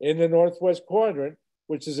in the northwest quadrant,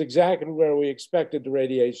 which is exactly where we expected the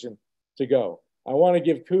radiation to go. I want to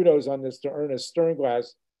give kudos on this to Ernest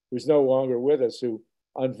Sternglass, who's no longer with us, who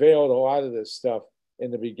unveiled a lot of this stuff in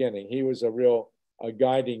the beginning. He was a real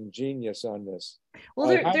guiding genius on this.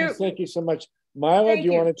 Well, thank you so much. Myla, do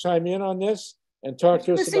you want to chime in on this and talk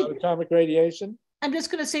to us about atomic radiation? I'm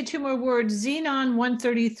just going to say 2 more words. Xenon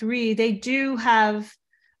 133, they do have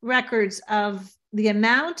records of the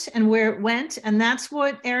amount and where it went. And that's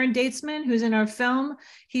what Aaron Datesman, who's in our film,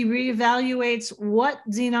 he reevaluates what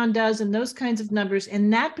xenon does and those kinds of numbers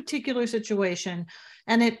in that particular situation.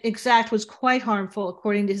 And it was quite harmful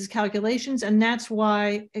according to his calculations. And that's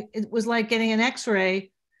why it was like getting an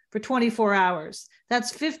X-ray for 24 hours.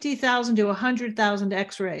 That's 50,000 to 100,000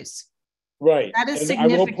 X-rays. Right. That is and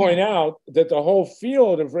significant. I will point out that the whole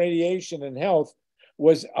field of radiation and health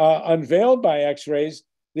was unveiled by X-rays.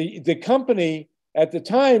 The company at the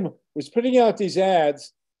time was putting out these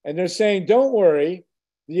ads, and they're saying, don't worry,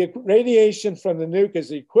 the radiation from the nuke is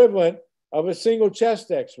the equivalent of a single chest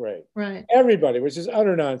X-ray. Right. Everybody, which is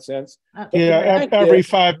utter nonsense. Yeah, every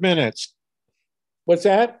 5 minutes. What's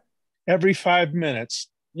that? Every 5 minutes.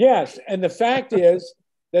 Yes, and the fact is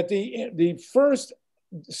that the first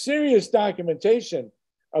serious documentation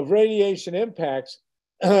of radiation impacts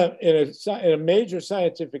in a major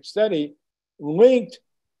scientific study linked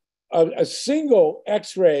a single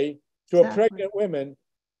X-ray to a pregnant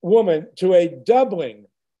woman to a doubling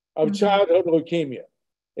of childhood leukemia.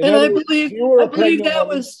 And I believe that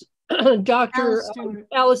was Dr.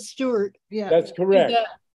 Alice Stewart. Yeah, that's correct.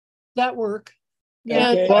 That work.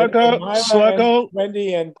 Yeah. Okay. Sluggo.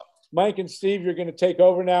 Wendy and Mike and Steve, you're going to take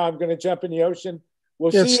over now. I'm going to jump in the ocean.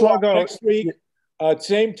 We'll Yeah, see you all next week.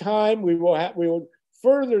 Same time, we will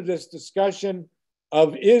further this discussion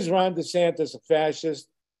of is Ron DeSantis a fascist?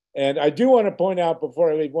 And I do want to point out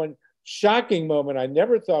before I leave one shocking moment I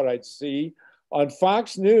never thought I'd see on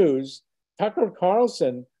Fox News. Tucker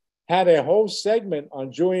Carlson had a whole segment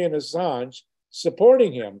on Julian Assange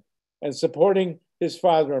supporting him and supporting his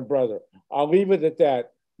father and brother. I'll leave it at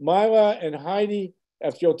that. Mila and Heidi,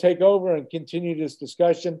 if you'll take over and continue this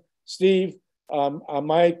discussion. Steve,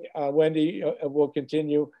 Mike, Wendy will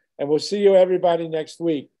continue. And we'll see you everybody next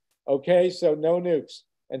week. Okay, so no nukes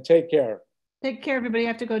and take care. Take care, everybody. I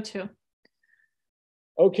have to go too.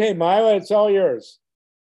 Okay, Mila, it's all yours.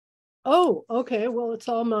 Oh, okay. Well, it's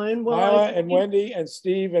all mine. Well, Mila and Wendy and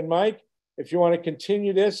Steve and Mike, if you want to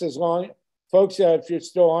continue this, as long, folks, if you're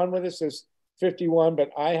still on with us, there's 51,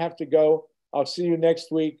 but I have to go. I'll see you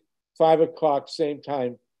next week, 5 o'clock, same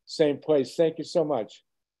time, same place. Thank you so much.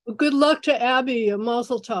 Well, good luck to Abby,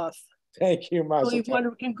 Mazel Tov. Thank you, Mazel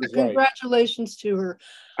Tov. Congratulations to her.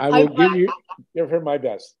 I will give her my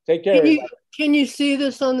best. Take care. Can you see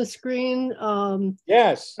this on the screen?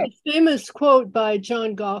 Yes. A famous quote by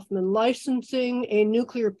John Goffman: licensing a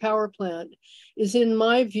nuclear power plant is, in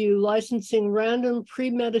my view, licensing random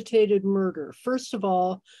premeditated murder. First of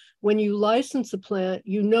all, when you license a plant,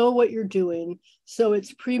 you know what you're doing, so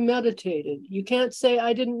it's premeditated. You can't say,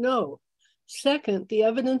 I didn't know. Second, the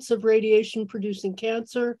evidence of radiation producing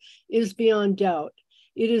cancer is beyond doubt.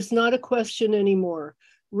 It is not a question anymore.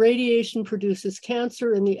 Radiation produces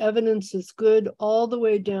cancer, and the evidence is good all the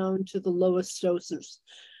way down to the lowest doses.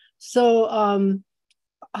 So,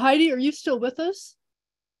 Heidi, are you still with us?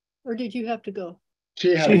 Or did you have to go?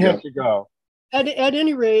 She had to go. At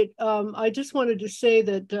any rate, I just wanted to say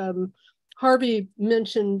that Harvey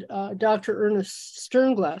mentioned Dr. Ernest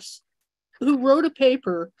Sternglass, who wrote a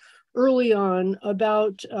paper early on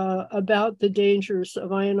about the dangers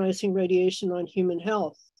of ionizing radiation on human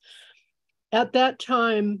health. At that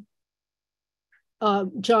time,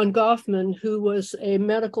 John Goffman, who was a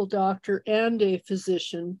medical doctor and a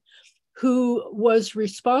physician, who was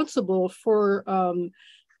responsible for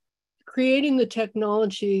creating the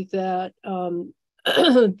technology that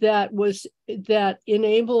that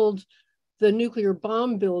enabled the nuclear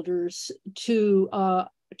bomb builders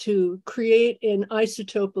to create an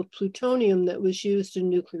isotope of plutonium that was used in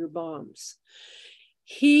nuclear bombs.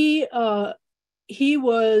 He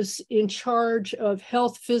was in charge of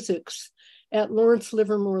health physics at Lawrence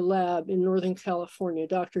Livermore Lab in Northern California.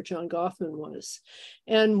 Dr. John Goffman was.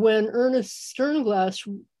 And when Ernest Sternglass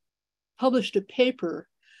published a paper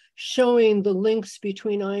showing the links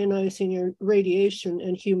between ionizing radiation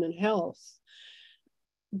and human health,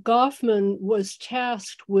 Goffman was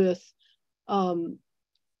tasked with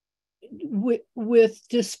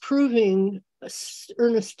disproving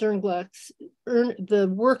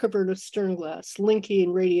the work of Ernest Sternglass,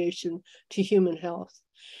 linking radiation to human health.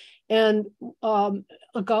 And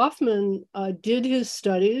Goffman did his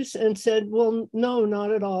studies and said, well, no,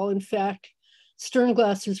 not at all. In fact,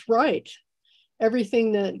 Sternglass is right.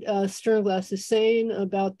 Everything that Sternglass is saying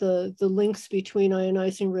about the links between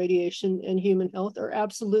ionizing radiation and human health are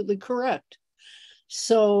absolutely correct.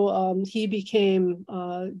 So he became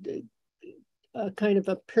kind of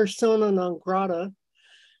a persona non grata.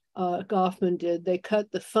 Goffman did. They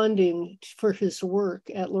cut the funding for his work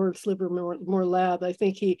at Lawrence Livermore Lab. I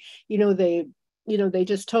think they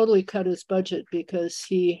just totally cut his budget because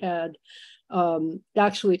he had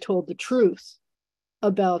actually told the truth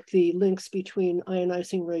about the links between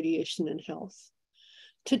ionizing radiation and health.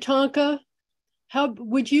 Tatanka, how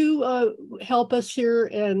would you help us here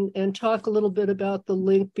and talk a little bit about the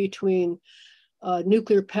link between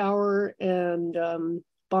nuclear power and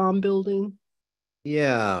bomb building?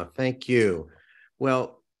 Yeah, thank you.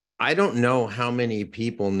 Well, I don't know how many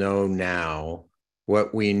people know now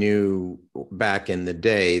what we knew back in the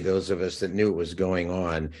day, those of us that knew what was going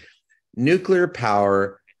on. Nuclear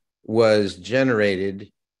power was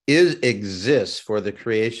generated, exists for the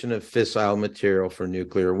creation of fissile material for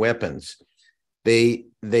nuclear weapons. They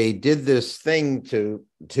did this thing to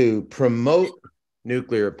promote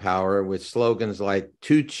nuclear power with slogans like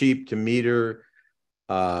 "too cheap to meter,"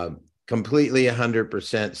 completely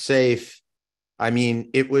 100% safe. I mean,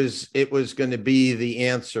 it was going to be the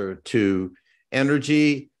answer to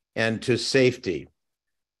energy and to safety.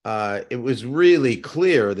 It was really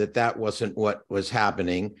clear that that wasn't what was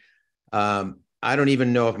happening. I don't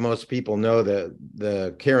even know if most people know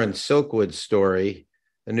the Karen Silkwood story,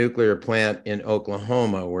 the nuclear plant in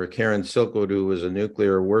Oklahoma, where Karen Silkwood, who was a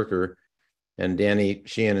nuclear worker, and Danny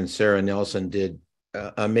Sheehan and Sarah Nelson did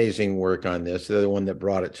amazing work on this. They're the one that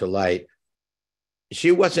brought it to light.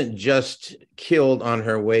 She wasn't just killed on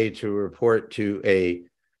her way to report to a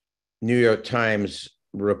New York Times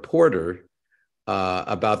reporter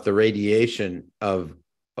about the radiation of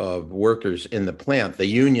workers in the plant, the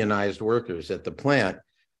unionized workers at the plant,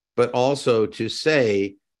 but also to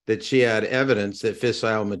say that she had evidence that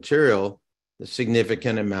fissile material, a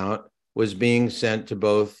significant amount, was being sent to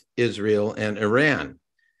both Israel and Iran.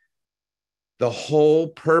 The whole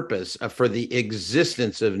purpose for the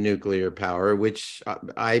existence of nuclear power, which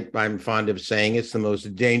I'm fond of saying it's the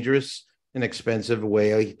most dangerous and expensive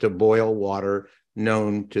way to boil water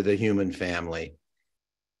known to the human family.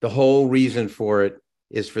 The whole reason for it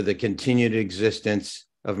is for the continued existence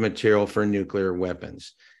of material for nuclear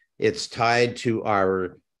weapons. It's tied to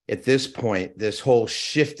our, at this point, this whole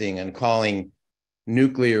shifting and calling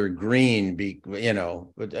nuclear green,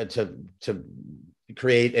 to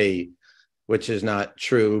create a, which is not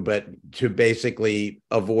true, but to basically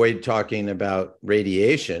avoid talking about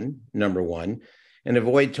radiation, number one, and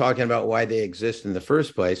avoid talking about why they exist in the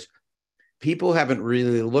first place. People haven't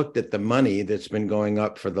really looked at the money that's been going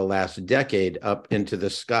up for the last decade up into the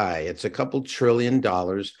sky. It's a couple $1 trillion.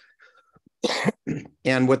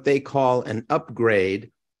 And what they call an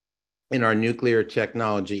upgrade in our nuclear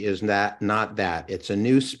technology is not that. It's a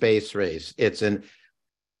new space race. It's an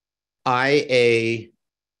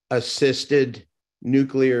IA-assisted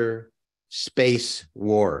nuclear space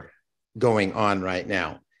war going on right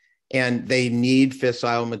now. And they need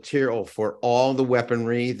fissile material for all the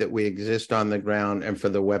weaponry that we exist on the ground and for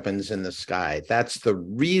the weapons in the sky. That's the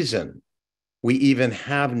reason we even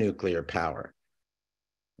have nuclear power.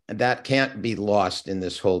 And that can't be lost in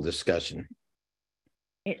this whole discussion.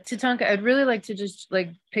 Tatanka, I'd really like to just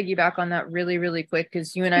like piggyback on that really, really quick,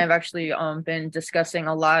 because you and I have actually been discussing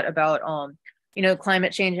a lot about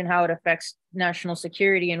climate change and how it affects national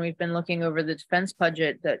security. And we've been looking over the defense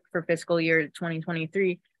budget that for fiscal year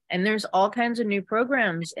 2023. And there's all kinds of new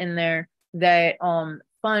programs in there that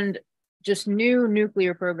fund just new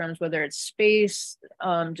nuclear programs, whether it's space,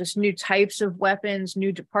 just new types of weapons,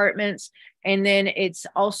 new departments. And then it's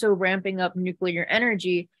also ramping up nuclear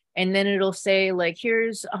energy. And then it'll say like,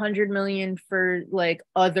 here's 100 million for like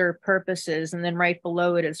other purposes. And then right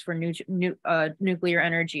below it is for nuclear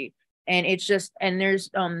energy. And it's just, and there's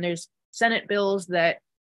Senate bills that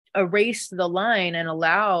erase the line and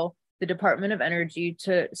allow the Department of Energy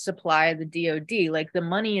to supply the DoD. Like the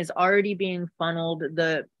money is already being funneled,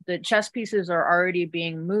 the chess pieces are already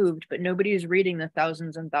being moved, but nobody is reading the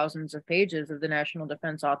thousands and thousands of pages of the National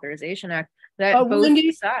Defense Authorization Act that both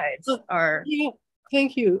Wendy, sides are. Yeah,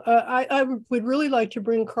 thank you. I would really like to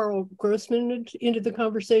bring Carl Grossman into the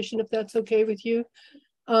conversation, if that's okay with you.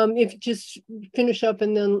 If you just finish up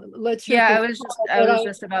and then let's hear. Yeah,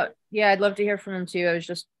 I'd love to hear from him too. I was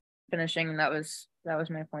just finishing, and that was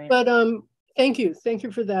my point. But thank you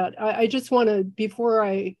for that. I just want to, before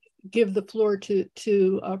I give the floor to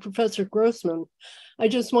Professor Grossman, I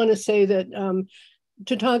just want to say that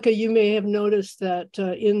Tatanka, you may have noticed that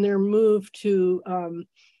in their move to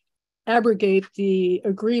abrogate the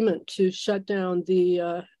agreement to shut down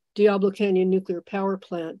the Diablo Canyon nuclear power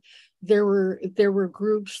plant, there were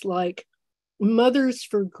groups like Mothers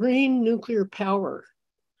for Green Nuclear Power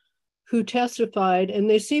who testified, and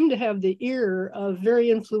they seem to have the ear of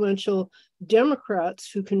very influential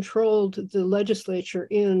Democrats who controlled the legislature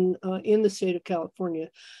in the state of California.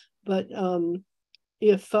 But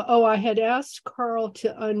I had asked Carl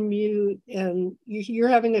to unmute, and you're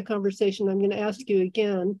having a conversation. I'm going to ask you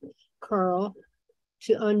again, Carl,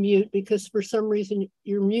 to unmute because for some reason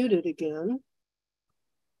you're muted again.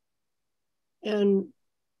 And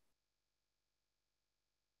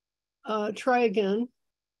try again.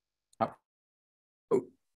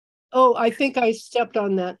 Oh, I think I stepped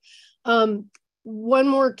on that. One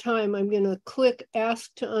more time, I'm going to click ask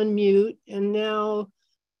to unmute. And now,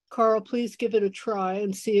 Carl, please give it a try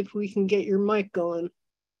and see if we can get your mic going.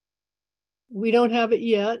 We don't have it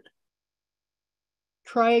yet.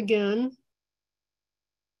 Try again.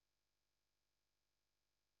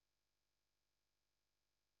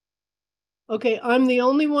 Okay, I'm the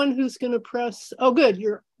only one who's going to press. Oh, good.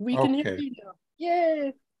 We can hear you now.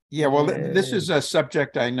 Yay. Yeah, well, this is a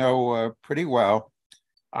subject I know pretty well.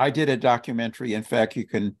 I did a documentary. In fact, you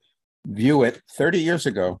can view it 30 years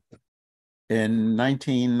ago in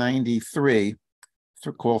 1993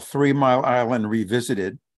 called 3 Mile Island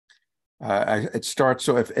Revisited. It starts,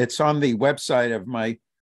 so if it's on the website of my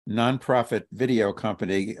nonprofit video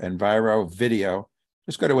company, Enviro Video,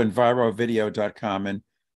 just go to envirovideo.com and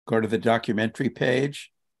go to the documentary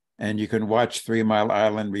page, and you can watch 3 Mile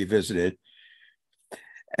Island Revisited.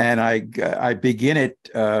 And I begin it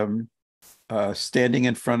standing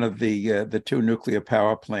in front of the two nuclear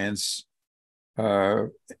power plants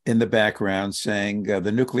in the background, saying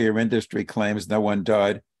the nuclear industry claims no one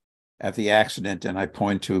died at the accident, and I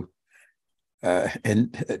point to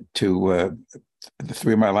the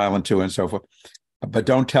 3 Mile Island 2 and so forth. But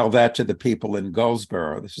don't tell that to the people in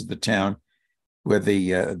Goldsboro. This is the town where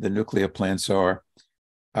the nuclear plants are.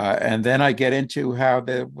 And then I get into how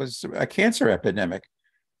there was a cancer epidemic.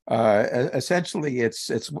 Essentially,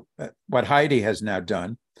 it's what Heidi has now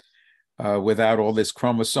done without all this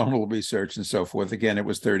chromosomal research and so forth. Again, it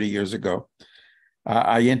was 30 years ago.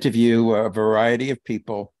 I interview a variety of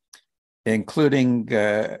people, including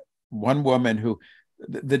one woman who,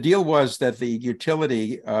 the deal was that the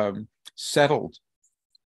utility settled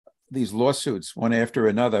these lawsuits one after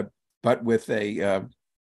another, but with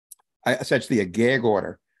essentially a gag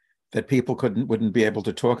order that people wouldn't be able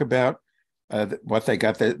to talk about what they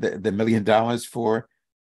got the $1 million for.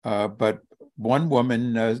 But one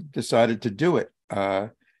woman decided to do it.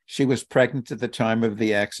 She was pregnant at the time of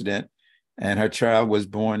the accident, and her child was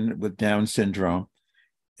born with Down syndrome.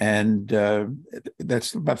 And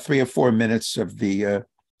that's about 3 or 4 minutes of the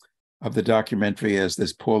documentary, as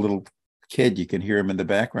this poor little kid, you can hear him in the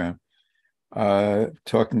background,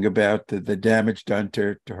 talking about the damage done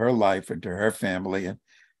to her life and to her family and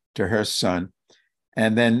to her son.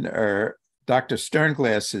 And then Dr.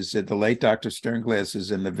 Sternglass the late Dr. Sternglass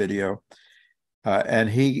is in the video. And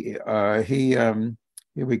here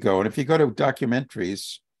we go. And if you go to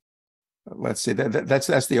documentaries, let's see,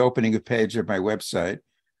 that's the opening page of my website.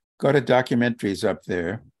 Go to documentaries up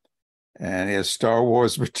there, and here's Star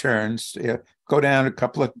Wars Returns. Go down a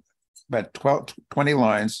couple of, about 20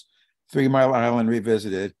 lines, 3 Mile Island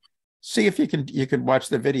Revisited. See if you can watch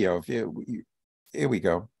the video. Here we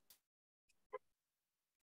go.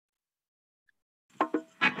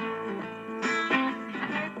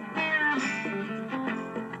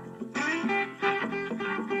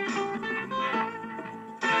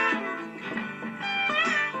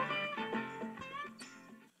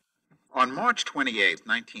 On March 28,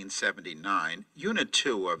 1979, Unit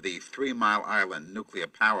 2 of the 3 Mile Island nuclear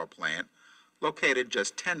power plant, located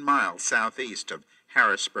just 10 miles southeast of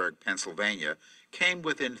Harrisburg, Pennsylvania, came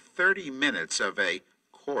within 30 minutes of a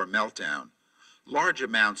core meltdown. Large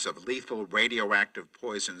amounts of lethal radioactive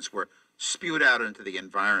poisons were spewed out into the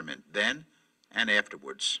environment then and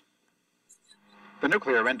afterwards. The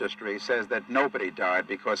nuclear industry says that nobody died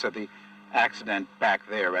because of the accident back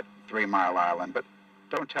there at 3 Mile Island, but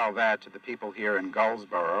don't tell that to the people here in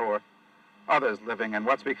Goldsboro or others living in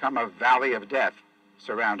what's become a valley of death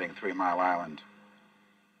surrounding 3 Mile Island.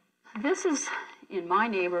 This is in my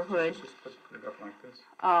neighborhood. Let's put it up like this.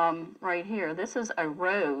 Right here. This is a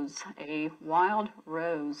rose, a wild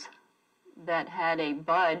rose that had a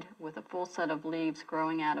bud with a full set of leaves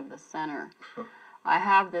growing out of the center. I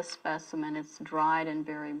have this specimen. It's dried and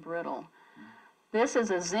very brittle. This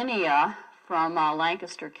is a zinnia from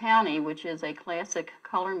Lancaster County, which is a classic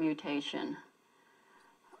color mutation.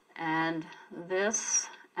 And this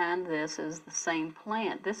is the same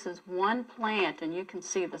plant. This is one plant, and you can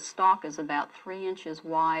see the stalk is about 3 inches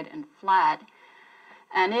wide and flat.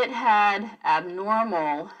 And it had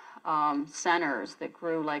abnormal centers that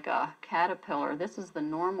grew like a caterpillar. This is the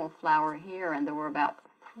normal flower here, and there were about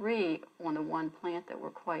 3 on the one plant that were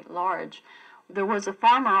quite large. There was a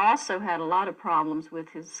farmer also had a lot of problems with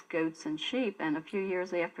his goats and sheep, and a few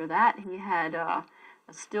years after that he had a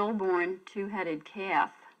stillborn 2-headed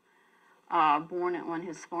calf born on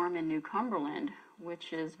his farm in New Cumberland,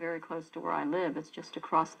 which is very close to where I live. It's just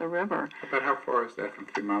across the river. About how far is that from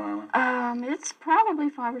 3 Mile Island? It's probably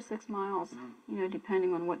 5 or 6 miles, you know,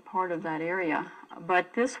 depending on what part of that area.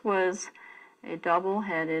 But this was a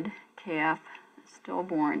double-headed calf,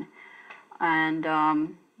 stillborn.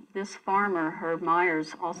 And this farmer, Herb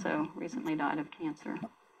Myers, also recently died of cancer.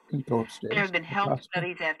 Go upstairs. There have been health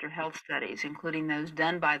studies after health studies, including those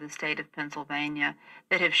done by the state of Pennsylvania,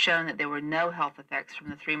 that have shown that there were no health effects from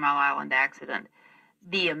the 3 Mile Island accident.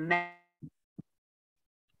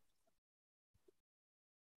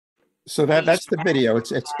 So that's the video.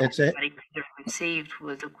 It's everybody could have received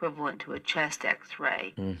was equivalent to a chest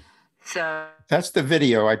X-ray. So that's the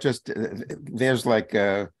video. I just there's like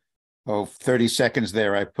 30 seconds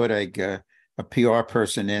there. I put a PR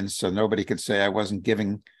person in so nobody could say I wasn't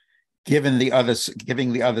giving the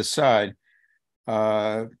other side.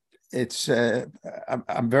 It's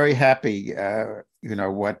I'm very happy.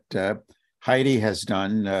 What Heidi has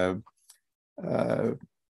done.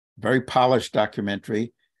 Very polished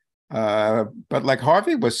documentary. But like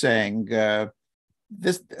Harvey was saying, the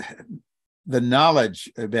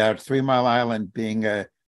knowledge about 3 Mile Island being an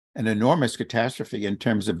enormous catastrophe in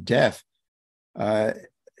terms of death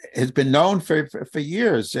has been known for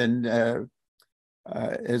years, and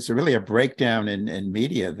it's really a breakdown in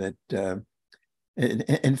media that,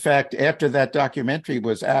 in fact, after that documentary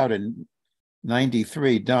was out in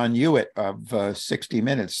 '93, Don Hewitt of 60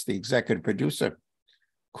 Minutes, the executive producer,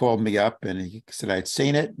 called me up and he said I'd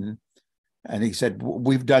seen it, and he said,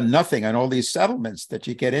 we've done nothing on all these settlements that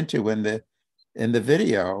you get into in the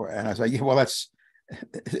video. And I was like, yeah, well,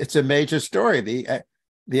 it's a major story. The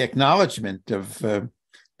acknowledgement of the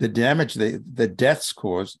damage, the deaths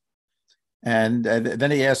caused. And then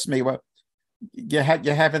he asked me, well, you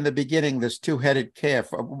have in the beginning this two-headed calf.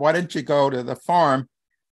 Why didn't you go to the farm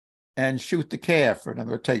and shoot the calf? Or in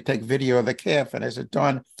other words, take video of the calf. And I said,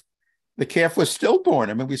 Don, the calf was stillborn.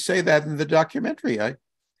 I mean, we say that in the documentary.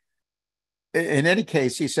 In any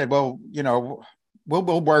case, he said, well,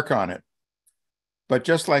 we'll work on it. But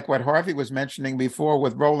just like what Harvey was mentioning before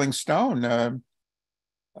with Rolling Stone,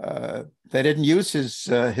 they didn't use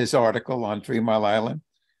his article on 3 Mile Island.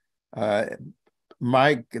 The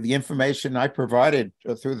information I provided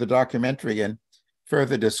through the documentary and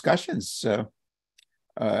further discussions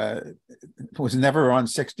was never on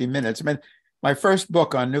 60 Minutes. I mean, my first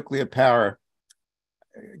book on nuclear power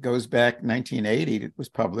goes back 1980. It was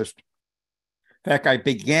published. In fact, I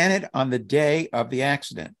began it on the day of the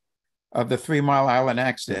accident, of the 3 Mile Island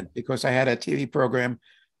accident, because I had a TV program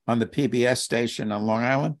on the PBS station on Long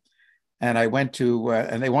Island. And I went to,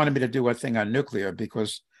 and they wanted me to do a thing on nuclear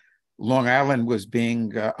because Long Island was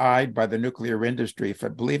being eyed by the nuclear industry for, I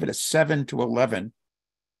believe it is 7 to 11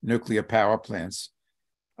 nuclear power plants.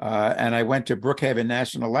 And I went to Brookhaven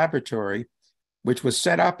National Laboratory, which was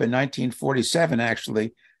set up in 1947,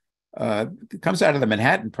 actually. It comes out of the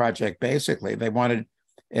Manhattan Project, basically. They wanted,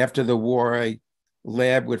 after the war, a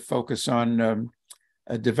lab would focus on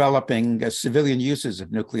developing civilian uses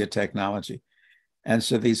of nuclear technology. And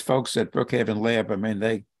so these folks at Brookhaven Lab, I mean,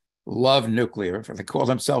 they love nuclear. They call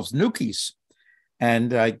themselves Nukies.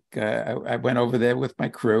 And I went over there with my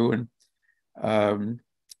crew and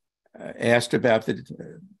asked about the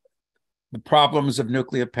problems of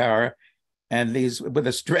nuclear power. And these, with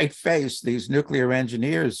a straight face, these nuclear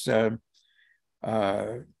engineers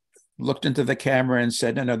looked into the camera and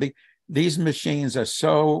said, no, these machines are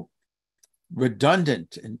so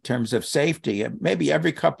redundant in terms of safety. Maybe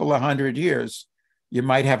every couple of 100 years, you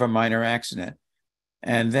might have a minor accident.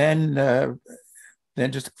 And then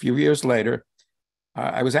just a few years later,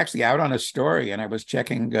 I was actually out on a story and I was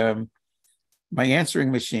checking my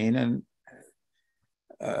answering machine, and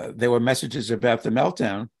there were messages about the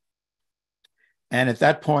meltdown. And at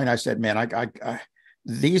that point, I said, man,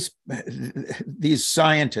 these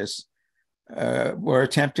scientists were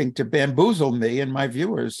attempting to bamboozle me and my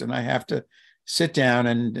viewers, and I have to sit down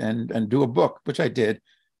and do a book, which I did,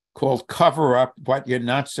 called Cover Up What You're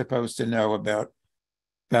Not Supposed to Know about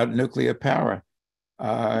nuclear power.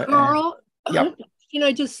 Carl, yep. Can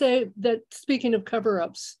I just say that, speaking of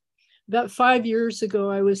cover-ups, about 5 years ago,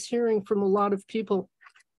 I was hearing from a lot of people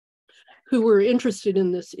who were interested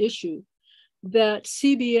in this issue that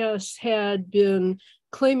CBS had been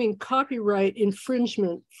claiming copyright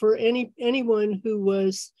infringement for anyone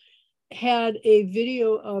who had a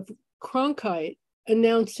video of Cronkite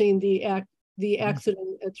announcing the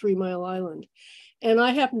accident at 3 Mile Island. And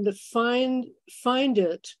I happened to find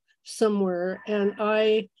it somewhere, and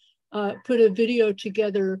I put a video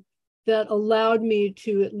together that allowed me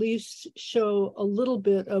to at least show a little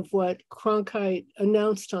bit of what Cronkite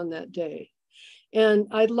announced on that day. And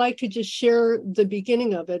I'd like to just share the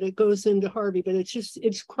beginning of it. It goes into Harvey, but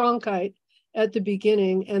it's Cronkite at the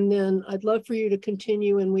beginning. And then I'd love for you to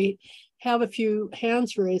continue. And we have a few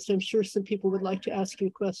hands raised. I'm sure some people would like to ask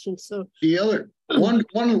you questions. So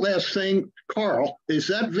One last thing, Carl, is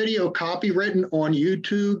that video copywritten on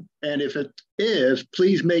YouTube? And if it is,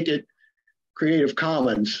 please make it Creative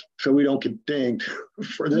Commons so we don't get dinged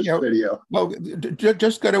for this video. Well,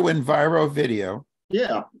 just go to Enviro Video.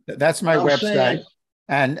 Yeah, that's my website.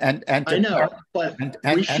 And I know, but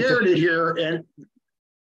we shared it here, and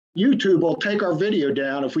YouTube will take our video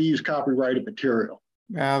down if we use copyrighted material.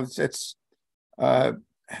 Well, it's to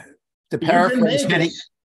paraphrase Henny.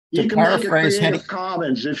 You can make it Creative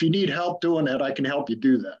Commons. If you need help doing that, I can help you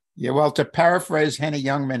do that. Yeah, well, to paraphrase Henny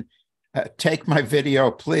Youngman, take my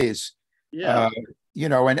video, please. Yeah.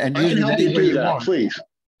 And I can help you do that, please.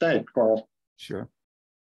 Thanks, Carl. Sure.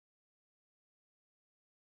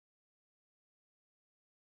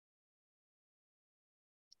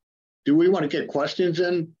 Do we want to get questions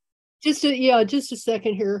in? Just a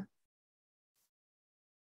second here.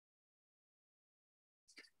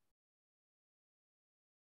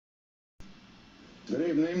 Good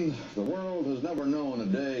evening. The world has never known a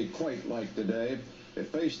day quite like today. It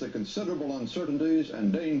faced the considerable uncertainties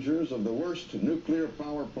and dangers of the worst nuclear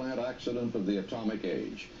power plant accident of the atomic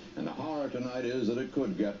age. And the horror tonight is that it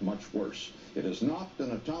could get much worse. It is not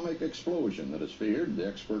an atomic explosion that is feared. The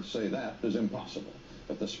experts say that is impossible.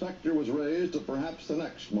 But the specter was raised of perhaps the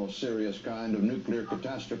next most serious kind of nuclear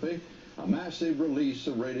catastrophe, a massive release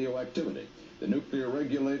of radioactivity. The Nuclear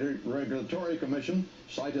Regulatory Commission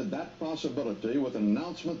cited that possibility with an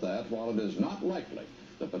announcement that, while it is not likely,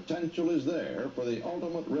 the potential is there for the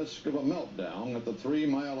ultimate risk of a meltdown at the 3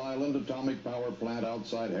 Mile Island atomic power plant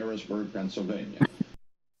outside Harrisburg, Pennsylvania.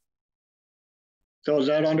 So is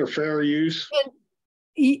that under fair use?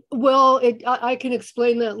 Well, I can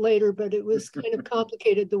explain that later, but it was kind of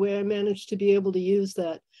complicated the way I managed to be able to use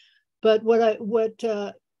that. But what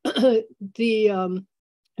the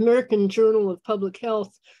American Journal of Public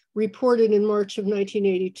Health reported in March of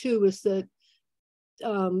 1982 was that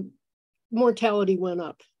mortality went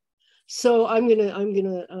up. So I'm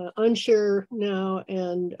gonna unshare now,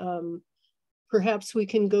 and perhaps we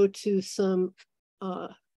can go to some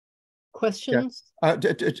questions. Yeah.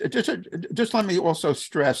 Just let me also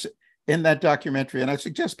stress in that documentary, and I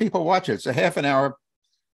suggest people watch it. It's a half an hour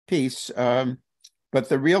piece, but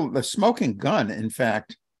the smoking gun, in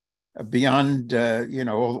fact, beyond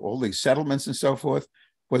all these settlements and so forth,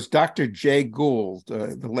 was Dr. Jay Gould,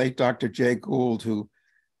 the late Dr. Jay Gould, who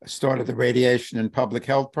started the Radiation and Public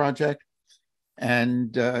Health Project,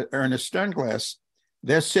 and Ernest Sternglass.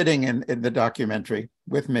 They're sitting in the documentary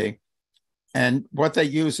with me. And what they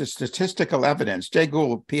use is statistical evidence. Jay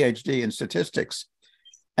Gould, PhD in statistics,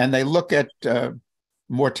 and they look at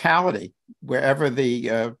mortality wherever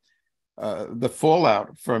the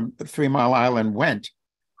fallout from 3 Mile Island went,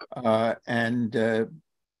 and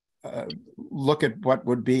look at what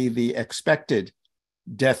would be the expected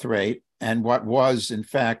death rate and what was, in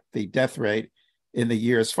fact, the death rate in the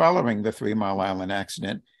years following the 3 Mile Island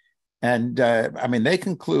accident. And they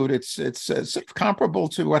conclude it's comparable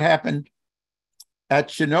to what happened at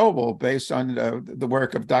Chernobyl, based on the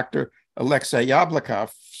work of Dr. Alexei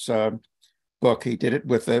Yablokov's book. He did it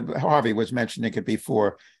with, Harvey was mentioning it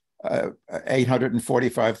before,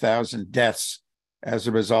 845,000 deaths as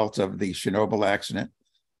a result of the Chernobyl accident.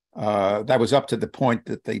 That was up to the point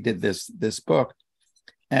that they did this book.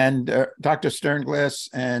 And Dr. Sternglass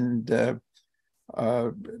and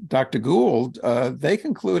Dr. Gould, they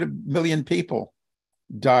concluded 1 million people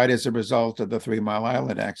died as a result of the 3 Mile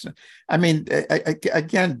Island accident.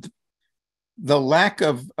 Again, the lack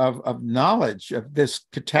of knowledge of this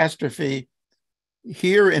catastrophe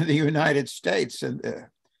here in the United States, and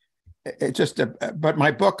but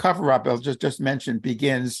my book Cover Up, I'll just mention,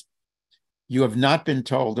 begins, you have not been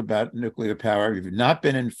told about nuclear power, you've not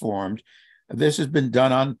been informed. This has been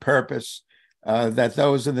done on purpose, that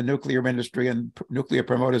those in the nuclear industry and nuclear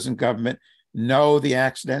promoters in government know the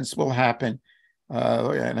accidents will happen.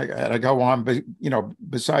 And I go on, but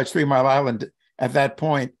besides 3 Mile Island, at that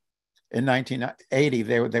point in 1980,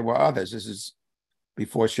 there were others. This is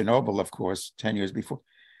before Chernobyl, of course, 10 years before.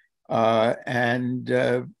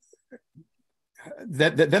 Then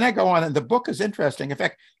I go on, and the book is interesting. In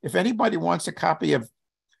fact, if anybody wants a copy of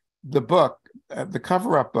the book, the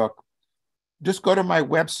Cover Up book, just go to my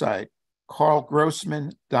website,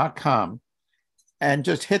 carlgrossman.com, and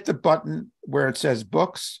just hit the button where it says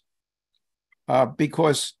books.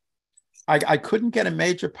 Because I couldn't get a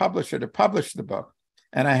major publisher to publish the book.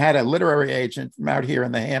 And I had a literary agent from out here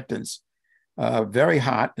in the Hamptons, very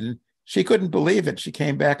hot, and she couldn't believe it. She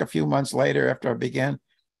came back a few months later after I began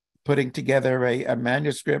putting together a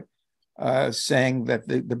manuscript, saying that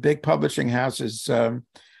the big publishing houses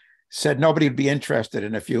said nobody would be interested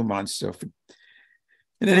in a few months. So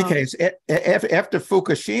In any case, after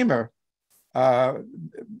Fukushima,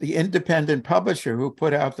 the independent publisher who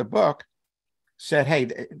put out the book said,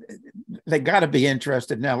 hey, they got to be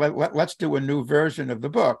interested now. Let's do a new version of the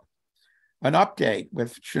book, an update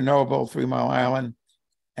with Chernobyl, 3 Mile Island,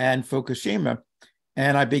 and Fukushima.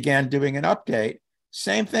 And I began doing an update.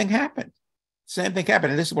 Same thing happened. And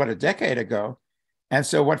this is, what, a decade ago. And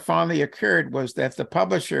so what finally occurred was that the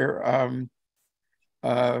publisher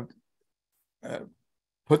put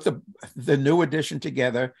the new edition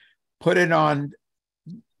together, put it on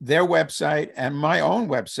their website and my own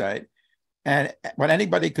website. And what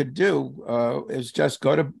anybody could do is just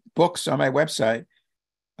go to books on my website,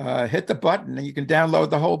 hit the button, and you can download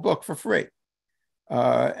the whole book for free.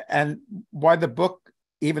 And why the book,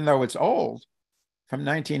 even though it's old, from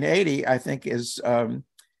 1980, I think is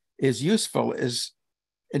useful, is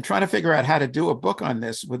in trying to figure out how to do a book on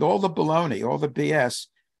this with all the baloney, all the BS.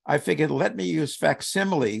 I figured, let me use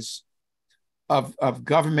facsimiles of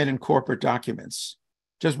government and corporate documents,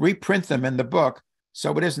 just reprint them in the book,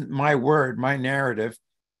 so it isn't my word, my narrative,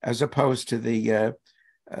 as opposed to the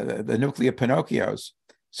nuclear Pinocchios.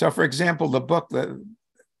 So, for example, the book,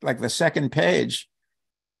 like the second page,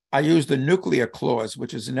 I use the nuclear clause,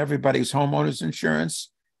 which is in everybody's homeowner's insurance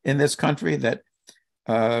in this country, that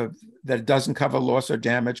doesn't cover loss or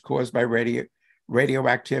damage caused by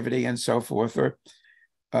radioactivity and so forth. Or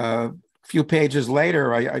a few pages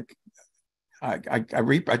later, I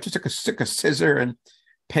just took a scissor and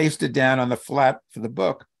pasted down on the flap for the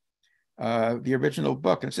book, the original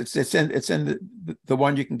book. And it's in the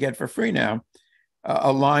one you can get for free now,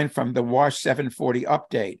 a line from the WASH 740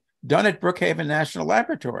 update, done at Brookhaven National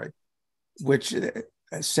Laboratory, which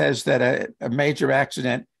says that a major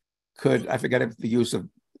accident could, I forget if the use of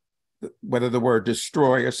whether the word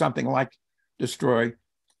destroy or something like destroy,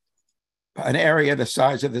 an area the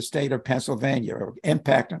size of the state of Pennsylvania, or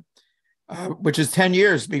impact, which is 10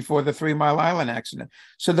 years before the 3 Mile Island accident.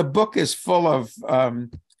 So the book is full of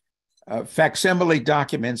facsimile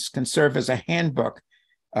documents, can serve as a handbook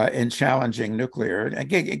in challenging nuclear.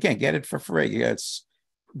 Again, get it for free. It's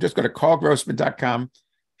just go to carlgrossman.com,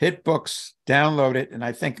 hit books, download it. And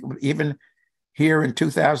I think even here in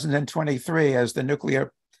 2023, as the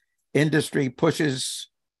nuclear industry pushes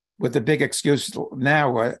with the big excuse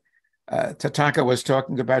now, Tatanka was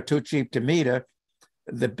talking about too cheap to meter.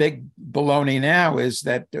 The big baloney now is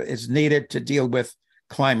that it's needed to deal with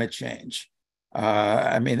climate change.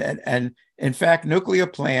 And in fact, nuclear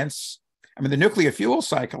plants, the nuclear fuel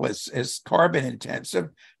cycle is carbon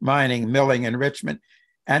intensive, mining, milling, enrichment,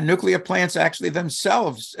 and nuclear plants actually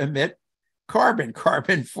themselves emit carbon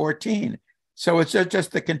 14. So it's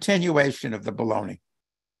just the continuation of the baloney.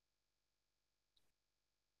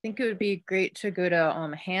 I think it would be great to go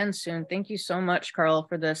to Hans soon. Thank you so much, Carl,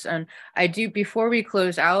 for this. And I do, before we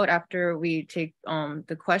close out, after we take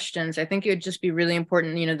the questions, I think it would just be really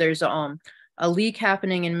important. There's a leak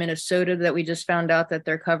happening in Minnesota that we just found out that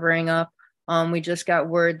they're covering up. We just got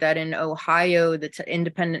word that in Ohio, the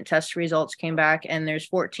independent test results came back and there's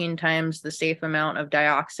 14 times the safe amount of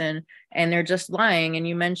dioxin, and they're just lying. And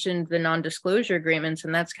you mentioned the non-disclosure agreements,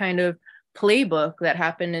 and that's kind of playbook that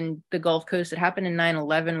happened in the Gulf Coast. It happened in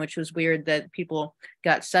 9/11, which was weird that people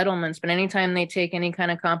got settlements, but anytime they take any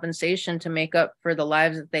kind of compensation to make up for the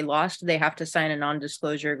lives that they lost, they have to sign a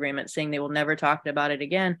non-disclosure agreement saying they will never talk about it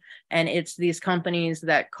again. And it's these companies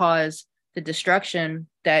that cause the destruction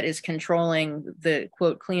that is controlling the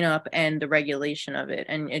quote cleanup and the regulation of it.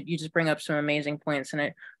 And you just bring up some amazing points, and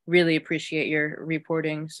I really appreciate your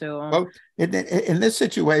reporting. So well, in this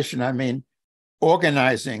situation,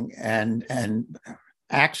 organizing and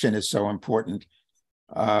action is so important.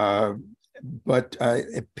 But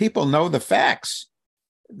if people know the facts,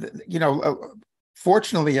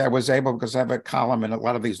 fortunately, I was able, because I have a column in a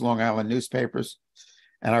lot of these Long Island newspapers,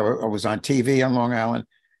 and I was on TV on Long Island.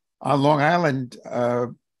 On Long Island,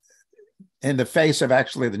 in the face of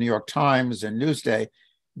actually the New York Times and Newsday,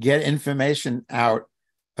 get information out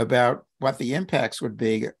about what the impacts would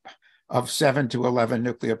be of 7 to 11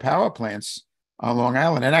 nuclear power plants on Long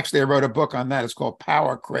Island. And actually, I wrote a book on that. It's called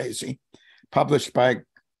Power Crazy, published by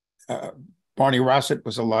Barney Rossett,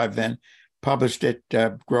 was alive then, published at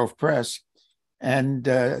Grove Press. And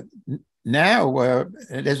now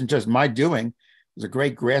it isn't just my doing. There's a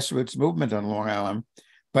great grassroots movement on Long Island,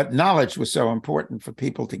 but knowledge was so important for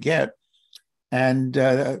people to get. And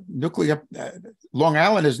Long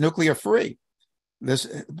Island is nuclear free.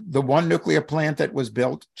 The one nuclear plant that was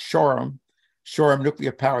built, Shoreham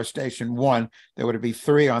Nuclear Power Station 1, there would be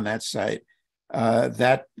 3 on that site.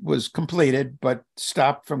 That was completed, but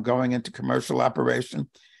stopped from going into commercial operation.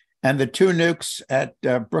 And the 2 nukes at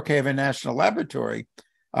Brookhaven National Laboratory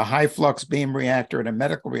a high flux beam reactor and a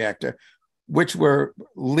medical reactor, which were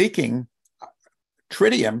leaking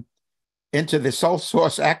tritium into the sole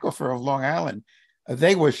source aquifer of Long Island.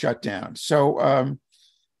 They were shut down. So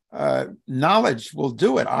knowledge will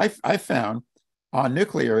do it. I found on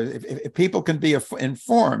nuclear, if people can be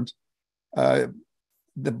informed, the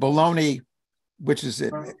baloney, which is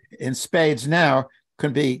in spades now,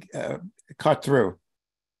 can be cut through.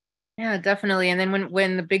 Yeah, definitely. And then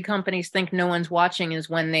when the big companies think no one's watching is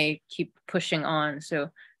when they keep pushing on. So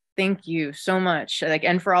thank you so much,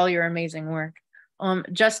 and for all your amazing work.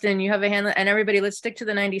 Justin, you have a hand, and everybody, let's stick to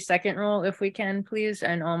the 90-second rule if we can, please.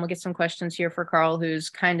 And we'll get some questions here for Carl, who's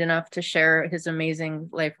kind enough to share his amazing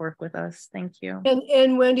life work with us. Thank you.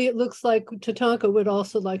 And Wendy, it looks like Tatanka would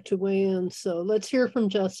also like to weigh in. So let's hear from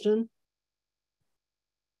Justin.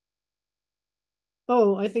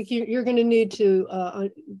 Oh, I think you're going to need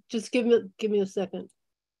to just give me a second.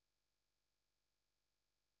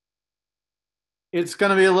 It's going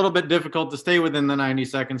to be a little bit difficult to stay within the 90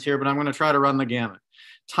 seconds here, but I'm going to try to run the gamut.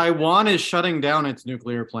 Taiwan is shutting down its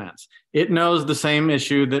nuclear plants. It knows the same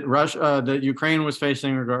issue that that Ukraine was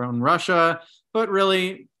facing regarding Russia, but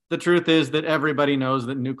really the truth is that everybody knows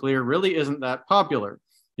that nuclear really isn't that popular.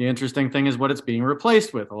 The interesting thing is what it's being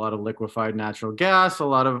replaced with: a lot of liquefied natural gas, a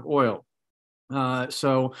lot of oil.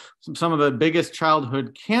 So some of the biggest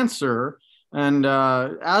childhood cancer and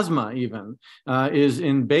asthma even is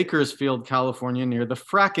in Bakersfield, California, near the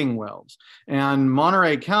fracking wells. And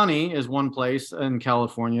Monterey County is one place in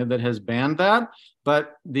California that has banned that,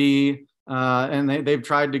 but they've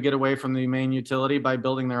tried to get away from the main utility by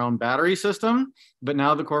building their own battery system. But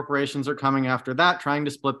now the corporations are coming after that, trying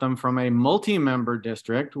to split them from a multi-member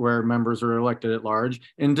district where members are elected at large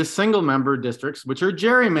into single-member districts, which are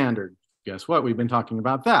gerrymandered. Guess what? We've been talking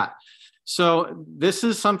about that. So this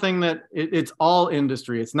is something that it's all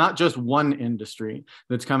industry. It's not just one industry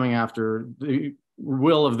that's coming after the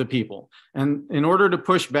will of the people. And in order to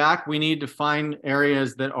push back, we need to find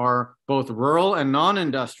areas that are both rural and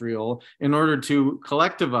non-industrial in order to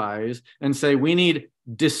collectivize and say we need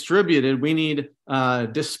distributed, we need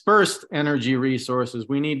dispersed energy resources,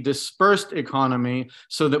 we need dispersed economy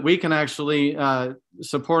so that we can actually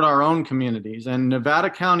support our own communities. And Nevada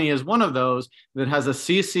County is one of those that has a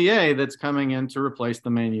CCA that's coming in to replace the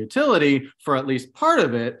main utility for at least part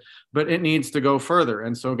of it, but it needs to go further.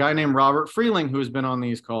 And so a guy named Robert Freeling, who's been on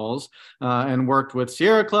these calls and worked with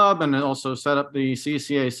Sierra Club and also set up the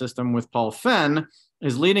CCA system with Paul Fenn,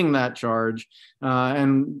 is leading that charge.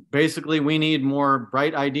 And basically we need more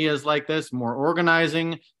bright ideas like this, more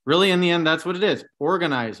organizing. Really, in the end, that's what it is,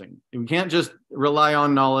 organizing. We can't just rely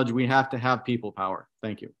on knowledge. We have to have people power.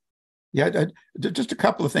 Thank you. Yeah, just a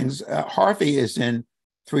couple of things. Harvey is in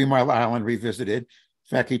 3 Mile Island Revisited. In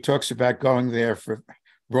fact, he talks about going there for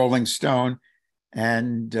Rolling Stone,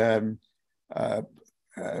 and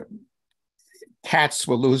cats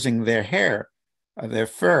were losing their hair, their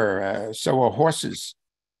fur, so were horses.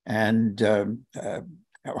 And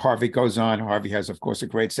Harvey goes on. Harvey has, of course, a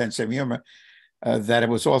great sense of humor, that it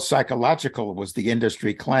was all psychological, was the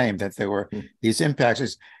industry claim, that there were these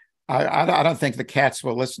impacts. I don't think the cats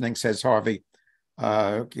were listening, says Harvey,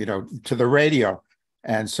 to the radio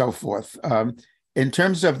and so forth. In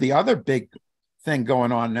terms of the other big thing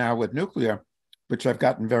going on now with nuclear, which I've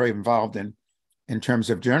gotten very involved in terms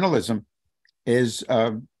of journalism, is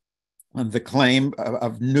the claim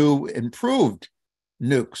of new improved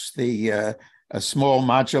nukes, the small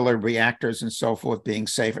modular reactors and so forth being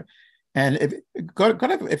safer. And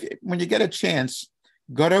when you get a chance,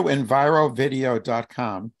 go to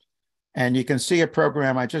envirovideo.com, and you can see a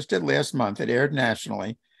program I just did last month. It aired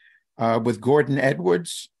nationally with Gordon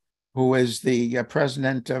Edwards, who is the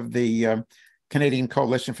president of the Canadian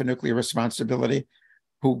Coalition for Nuclear Responsibility,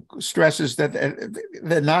 who stresses that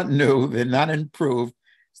they're not new, they're not improved.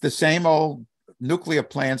 It's the same old nuclear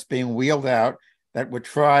plants being wheeled out that were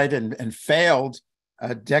tried and failed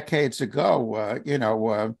decades ago.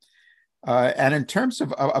 And in terms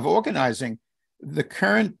of organizing, the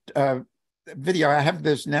current video, I have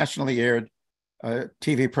this nationally aired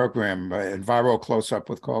TV program, Enviro Close Up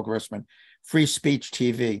with Carl Grossman. Free Speech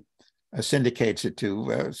TV syndicates it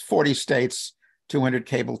to 40 states, 200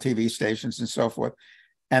 cable TV stations, and so forth.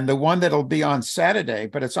 And the one that'll be on Saturday,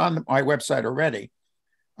 but it's on my website already,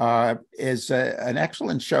 is an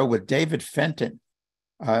excellent show with David Fenton.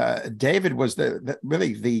 David was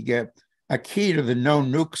really a key to the No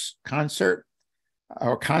Nukes concert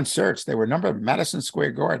or concerts. There were a number of Madison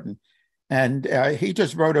Square Garden. And he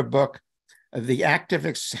just wrote a book, The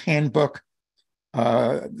Activist Handbook,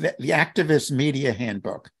 the Activist Media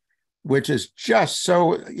Handbook, which is just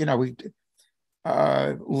so,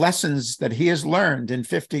 lessons that he has learned in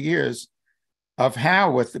 50 years of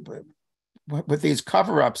how, with these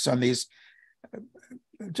cover-ups on these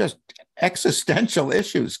just existential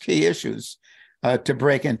issues, key issues, to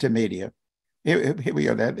break into media. Here we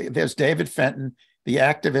go. There's David Fenton, the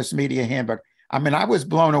Activist Media Handbook. I mean, I was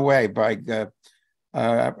blown away by, through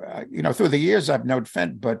the years I've known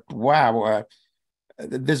Fenton, but wow,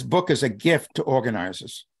 this book is a gift to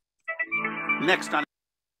organizers. Next on.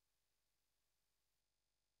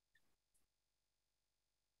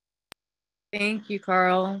 Thank you,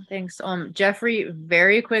 Carl. Thanks. Jeffrey,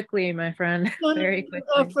 very quickly, my friend, very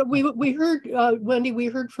quickly. We heard, Wendy, we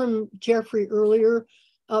heard from Jeffrey earlier.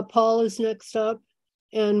 Paul is next up,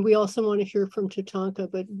 and we also want to hear from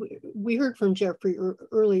Tatanka, but we heard from Jeffrey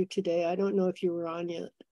earlier today. I don't know if you were on yet.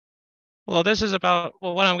 Well, this is about,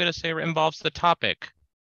 well, what I'm going to say involves the topic.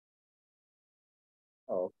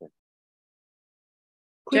 Oh, okay.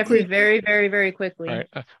 Jeffrey, very, very, very quickly. All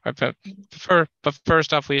right. But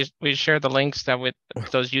first off, we share the links that with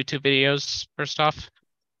those YouTube videos first off,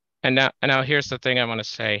 and now here's the thing I want to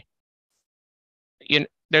say.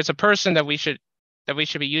 There's a person that we should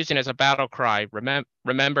be using as a battle cry.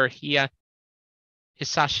 Remember Hisashi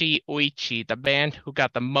Oichi, the man who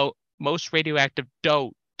got the most radioactive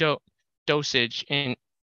dosage in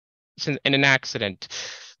an accident.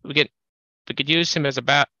 We could use him as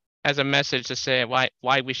a message to say why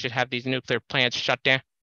we should have these nuclear plants shut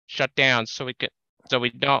down so we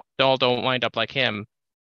don't wind up like him.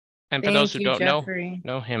 And for those who don't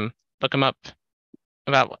know him, look him up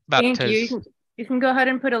about Thank you. You can go ahead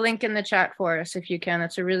and put a link in the chat for us if you can.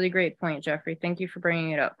 That's a really great point, Jeffrey. Thank you for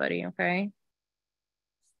bringing it up, buddy. Okay.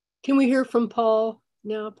 Can we hear from Paul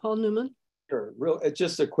now? Paul Newman? Sure. It's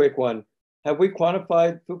just a quick one. Have we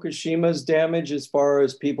quantified Fukushima's damage as far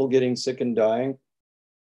as people getting sick and dying?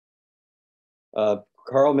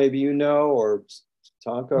 Carl, maybe you know, or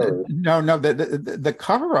Tonka? Or... No. The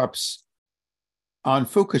cover-ups on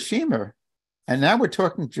Fukushima, and now we're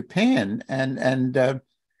talking Japan, and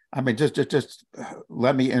I mean, just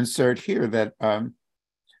let me insert here that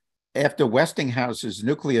after Westinghouse's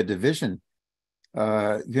nuclear division,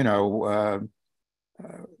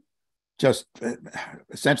 just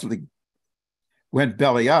essentially went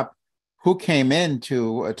belly up, who came in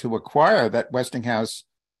to acquire that Westinghouse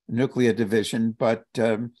nuclear division, but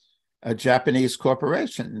a Japanese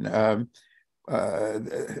corporation.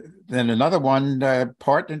 Then another one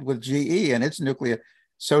partnered with GE and its nuclear.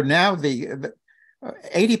 So now the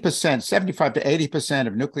 80%, 75 to 80%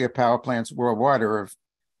 of nuclear power plants worldwide are of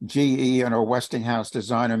GE and or Westinghouse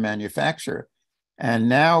design or manufacture. And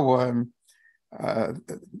now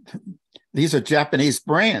these are Japanese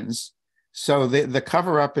brands. So the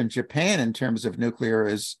cover up in Japan in terms of nuclear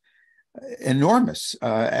is enormous.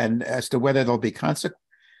 And as to whether there'll be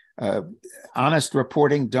honest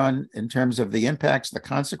reporting done in terms of the impacts, the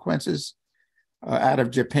consequences out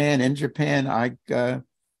of Japan, in Japan, I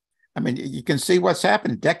mean, you can see what's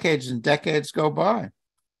happened. Decades and decades go by.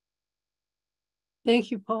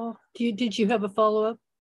 Thank you, Paul. Did you have a follow-up?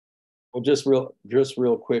 Well, just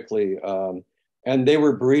real quickly. And they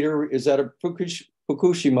were breeder. Is that a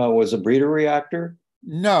Fukushima was a breeder reactor?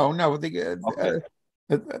 No.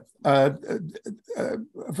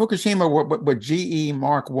 Fukushima were GE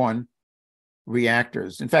Mark I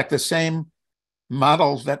reactors. In fact, the same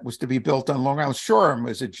model that was to be built on Long Island Shoreham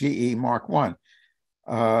was a GE Mark I.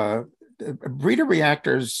 Breeder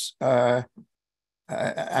reactors, are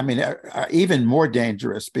even more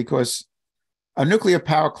dangerous because a nuclear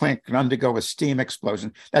power plant can undergo a steam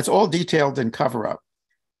explosion. That's all detailed in cover-up.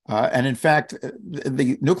 And in fact,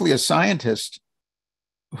 the nuclear scientist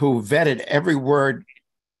who vetted every word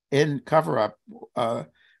in cover-up,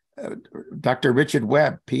 Dr. Richard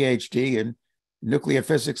Webb, PhD in nuclear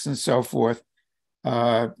physics and so forth,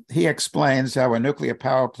 he explains how a nuclear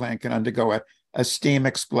power plant can undergo a steam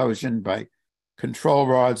explosion by control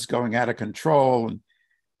rods going out of control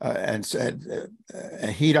and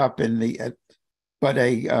a heat up in the. But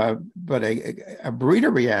a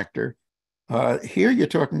breeder reactor, here you're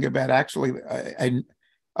talking about actually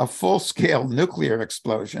a full-scale nuclear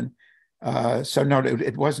explosion. So no,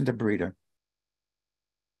 it wasn't a breeder.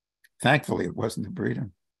 Thankfully, it wasn't a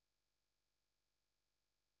breeder.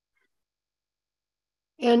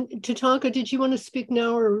 And Tatanka, did you want to speak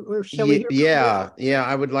now, or shall we? Yeah.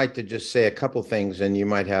 I would like to just say a couple things, and you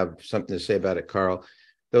might have something to say about it, Carl.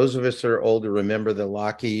 Those of us that are older remember the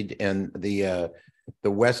Lockheed and the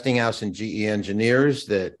Westinghouse and GE engineers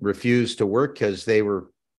that refused to work because they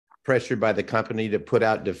were pressured by the company to put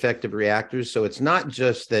out defective reactors. So it's not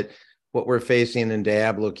just that what we're facing in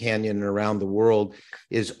Diablo Canyon and around the world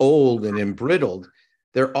is old and embrittled.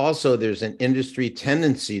 there's an industry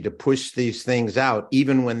tendency to push these things out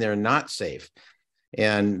even when they're not safe.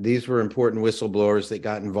 And these were important whistleblowers that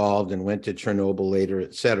got involved and went to Chernobyl later,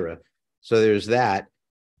 et cetera. So there's that.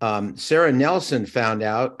 Sarah Nelson found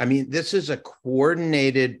out, I mean, this is a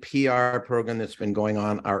coordinated PR program that's been going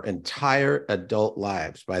on our entire adult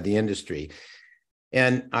lives by the industry.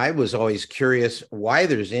 And I was always curious why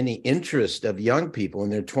there's any interest of young people in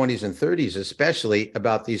their 20s and 30s, especially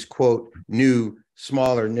about these, quote, new,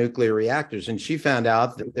 smaller nuclear reactors. And she found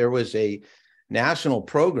out that there was a national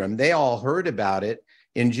program. They all heard about it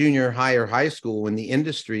in junior high or high school when the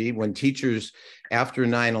industry, when teachers after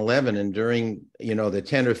 9/11 and during, the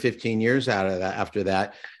 10 or 15 years out of that, after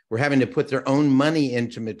that, were having to put their own money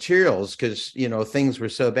into materials because, things were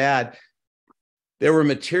so bad. There were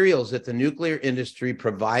materials that the nuclear industry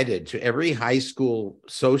provided to every high school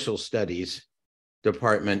social studies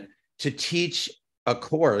department to teach a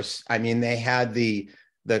course. I mean, they had the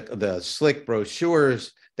slick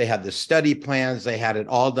brochures, they had the study plans, they had it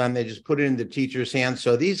all done. They just put it in the teacher's hands.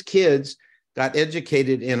 So these kids got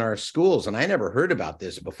educated in our schools, and I never heard about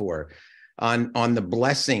this before, on the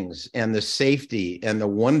blessings and the safety and the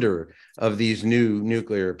wonder of these new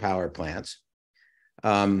nuclear power plants.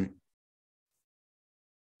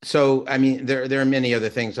 So, I mean, there are many other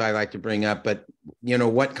things I like to bring up, but,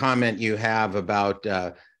 what comment you have about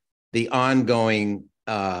the ongoing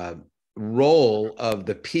role of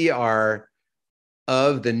the PR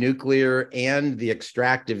of the nuclear and the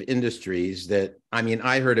extractive industries that, I mean,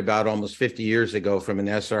 I heard about almost 50 years ago from an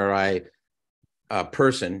SRI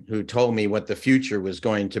person who told me what the future was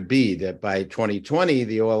going to be, that by 2020,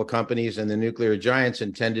 the oil companies and the nuclear giants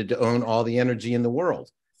intended to own all the energy in the world.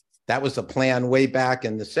 That was the plan way back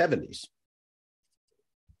in the 70s.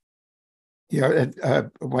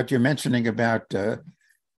 What you're mentioning about Dale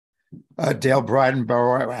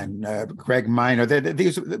Bridenborough and Greg Minor,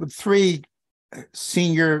 these are three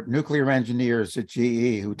senior nuclear engineers at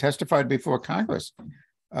GE who testified before Congress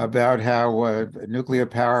about how nuclear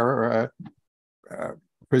power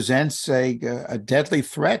presents a deadly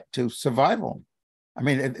threat to survival. I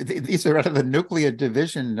mean, these are out of the nuclear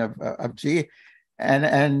division of GE.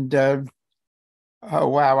 And oh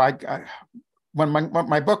wow! When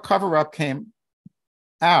my book Cover Up came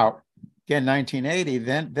out again,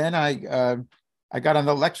 1980, then I got on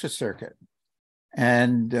the lecture circuit,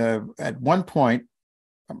 and at one point,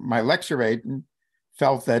 my lecture aide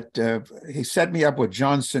felt that he set me up with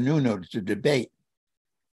John Sununu to debate,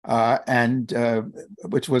 and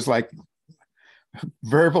which was like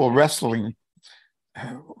verbal wrestling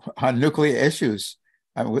on nuclear issues.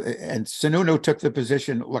 And Sununu took the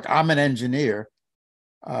position, look, I'm an engineer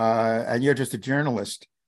and you're just a journalist.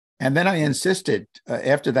 And then I insisted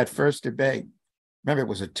after that first debate, remember it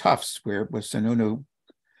was a Tufts where Sununu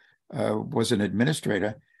was an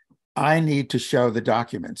administrator, I need to show the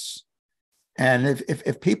documents. And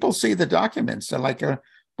if people see the documents, like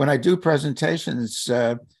when I do presentations,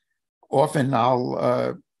 often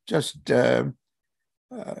I'll just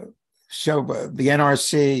show the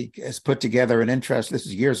NRC has put together an interest, this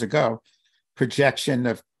is years ago, projection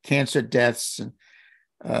of cancer deaths and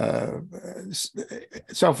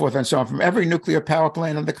so forth and so on from every nuclear power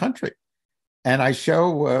plant in the country. And I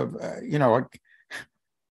show,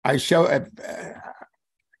 I show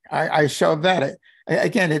that.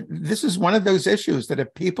 Again, this is one of those issues that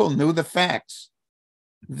if people knew the facts,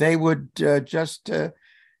 they would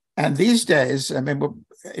and these days, I mean,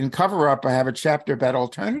 in Cover Up, I have a chapter about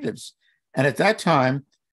alternatives. And at that time,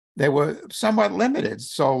 they were somewhat limited.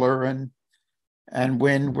 Solar and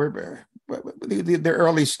wind were the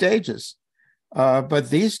early stages. But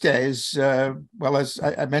these days, well, as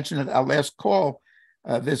I mentioned at our last call,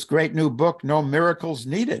 this great new book, No Miracles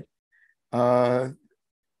Needed, that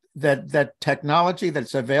technology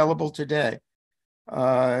that's available today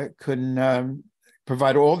can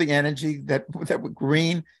provide all the energy that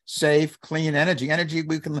green, safe, clean energy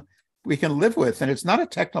we can live with. And it's not a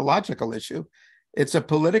technological issue. It's a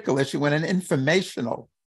political issue and an informational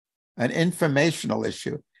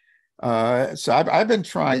issue. So I've been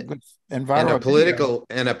trying with Enviro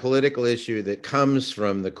and a political issue that comes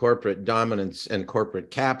from the corporate dominance and corporate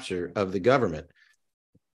capture of the government.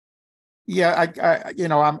 Yeah,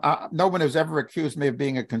 no one has ever accused me of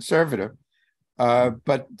being a conservative,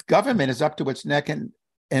 but government is up to its neck in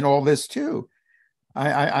all this too.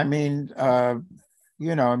 I mean,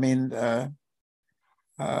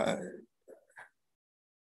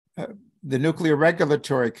 the Nuclear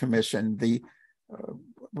Regulatory Commission, the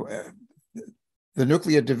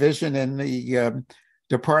nuclear division in the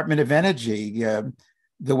Department of Energy,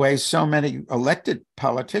 the way so many elected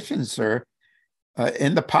politicians are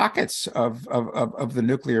in the pockets of the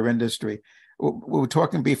nuclear industry. We were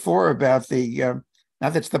talking before about now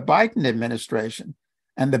that's the Biden administration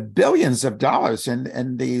and the billions of dollars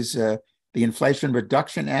in these, the Inflation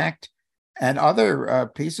Reduction Act and other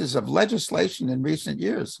pieces of legislation in recent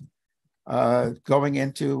years going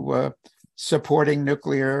into supporting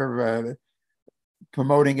nuclear,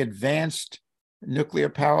 promoting advanced nuclear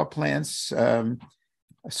power plants,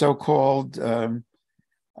 so-called.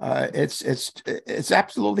 It's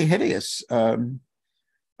absolutely hideous. Well,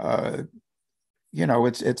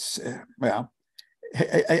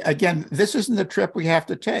 again, this isn't the trip we have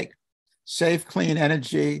to take. Safe, clean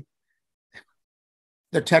energy.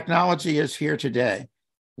 The technology is here today.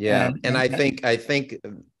 Yeah, and I think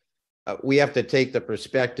we have to take the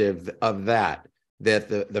perspective of that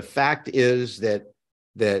the fact is that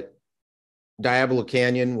Diablo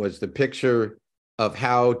Canyon was the picture of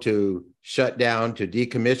how to shut down, to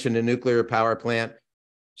decommission a nuclear power plant.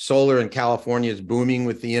 Solar in California is booming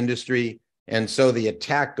with the industry. And so the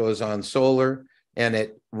attack goes on solar and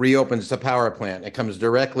it reopens the power plant. It comes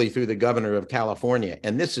directly through the governor of California.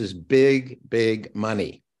 And this is big, big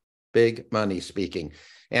money speaking.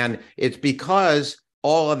 And it's because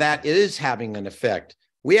all of that is having an effect.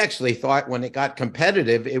 We actually thought when it got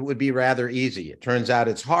competitive, it would be rather easy. It turns out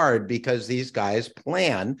it's hard because these guys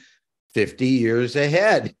plan 50 years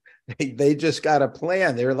ahead. They just got a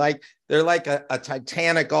plan. They're like a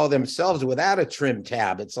Titanic all themselves without a trim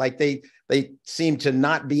tab. It's like they seem to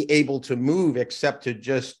not be able to move except to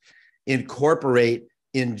just incorporate,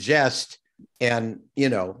 ingest, and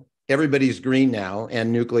everybody's green now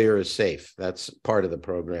and nuclear is safe. That's part of the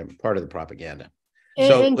program, part of the propaganda.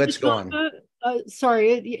 So let's go on.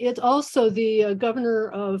 Sorry, it's also the governor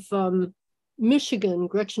of Michigan,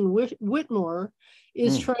 Gretchen Whitmer,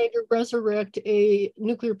 is trying to resurrect a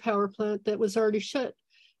nuclear power plant that was already shut.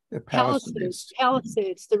 Palisades.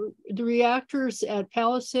 The reactors at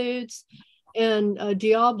Palisades and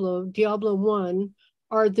Diablo 1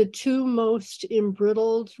 are the two most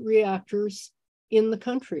embrittled reactors in the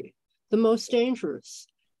country, the most dangerous,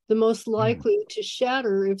 the most likely to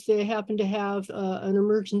shatter if they happen to have an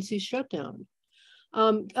emergency shutdown.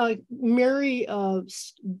 Mary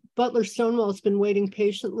Butler Stonewall has been waiting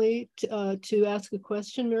patiently to ask a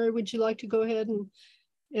question. Mary, would you like to go ahead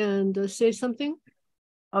and say something?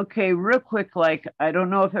 Okay, real quick, I don't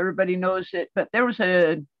know if everybody knows it, but there was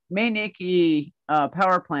a Maineiki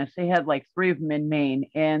power plants. They had 3 of them in Maine,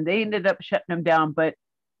 and they ended up shutting them down, but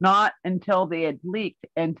not until they had leaked.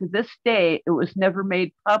 And to this day, it was never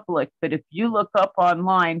made public. But if you look up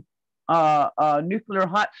online, nuclear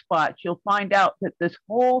hotspots, you'll find out that this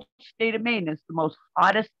whole state of Maine is the most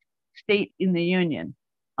hottest state in the union.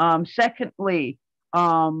 Secondly,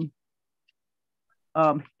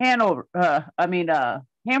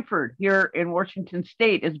 Hanford here in Washington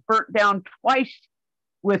State is burnt down twice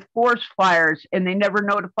with forest fires, and they never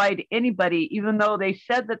notified anybody, even though they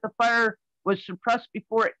said that the fire was suppressed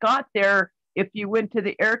before it got there. If you went to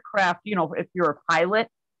the aircraft, if you're a pilot,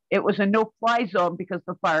 it was a no-fly zone because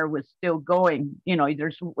the fire was still going.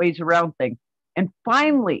 There's ways around things. And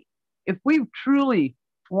finally, if we truly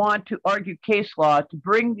want to argue case law to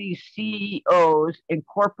bring these CEOs and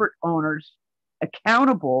corporate owners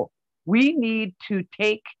accountable, we need to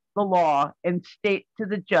take the law and state to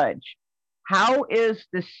the judge, how is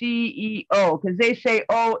the CEO, because they say,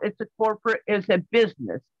 oh, it's a corporate, it's a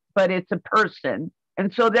business, but it's a person.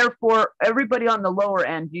 And so therefore, everybody on the lower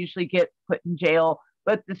end usually gets put in jail,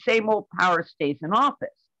 but the same old power stays in office.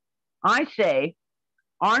 I say,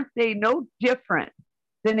 aren't they no different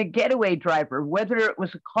than a getaway driver, whether it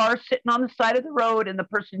was a car sitting on the side of the road and the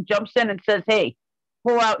person jumps in and says, hey,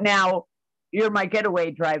 pull out now, you're my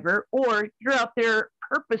getaway driver, or you're out there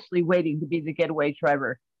purposely waiting to be the getaway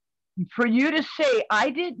driver. For you to say, I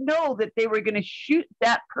didn't know that they were going to shoot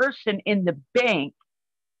that person in the bank,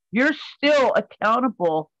 you're still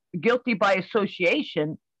accountable, guilty by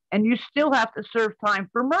association, and you still have to serve time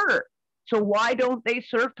for murder. So why don't they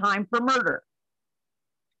serve time for murder?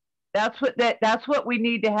 That's what we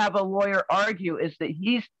need to have a lawyer argue, is that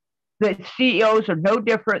the CEOs are no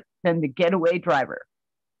different than the getaway driver.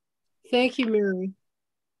 Thank you, Mary.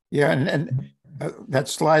 Yeah, and that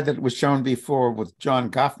slide that was shown before with John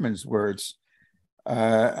Goffman's words,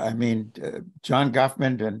 John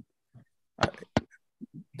Goffman, and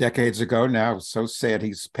decades ago now, so sad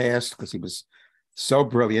he's passed because he was so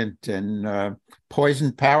brilliant. And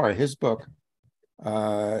Poison Power, his book,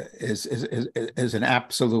 is an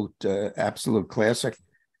absolute classic.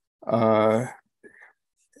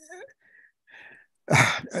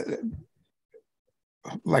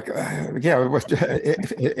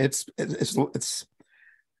 It's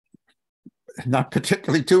not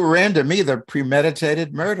particularly too random either.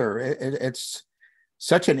 Premeditated murder. It's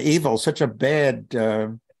such an evil, such a bad,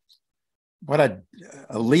 what a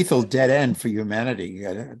lethal dead end for humanity,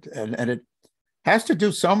 and it has to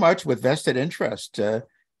do so much with vested interest.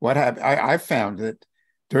 I found that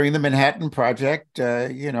during the Manhattan Project,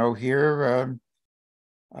 here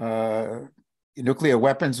nuclear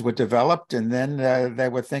weapons were developed, and then they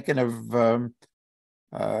were thinking of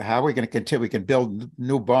how are we going to continue? We can build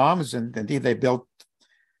new bombs, and indeed they built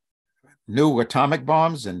new atomic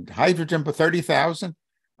bombs and hydrogen for 30,000.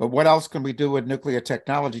 But what else can we do with nuclear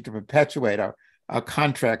technology to perpetuate our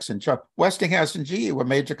contracts? And Westinghouse and GE were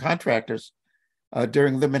major contractors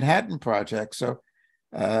during the Manhattan Project. So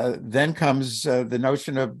then comes the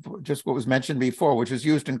notion of just what was mentioned before, which was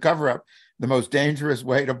used in cover-up, the most dangerous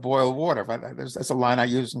way to boil water. That's a line I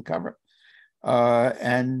use in cover.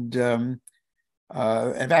 And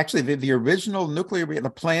actually, the original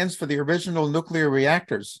the plans for the original nuclear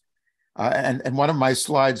reactors, and one of my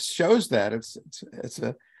slides shows that. It's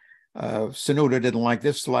a Sunuda didn't like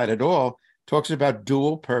this slide at all. Talks about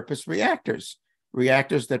dual-purpose reactors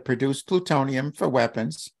that produce plutonium for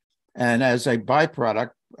weapons, and as a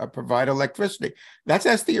byproduct, provide electricity.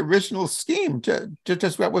 That's the original scheme,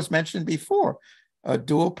 just what was mentioned before.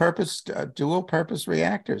 Dual-purpose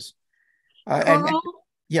reactors.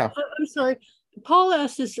 Yeah. I'm sorry. Paul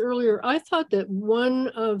asked this earlier. I thought that one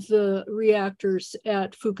of the reactors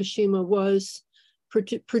at Fukushima was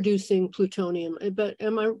producing plutonium, but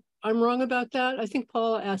I'm wrong about that? I think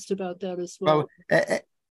Paul asked about that as well. Well,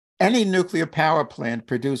 any nuclear power plant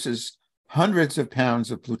produces hundreds of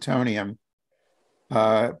pounds of plutonium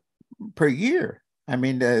per year. I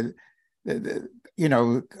mean, we're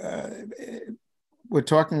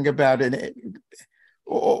talking about it.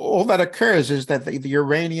 All that occurs is that the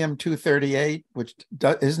uranium-238, which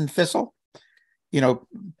isn't fissile,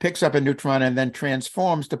 picks up a neutron and then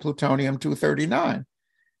transforms to plutonium-239.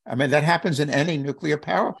 I mean, that happens in any nuclear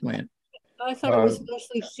power plant. I thought it was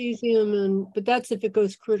mostly cesium, but that's if it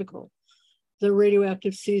goes critical. The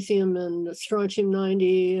radioactive cesium and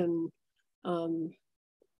strontium-90, and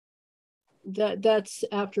that's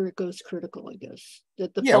after it goes critical, I guess.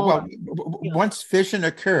 Once fission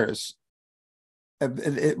occurs,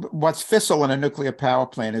 what's fissile in a nuclear power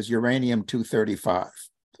plant is uranium-235.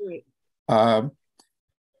 Right.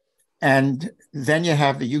 And then you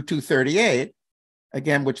have the U-238,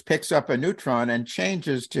 again, which picks up a neutron and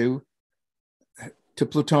changes to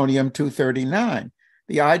plutonium-239.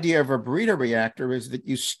 The idea of a breeder reactor is that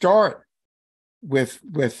you start with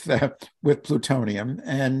plutonium,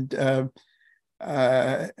 and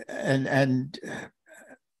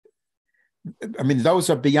I mean, those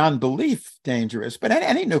are beyond belief dangerous. But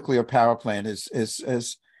any nuclear power plant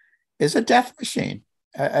is a death machine.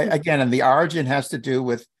 Again, and the origin has to do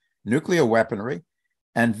with nuclear weaponry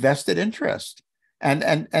and vested interest.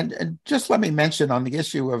 And just let me mention on the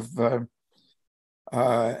issue of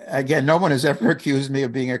again, no one has ever accused me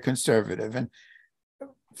of being a conservative, and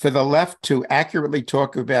for the left to accurately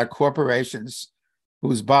talk about corporations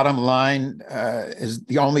whose bottom line is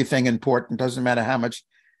the only thing important, doesn't matter how much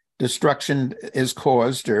destruction is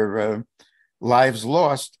caused or lives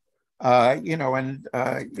lost, that's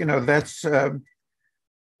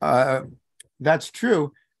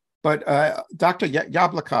true. But Dr.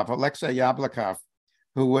 Alexei Yablokov,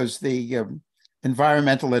 who was the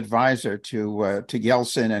environmental advisor to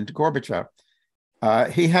Yeltsin and to Gorbachev,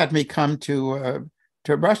 he had me come to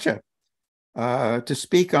Russia to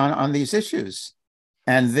speak on these issues.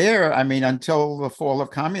 And there, I mean, until the fall of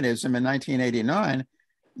communism in 1989,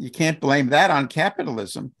 you can't blame that on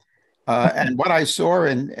capitalism. And what I saw,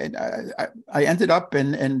 I ended up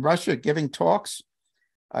in Russia giving talks,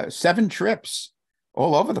 7 trips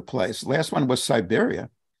all over the place. Last one was Siberia.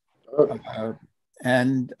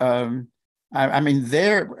 I mean,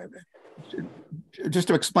 there, just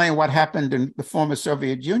to explain what happened in the former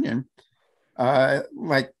Soviet Union,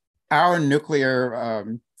 like our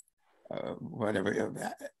nuclear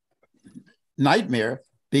nightmare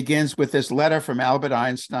begins with this letter from Albert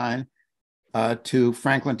Einstein to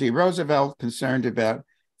Franklin D. Roosevelt, concerned about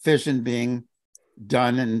fission being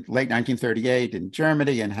done in late 1938 in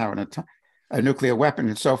Germany and how a nuclear weapon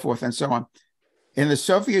and so forth and so on. In the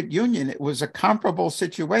Soviet Union, it was a comparable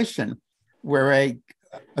situation where a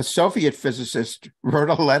Soviet physicist wrote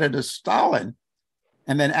a letter to Stalin.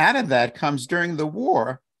 And then out of that comes, during the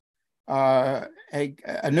war, a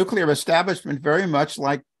nuclear establishment very much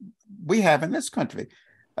like we have in this country.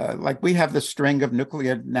 Like we have the string of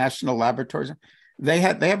nuclear national laboratories. They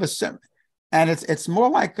have and it's more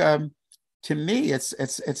like, to me,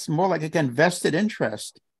 it's more like, again, vested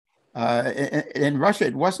interest In Russia,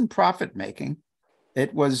 it wasn't profit making.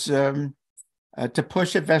 It was to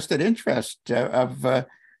push a vested interest of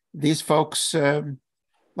these folks,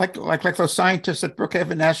 like those scientists at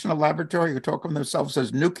Brookhaven National Laboratory who talk of themselves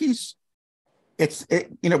as nukies. It's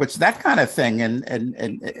that kind of thing in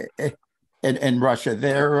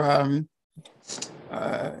Russia.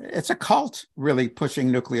 It's a cult really pushing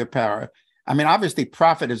nuclear power. I mean, obviously,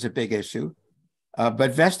 profit is a big issue,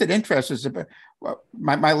 but vested interest is a.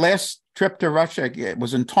 My last trip to Russia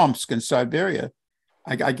was in Tomsk in Siberia.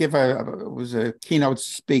 I give it was a keynote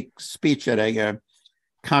speech at a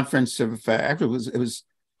conference of actually it was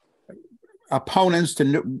opponents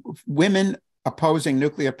to women opposing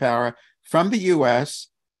nuclear power from the U.S.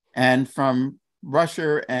 and from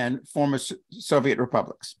Russia and former Soviet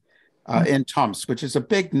republics in Tomsk, which is a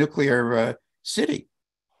big nuclear city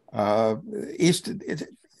east.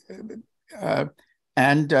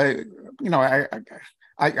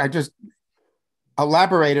 I just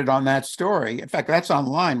elaborated on that story. In fact, that's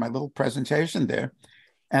online, my little presentation there.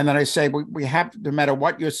 And then I say, we have, no matter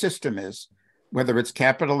what your system is, whether it's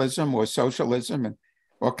capitalism or socialism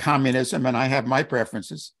or communism, and I have my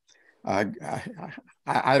preferences. I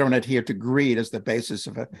don't adhere to greed as the basis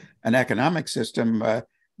of an economic system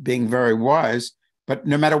being very wise, but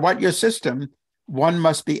no matter what your system, one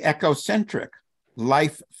must be ecocentric,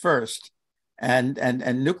 life first.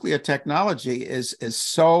 And nuclear technology is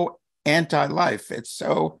so anti-life. It's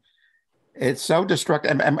so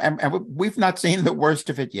destructive. And we've not seen the worst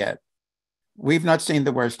of it yet. We've not seen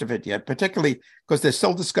the worst of it yet, particularly because there's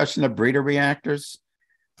still discussion of breeder reactors.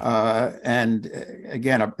 And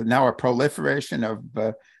again, now a proliferation of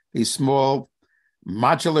these small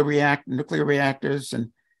modular nuclear reactors.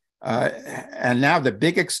 And now the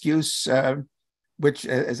big excuse, which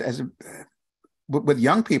with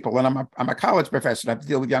young people, and I'm a college professor, I have to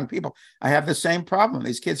deal with young people. I have the same problem.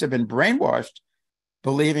 These kids have been brainwashed,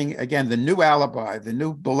 believing, again, the new alibi, the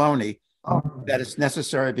new baloney, that it's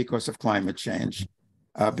necessary because of climate change,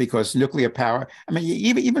 because nuclear power. I mean,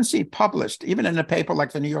 you even see published, even in a paper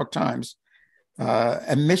like the New York Times,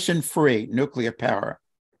 emission-free nuclear power.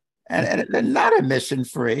 And they're not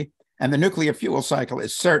emission-free, and the nuclear fuel cycle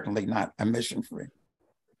is certainly not emission-free.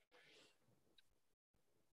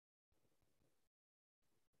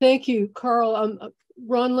 Thank you, Carl.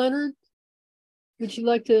 Ron Leonard, would you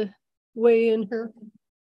like to weigh in here?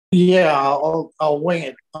 Yeah, I'll wing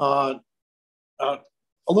it. A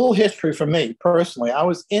little history for me personally. I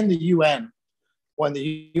was in the UN when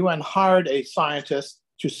the UN hired a scientist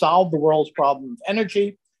to solve the world's problem of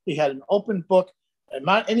energy. He had an open book,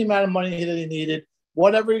 any amount of money that he needed,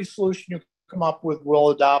 whatever solution you come up with, we'll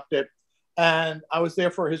adopt it. And I was there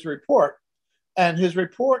for his report. And his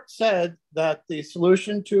report said that the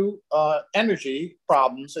solution to energy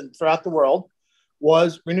problems throughout the world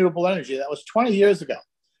was renewable energy. That was 20 years ago.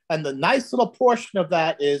 And the nice little portion of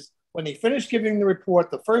that is when he finished giving the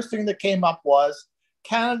report, the first thing that came up was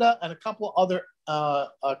Canada and a couple of other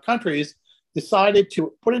countries decided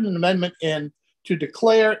to put an amendment in to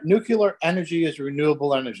declare nuclear energy as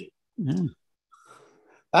renewable energy. Mm.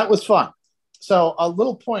 That was fun. So a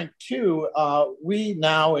little point too, we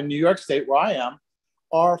now in New York State, where I am,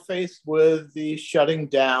 are faced with the shutting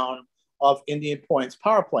down of Indian Point's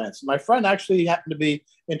power plants. My friend actually happened to be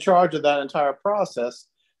in charge of that entire process.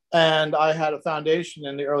 And I had a foundation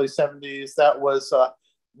in the early 70s that was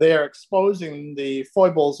there exposing the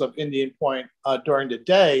foibles of Indian Point during the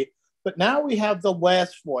day. But now we have the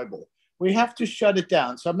last foible. We have to shut it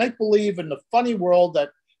down. So make believe in the funny world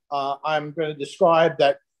that I'm going to describe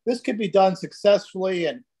that this could be done successfully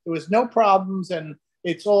and there was no problems and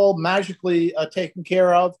it's all magically taken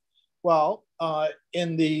care of. Well,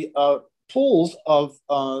 in the pools of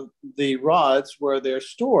the rods where they're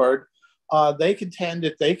stored, they contend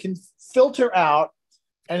that they can filter out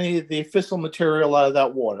any of the fissile material out of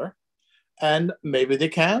that water. And maybe they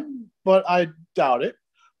can, but I doubt it.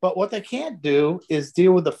 But what they can't do is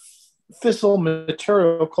deal with the fissile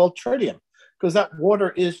material called tritium, because that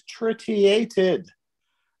water is tritiated.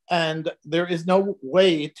 And there is no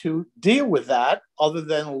way to deal with that other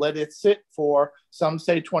than let it sit for, some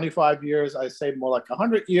say 25 years, I say more like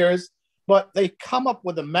 100 years. But they come up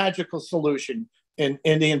with a magical solution in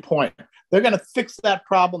Indian Point. They're going to fix that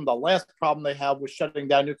problem. The last problem they have with shutting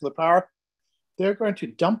down nuclear power, they're going to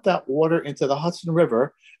dump that water into the Hudson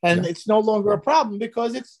River. And it's no longer a problem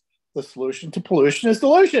because it's the solution to pollution is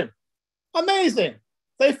dilution. Amazing.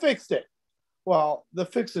 They fixed it. Well, the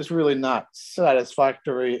fix is really not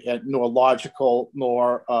satisfactory nor logical,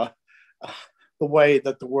 nor the way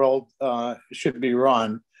that the world should be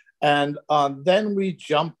run. And then we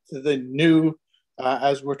jump to the new,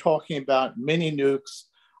 as we're talking about mini nukes.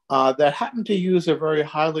 that happen to use a very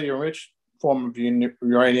highly enriched form of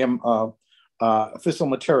uranium fissile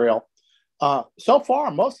material. So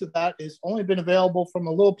far, most of that has only been available from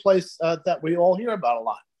a little place that we all hear about a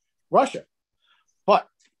lot, Russia. But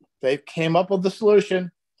they came up with the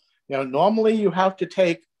solution. Normally you have to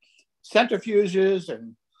take centrifuges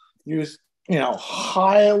and use,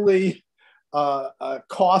 highly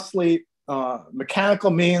costly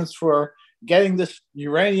mechanical means for getting this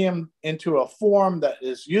uranium into a form that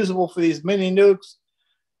is usable for these mini nukes,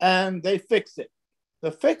 and they fixed it.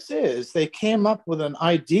 The fix is they came up with an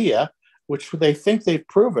idea, which they think they've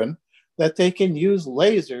proven, that they can use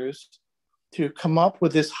lasers to come up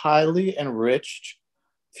with this highly enriched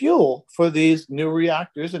fuel for these new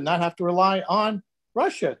reactors and not have to rely on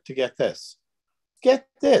Russia to get this. Get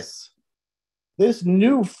this. This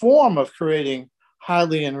new form of creating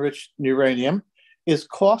highly enriched uranium is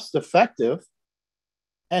cost effective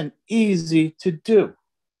and easy to do.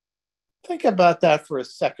 Think about that for a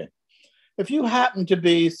second. If you happen to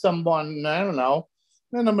be someone, I don't know,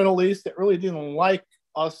 in the Middle East that really didn't like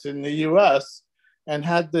us in the US and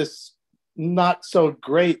had this not so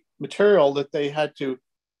great material that they had to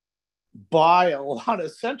buy a lot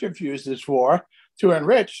of centrifuges for to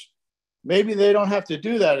enrich, maybe they don't have to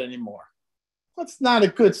do that anymore. That's not a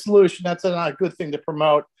good solution. That's not a good thing to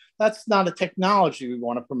promote. That's not a technology we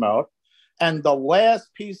want to promote. And the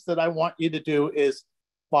last piece that I want you to do is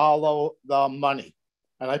follow the money.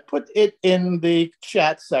 And I put it in the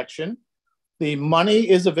chat section. The money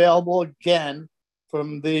is available again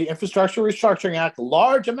from the Infrastructure Restructuring Act,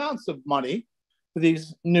 large amounts of money for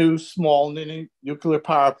these new small nuclear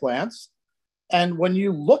power plants. And when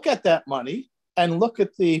you look at that money and look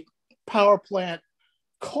at the power plant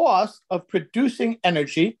cost of producing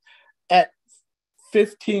energy at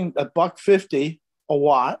 $1.50 a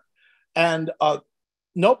watt, and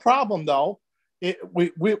no problem though,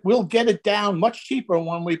 we'll get it down much cheaper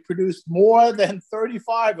when we produce more than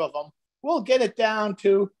 35 of them. We'll get it down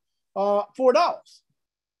to $4,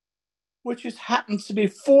 which happens to be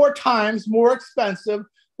 4 times more expensive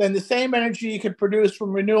than the same energy you could produce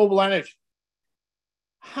from renewable energy.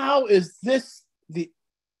 How is this the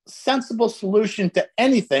sensible solution to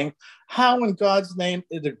anything? How in God's name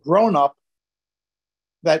is a grown-up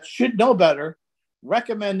that should know better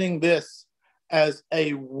recommending this as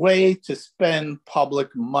a way to spend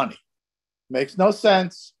public money? Makes no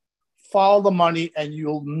sense. Follow the money and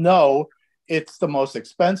you'll know it's the most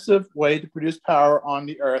expensive way to produce power on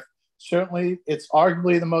the earth. Certainly, it's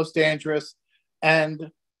arguably the most dangerous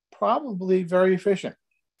and probably very efficient.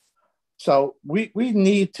 So we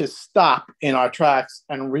need to stop in our tracks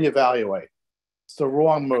and reevaluate. It's the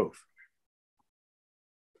wrong move.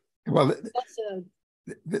 Well,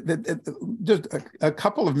 just a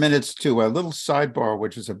couple of minutes to a little sidebar,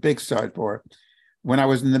 which is a big sidebar. When I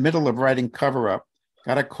was in the middle of writing Cover Up,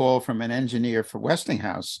 got a call from an engineer for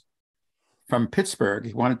Westinghouse from Pittsburgh.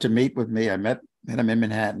 He wanted to meet with me. I met him in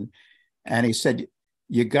Manhattan. And he said,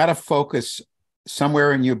 you got to focus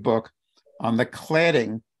somewhere in your book on the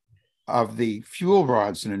cladding of the fuel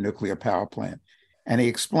rods in a nuclear power plant. And he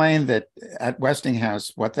explained that at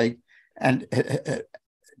Westinghouse, what they, and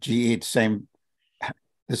GE, the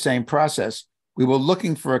same process, we were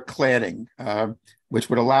looking for a cladding, which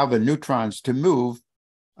would allow the neutrons to move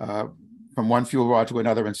from one fuel rod to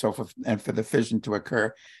another and so forth, and for the fission to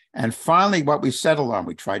occur. And finally, what we settled on,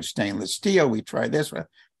 we tried stainless steel, we tried this.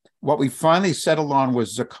 What we finally settled on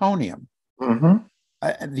was zirconium. Mm-hmm.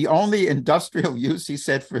 The only industrial use, he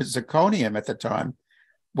said, for zirconium at the time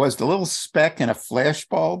was the little speck in a flash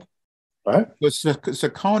bulb. Right. Because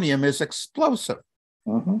zirconium is explosive.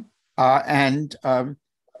 Mm-hmm. And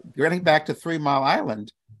getting back to 3 Mile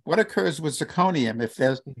Island, what occurs with zirconium if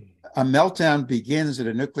there's a meltdown begins at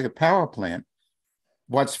a nuclear power plant?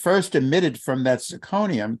 What's first emitted from that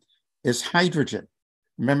zirconium is hydrogen.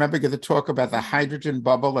 Remember the talk about the hydrogen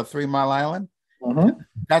bubble at 3 Mile Island? Mm-hmm.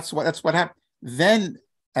 That's what happened. Then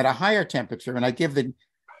at a higher temperature, and I give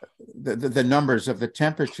the numbers of the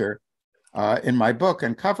temperature in my book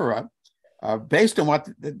and Cover Up, based on what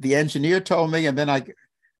the engineer told me, and then I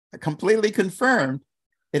completely confirmed,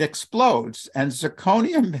 it explodes. And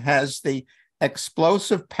zirconium has the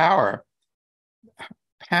explosive power,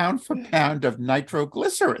 pound for pound, of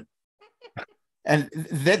nitroglycerin. And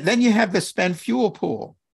then you have the spent fuel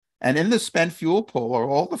pool. And in the spent fuel pool are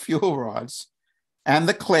all the fuel rods and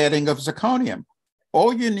the cladding of zirconium.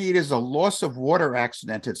 All you need is a loss of water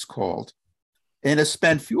accident, it's called, in a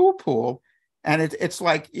spent fuel pool. And it's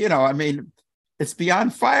like, it's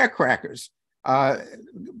beyond firecrackers. Jump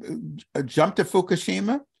to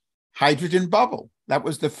Fukushima, hydrogen bubble. That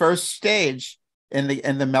was the first stage in the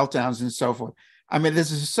meltdowns and so forth. I mean,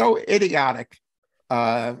 this is so idiotic.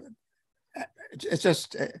 It's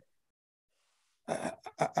just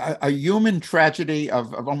a human tragedy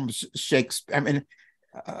of almost Shakespeare. I mean,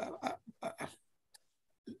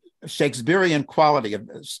 Shakespearean quality of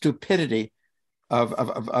stupidity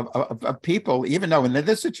of people, even though in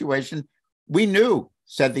this situation, we knew,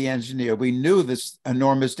 said the engineer, we knew this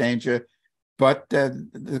enormous danger, but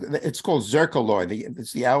it's called zircaloy.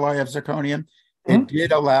 It's the alloy of zirconium. It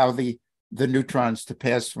did allow the neutrons to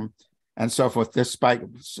pass from and so forth, despite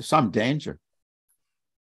some danger.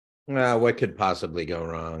 Well, what could possibly go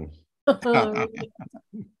wrong? Can't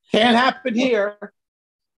happen here.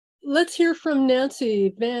 Let's hear from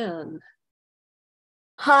Nancy Van.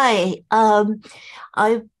 Hi,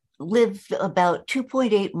 I live about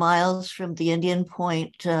 2.8 miles from the Indian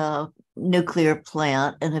Point nuclear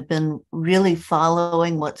plant and have been really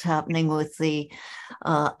following what's happening with the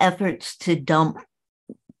efforts to dump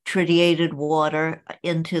tritiated water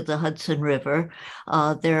into the Hudson River.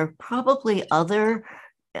 There are probably other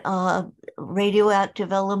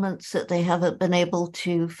radioactive elements that they haven't been able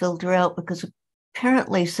to filter out, because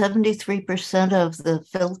apparently 73% of the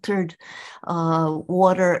filtered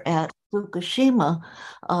water at Fukushima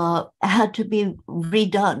had to be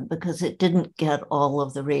redone because it didn't get all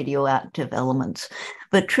of the radioactive elements.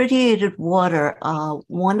 But tritiated water,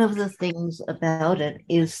 one of the things about it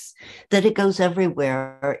is that it goes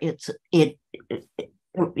everywhere. It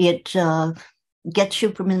gets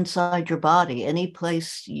you from inside your body. Any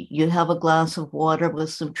place you have a glass of water with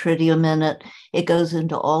some tritium in it, it goes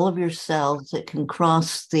into all of your cells. It can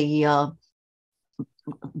cross the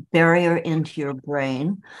barrier into your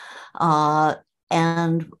brain.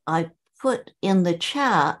 And I put in the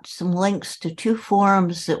chat some links to 2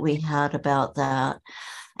 forums that we had about that,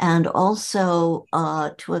 and also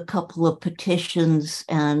to a couple of petitions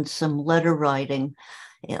and some letter writing.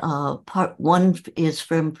 Part one is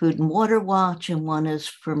from Food and Water Watch and one is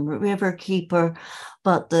from Riverkeeper,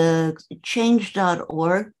 but the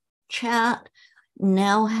change.org chat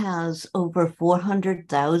now has over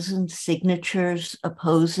 400,000 signatures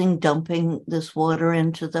opposing dumping this water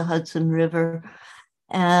into the Hudson River.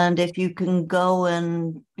 And if you can go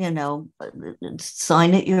and,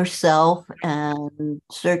 sign it yourself and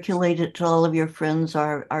circulate it to all of your friends,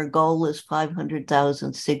 our goal is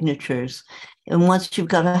 500,000 signatures. And once you've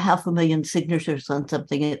got 500,000 signatures on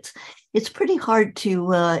something, it's pretty hard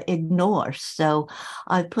to ignore. So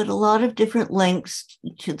I put a lot of different links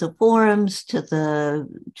to the forums, to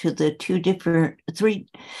the two different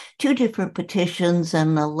petitions,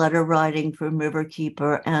 and a letter writing from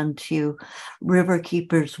Riverkeeper, and to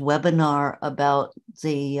Riverkeeper's webinar about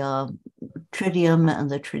the tritium and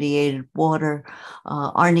the tritiated water.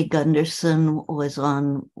 Arnie Gunderson was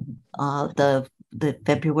on the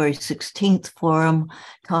February 16th forum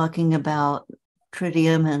talking about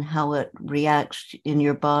tritium and how it reacts in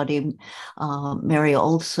your body. Mary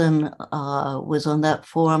Olson was on that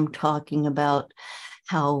forum talking about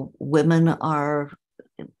how women are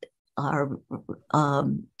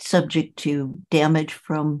subject to damage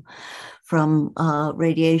from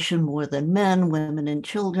radiation more than men, women, and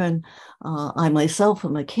children. I myself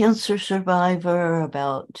am a cancer survivor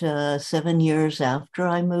about 7 years after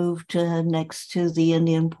I moved next to the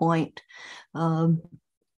Indian Point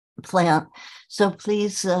plant. So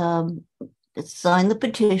please sign the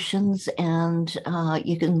petitions, and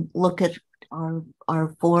you can look at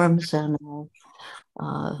our forums and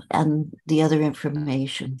the other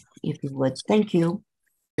information, if you would. Thank you.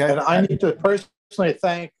 And I need to personally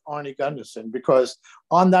thank Arnie Gunderson, because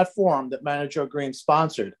on that forum that Manager Green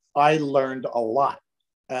sponsored, I learned a lot.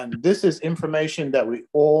 And this is information that we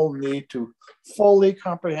all need to fully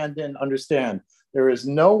comprehend and understand. There is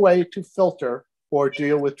no way to filter or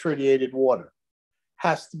deal with tritiated water. It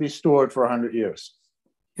has to be stored for 100 years.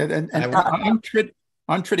 And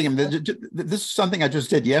on tritium, this is something I just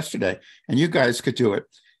did yesterday, and you guys could do it.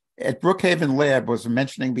 At Brookhaven Lab, was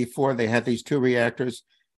mentioning before, they had these 2 reactors,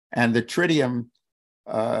 and the tritium,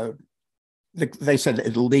 they said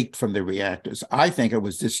it leaked from the reactors. I think it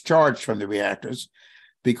was discharged from the reactors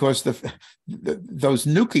because those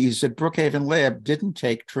nukies at Brookhaven Lab didn't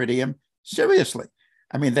take tritium seriously.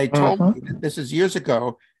 I mean, they told me, this is years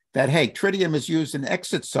ago, that, hey, tritium is used in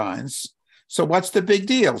exit signs, so what's the big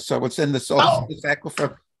deal? So it's in the Solstice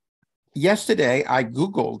aquifer. Yesterday, I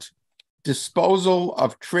Googled disposal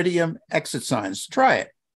of tritium exit signs. Try it.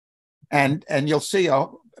 And you'll see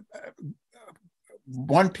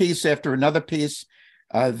one piece after another piece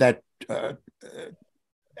that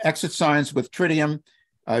exit signs with tritium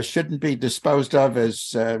shouldn't be disposed of as,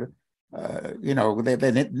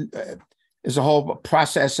 there's a whole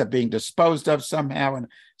process of being disposed of somehow. And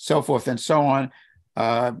so forth and so on.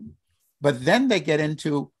 But then they get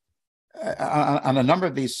into, on a number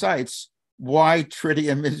of these sites, why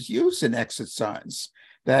tritium is used in exit signs.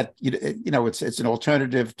 That, it's an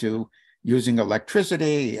alternative to using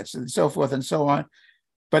electricity, and so forth and so on.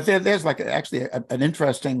 But there's like actually an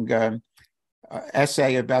interesting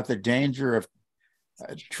essay about the danger of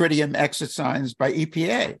tritium exit signs by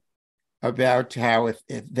EPA, about how if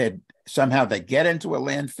they somehow they get into a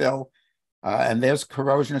landfill and there's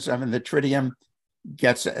corrosion or something, the tritium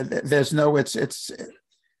gets,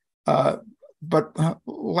 but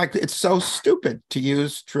like, it's so stupid to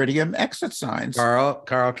use tritium exit signs.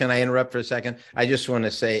 Carl, can I interrupt for a second? I just want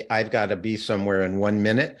to say I've got to be somewhere in 1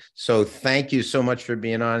 minute. So thank you so much for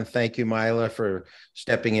being on. Thank you, Mila, for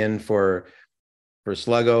stepping in for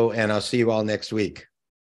Sluggo, and I'll see you all next week.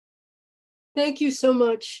 Thank you so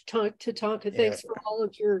much, Tatanka. Thanks for all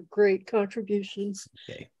of your great contributions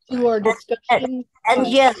to our discussion. And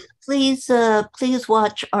yes, please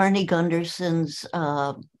watch Arnie Gunderson's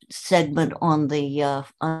segment on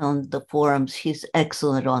the forums. He's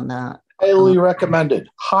excellent on that. Highly recommended.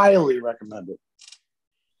 Highly recommended.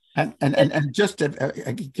 And just to,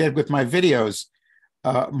 again, with my videos,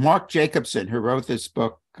 Mark Jacobson, who wrote this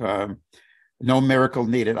book, No Miracle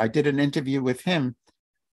Needed, I did an interview with him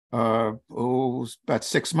about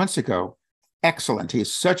 6 months ago. Excellent.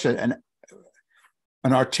 He's such an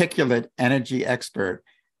articulate energy expert.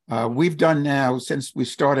 We've done now, since we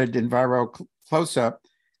started Enviro Close-Up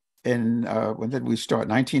in, when did we start?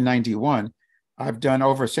 1991. I've done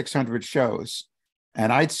over 600 shows.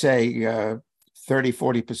 And I'd say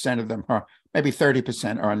 30-40% of them are, maybe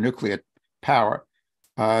 30% are nuclear power.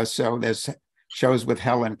 So there's shows with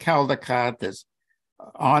Helen Caldicott, there's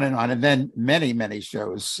on, and then many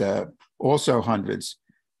shows, also hundreds,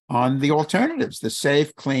 on the alternatives, the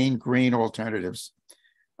safe, clean, green alternatives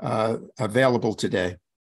available today.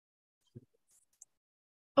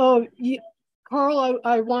 Oh, Carl,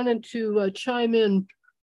 I wanted to chime in,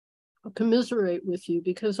 commiserate with you,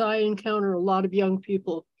 because I encounter a lot of young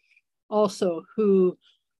people also who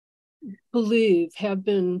have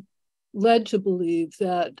been led to believe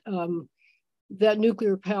that that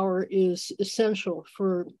nuclear power is essential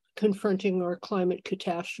for confronting our climate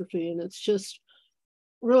catastrophe. And it's just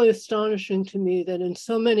really astonishing to me that in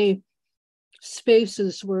so many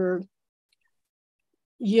spaces where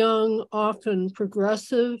young, often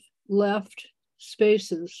progressive left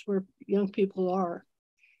spaces where young people are,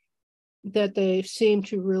 that they seem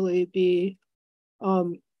to really be have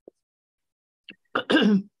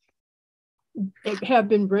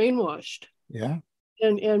been brainwashed. Yeah.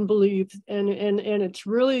 And believe, and it's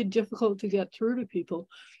really difficult to get through to people.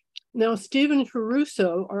 Now, Stephen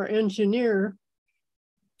Caruso, our engineer,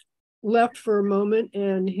 left for a moment,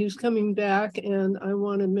 and he's coming back, and I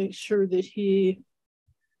want to make sure that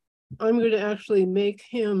I'm going to actually make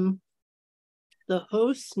him the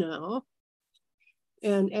host now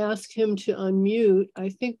and ask him to unmute. I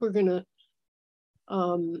think we're going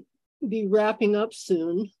to be wrapping up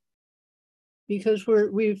soon, because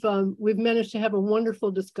we've managed to have a wonderful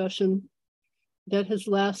discussion that has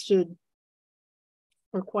lasted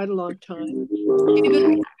for quite a long time.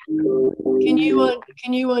 Stephen, can you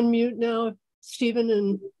unmute now, Stephen?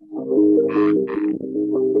 And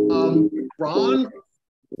Ron,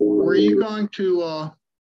 were you going to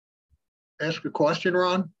ask a question,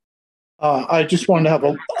 Ron? I just wanted to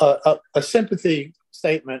have a sympathy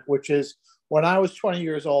statement, which is, when I was 20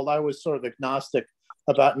 years old, I was sort of agnostic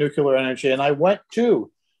about nuclear energy. And I went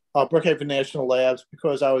to Brookhaven National Labs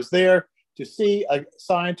because I was there to see a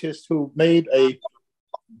scientist who made a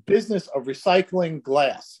business of recycling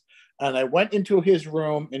glass. And I went into his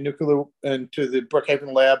room into the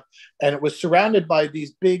Brookhaven lab, and it was surrounded by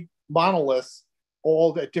these big monoliths,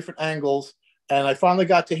 all at different angles. And I finally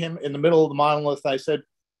got to him in the middle of the monolith. And I said,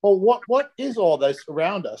 well, what is all this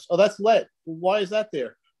around us? Oh, that's lead. Why is that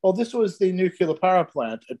there? Well, this was the nuclear power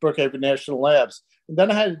plant at Brookhaven National Labs. And then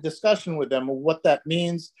I had a discussion with them of what that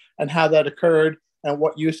means and how that occurred and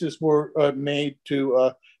what uses were made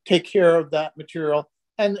to take care of that material.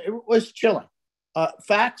 And it was chilling.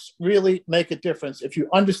 Facts really make a difference. If you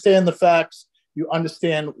understand the facts, you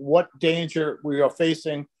understand what danger we are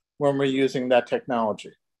facing when we're using that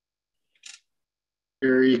technology.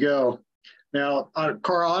 There you go. Now,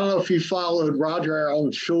 Carl, I don't know if you followed Roger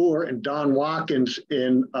Allen Schuler and Don Watkins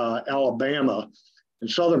in Alabama. And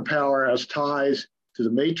Southern Power has ties to the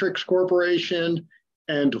Matrix Corporation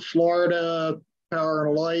and to Florida Power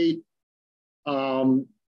and Light.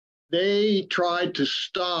 They tried to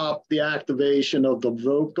stop the activation of the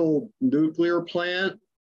Vogtle nuclear plant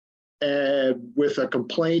with a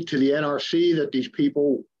complaint to the NRC that these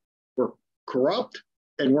people were corrupt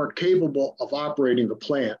and weren't capable of operating the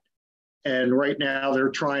plant. And right now they're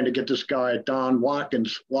trying to get this guy, Don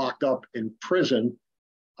Watkins, locked up in prison.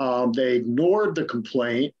 They ignored the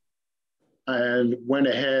complaint and went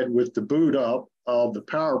ahead with the boot up of the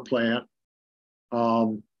power plant,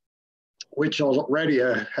 which already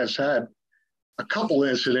has had a couple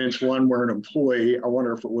incidents, one where an employee, I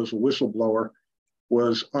wonder if it was a whistleblower,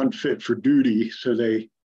 was unfit for duty, so they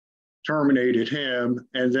terminated him.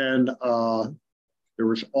 And then there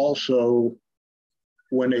was also,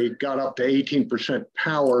 when they got up to 18%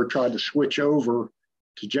 power, tried to switch over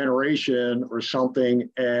to generation or something,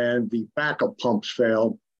 and the backup pumps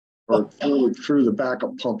failed, or fluid through the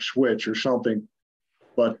backup pump switch or something.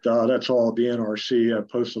 But that's all at the NRC. I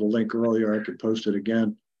posted a link earlier. I could post it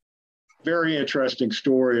again. Very interesting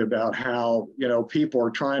story about how, you know, people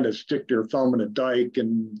are trying to stick their thumb in a dike,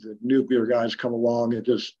 and the nuclear guys come along and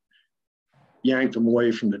just yank them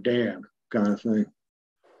away from the dam, kind of thing.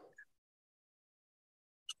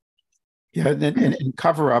 Yeah, and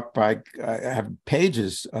cover up, I have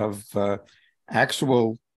pages of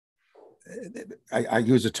actual, I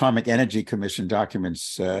use Atomic Energy Commission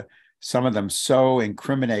documents, some of them so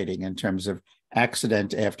incriminating in terms of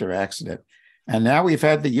accident after accident. And now we've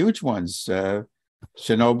had the huge ones,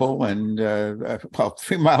 Chernobyl and, well,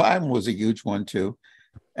 3 Mile Island was a huge one too.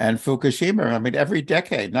 And Fukushima, I mean, every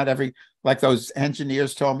decade, not every, like those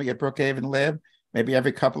engineers told me at Brookhaven Lab, maybe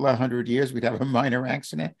every couple of 100 years, we'd have a minor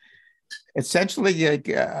accident. Essentially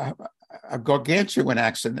a gargantuan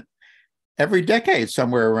accident every decade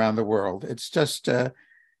somewhere around the world. It's just, and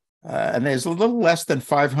there's a little less than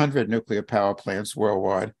 500 nuclear power plants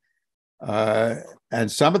worldwide.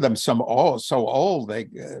 And some of them, so old,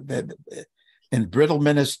 that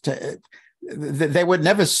embrittlement they were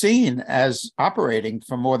never seen as operating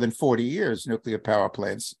for more than 40 years, nuclear power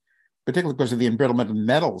plants, particularly because of the embrittlement of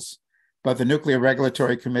metals. But the Nuclear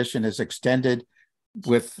Regulatory Commission has extended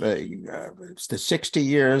with the 60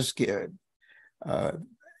 years,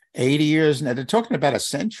 80 years, and they're talking about a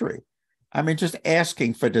century. I mean, just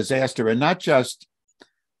asking for disaster, and not just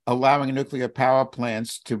allowing nuclear power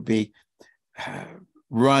plants to be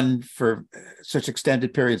run for such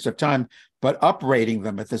extended periods of time, but uprating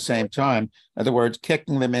them at the same time. In other words,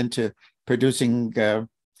 kicking them into producing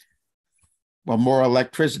more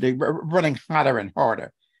electricity, running hotter and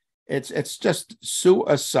harder. It's just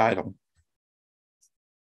suicidal.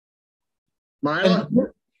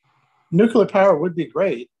 Nuclear power would be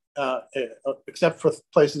great, except for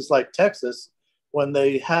places like Texas. When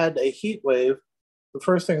they had a heat wave, the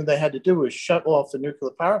first thing they had to do was shut off the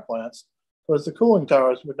nuclear power plants because the cooling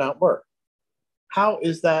towers would not work. How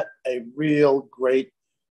is that a real great,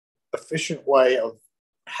 efficient way of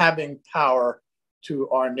having power to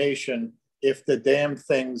our nation if the damn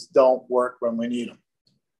things don't work when we need them?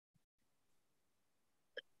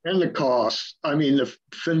 And the costs. I mean,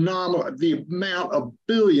 the amount of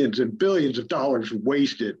billions and billions of dollars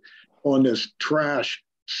wasted on this trash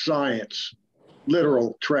science,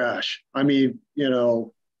 literal trash. I mean, you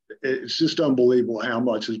know, it's just unbelievable how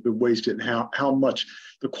much has been wasted and how much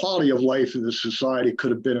the quality of life in the society could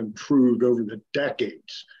have been improved over the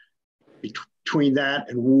decades between that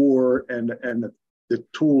and war and the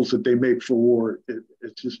tools that they make for war.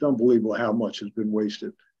 It's just unbelievable how much has been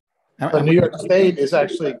wasted. But New York State is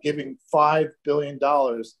actually giving $5 billion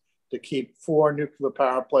to keep 4 nuclear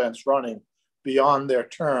power plants running beyond their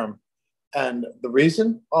term. And the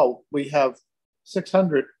reason? Oh, we have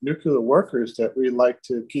 600 nuclear workers that we like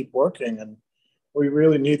to keep working, and we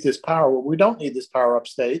really need this power. Well, we don't need this power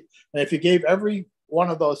upstate. And if you gave every one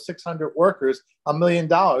of those 600 workers $1 million,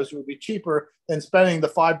 it would be cheaper than spending the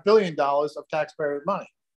 $5 billion of taxpayer money.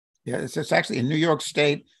 Yeah, it's actually in New York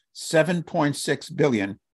State, $7.6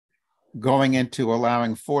 billion going into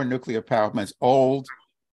allowing 4 nuclear power plants, old,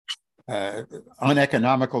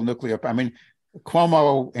 uneconomical nuclear. I mean,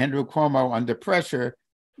 Andrew Cuomo, under pressure,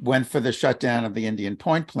 went for the shutdown of the Indian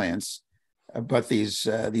Point plants, but these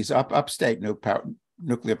upstate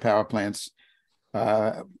nuclear power plants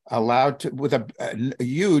allowed to, with a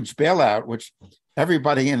huge bailout, which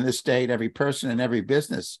everybody in the state, every person in every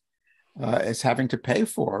business is having to pay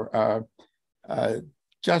for.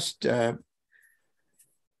 Just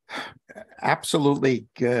absolutely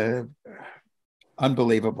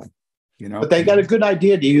unbelievable, you know. But they got a good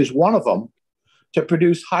idea to use one of them to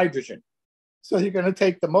produce hydrogen. So you're going to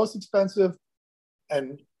take the most expensive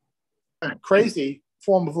and crazy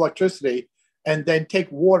form of electricity and then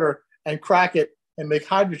take water and crack it and make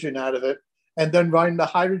hydrogen out of it, and then run the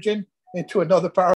hydrogen into another power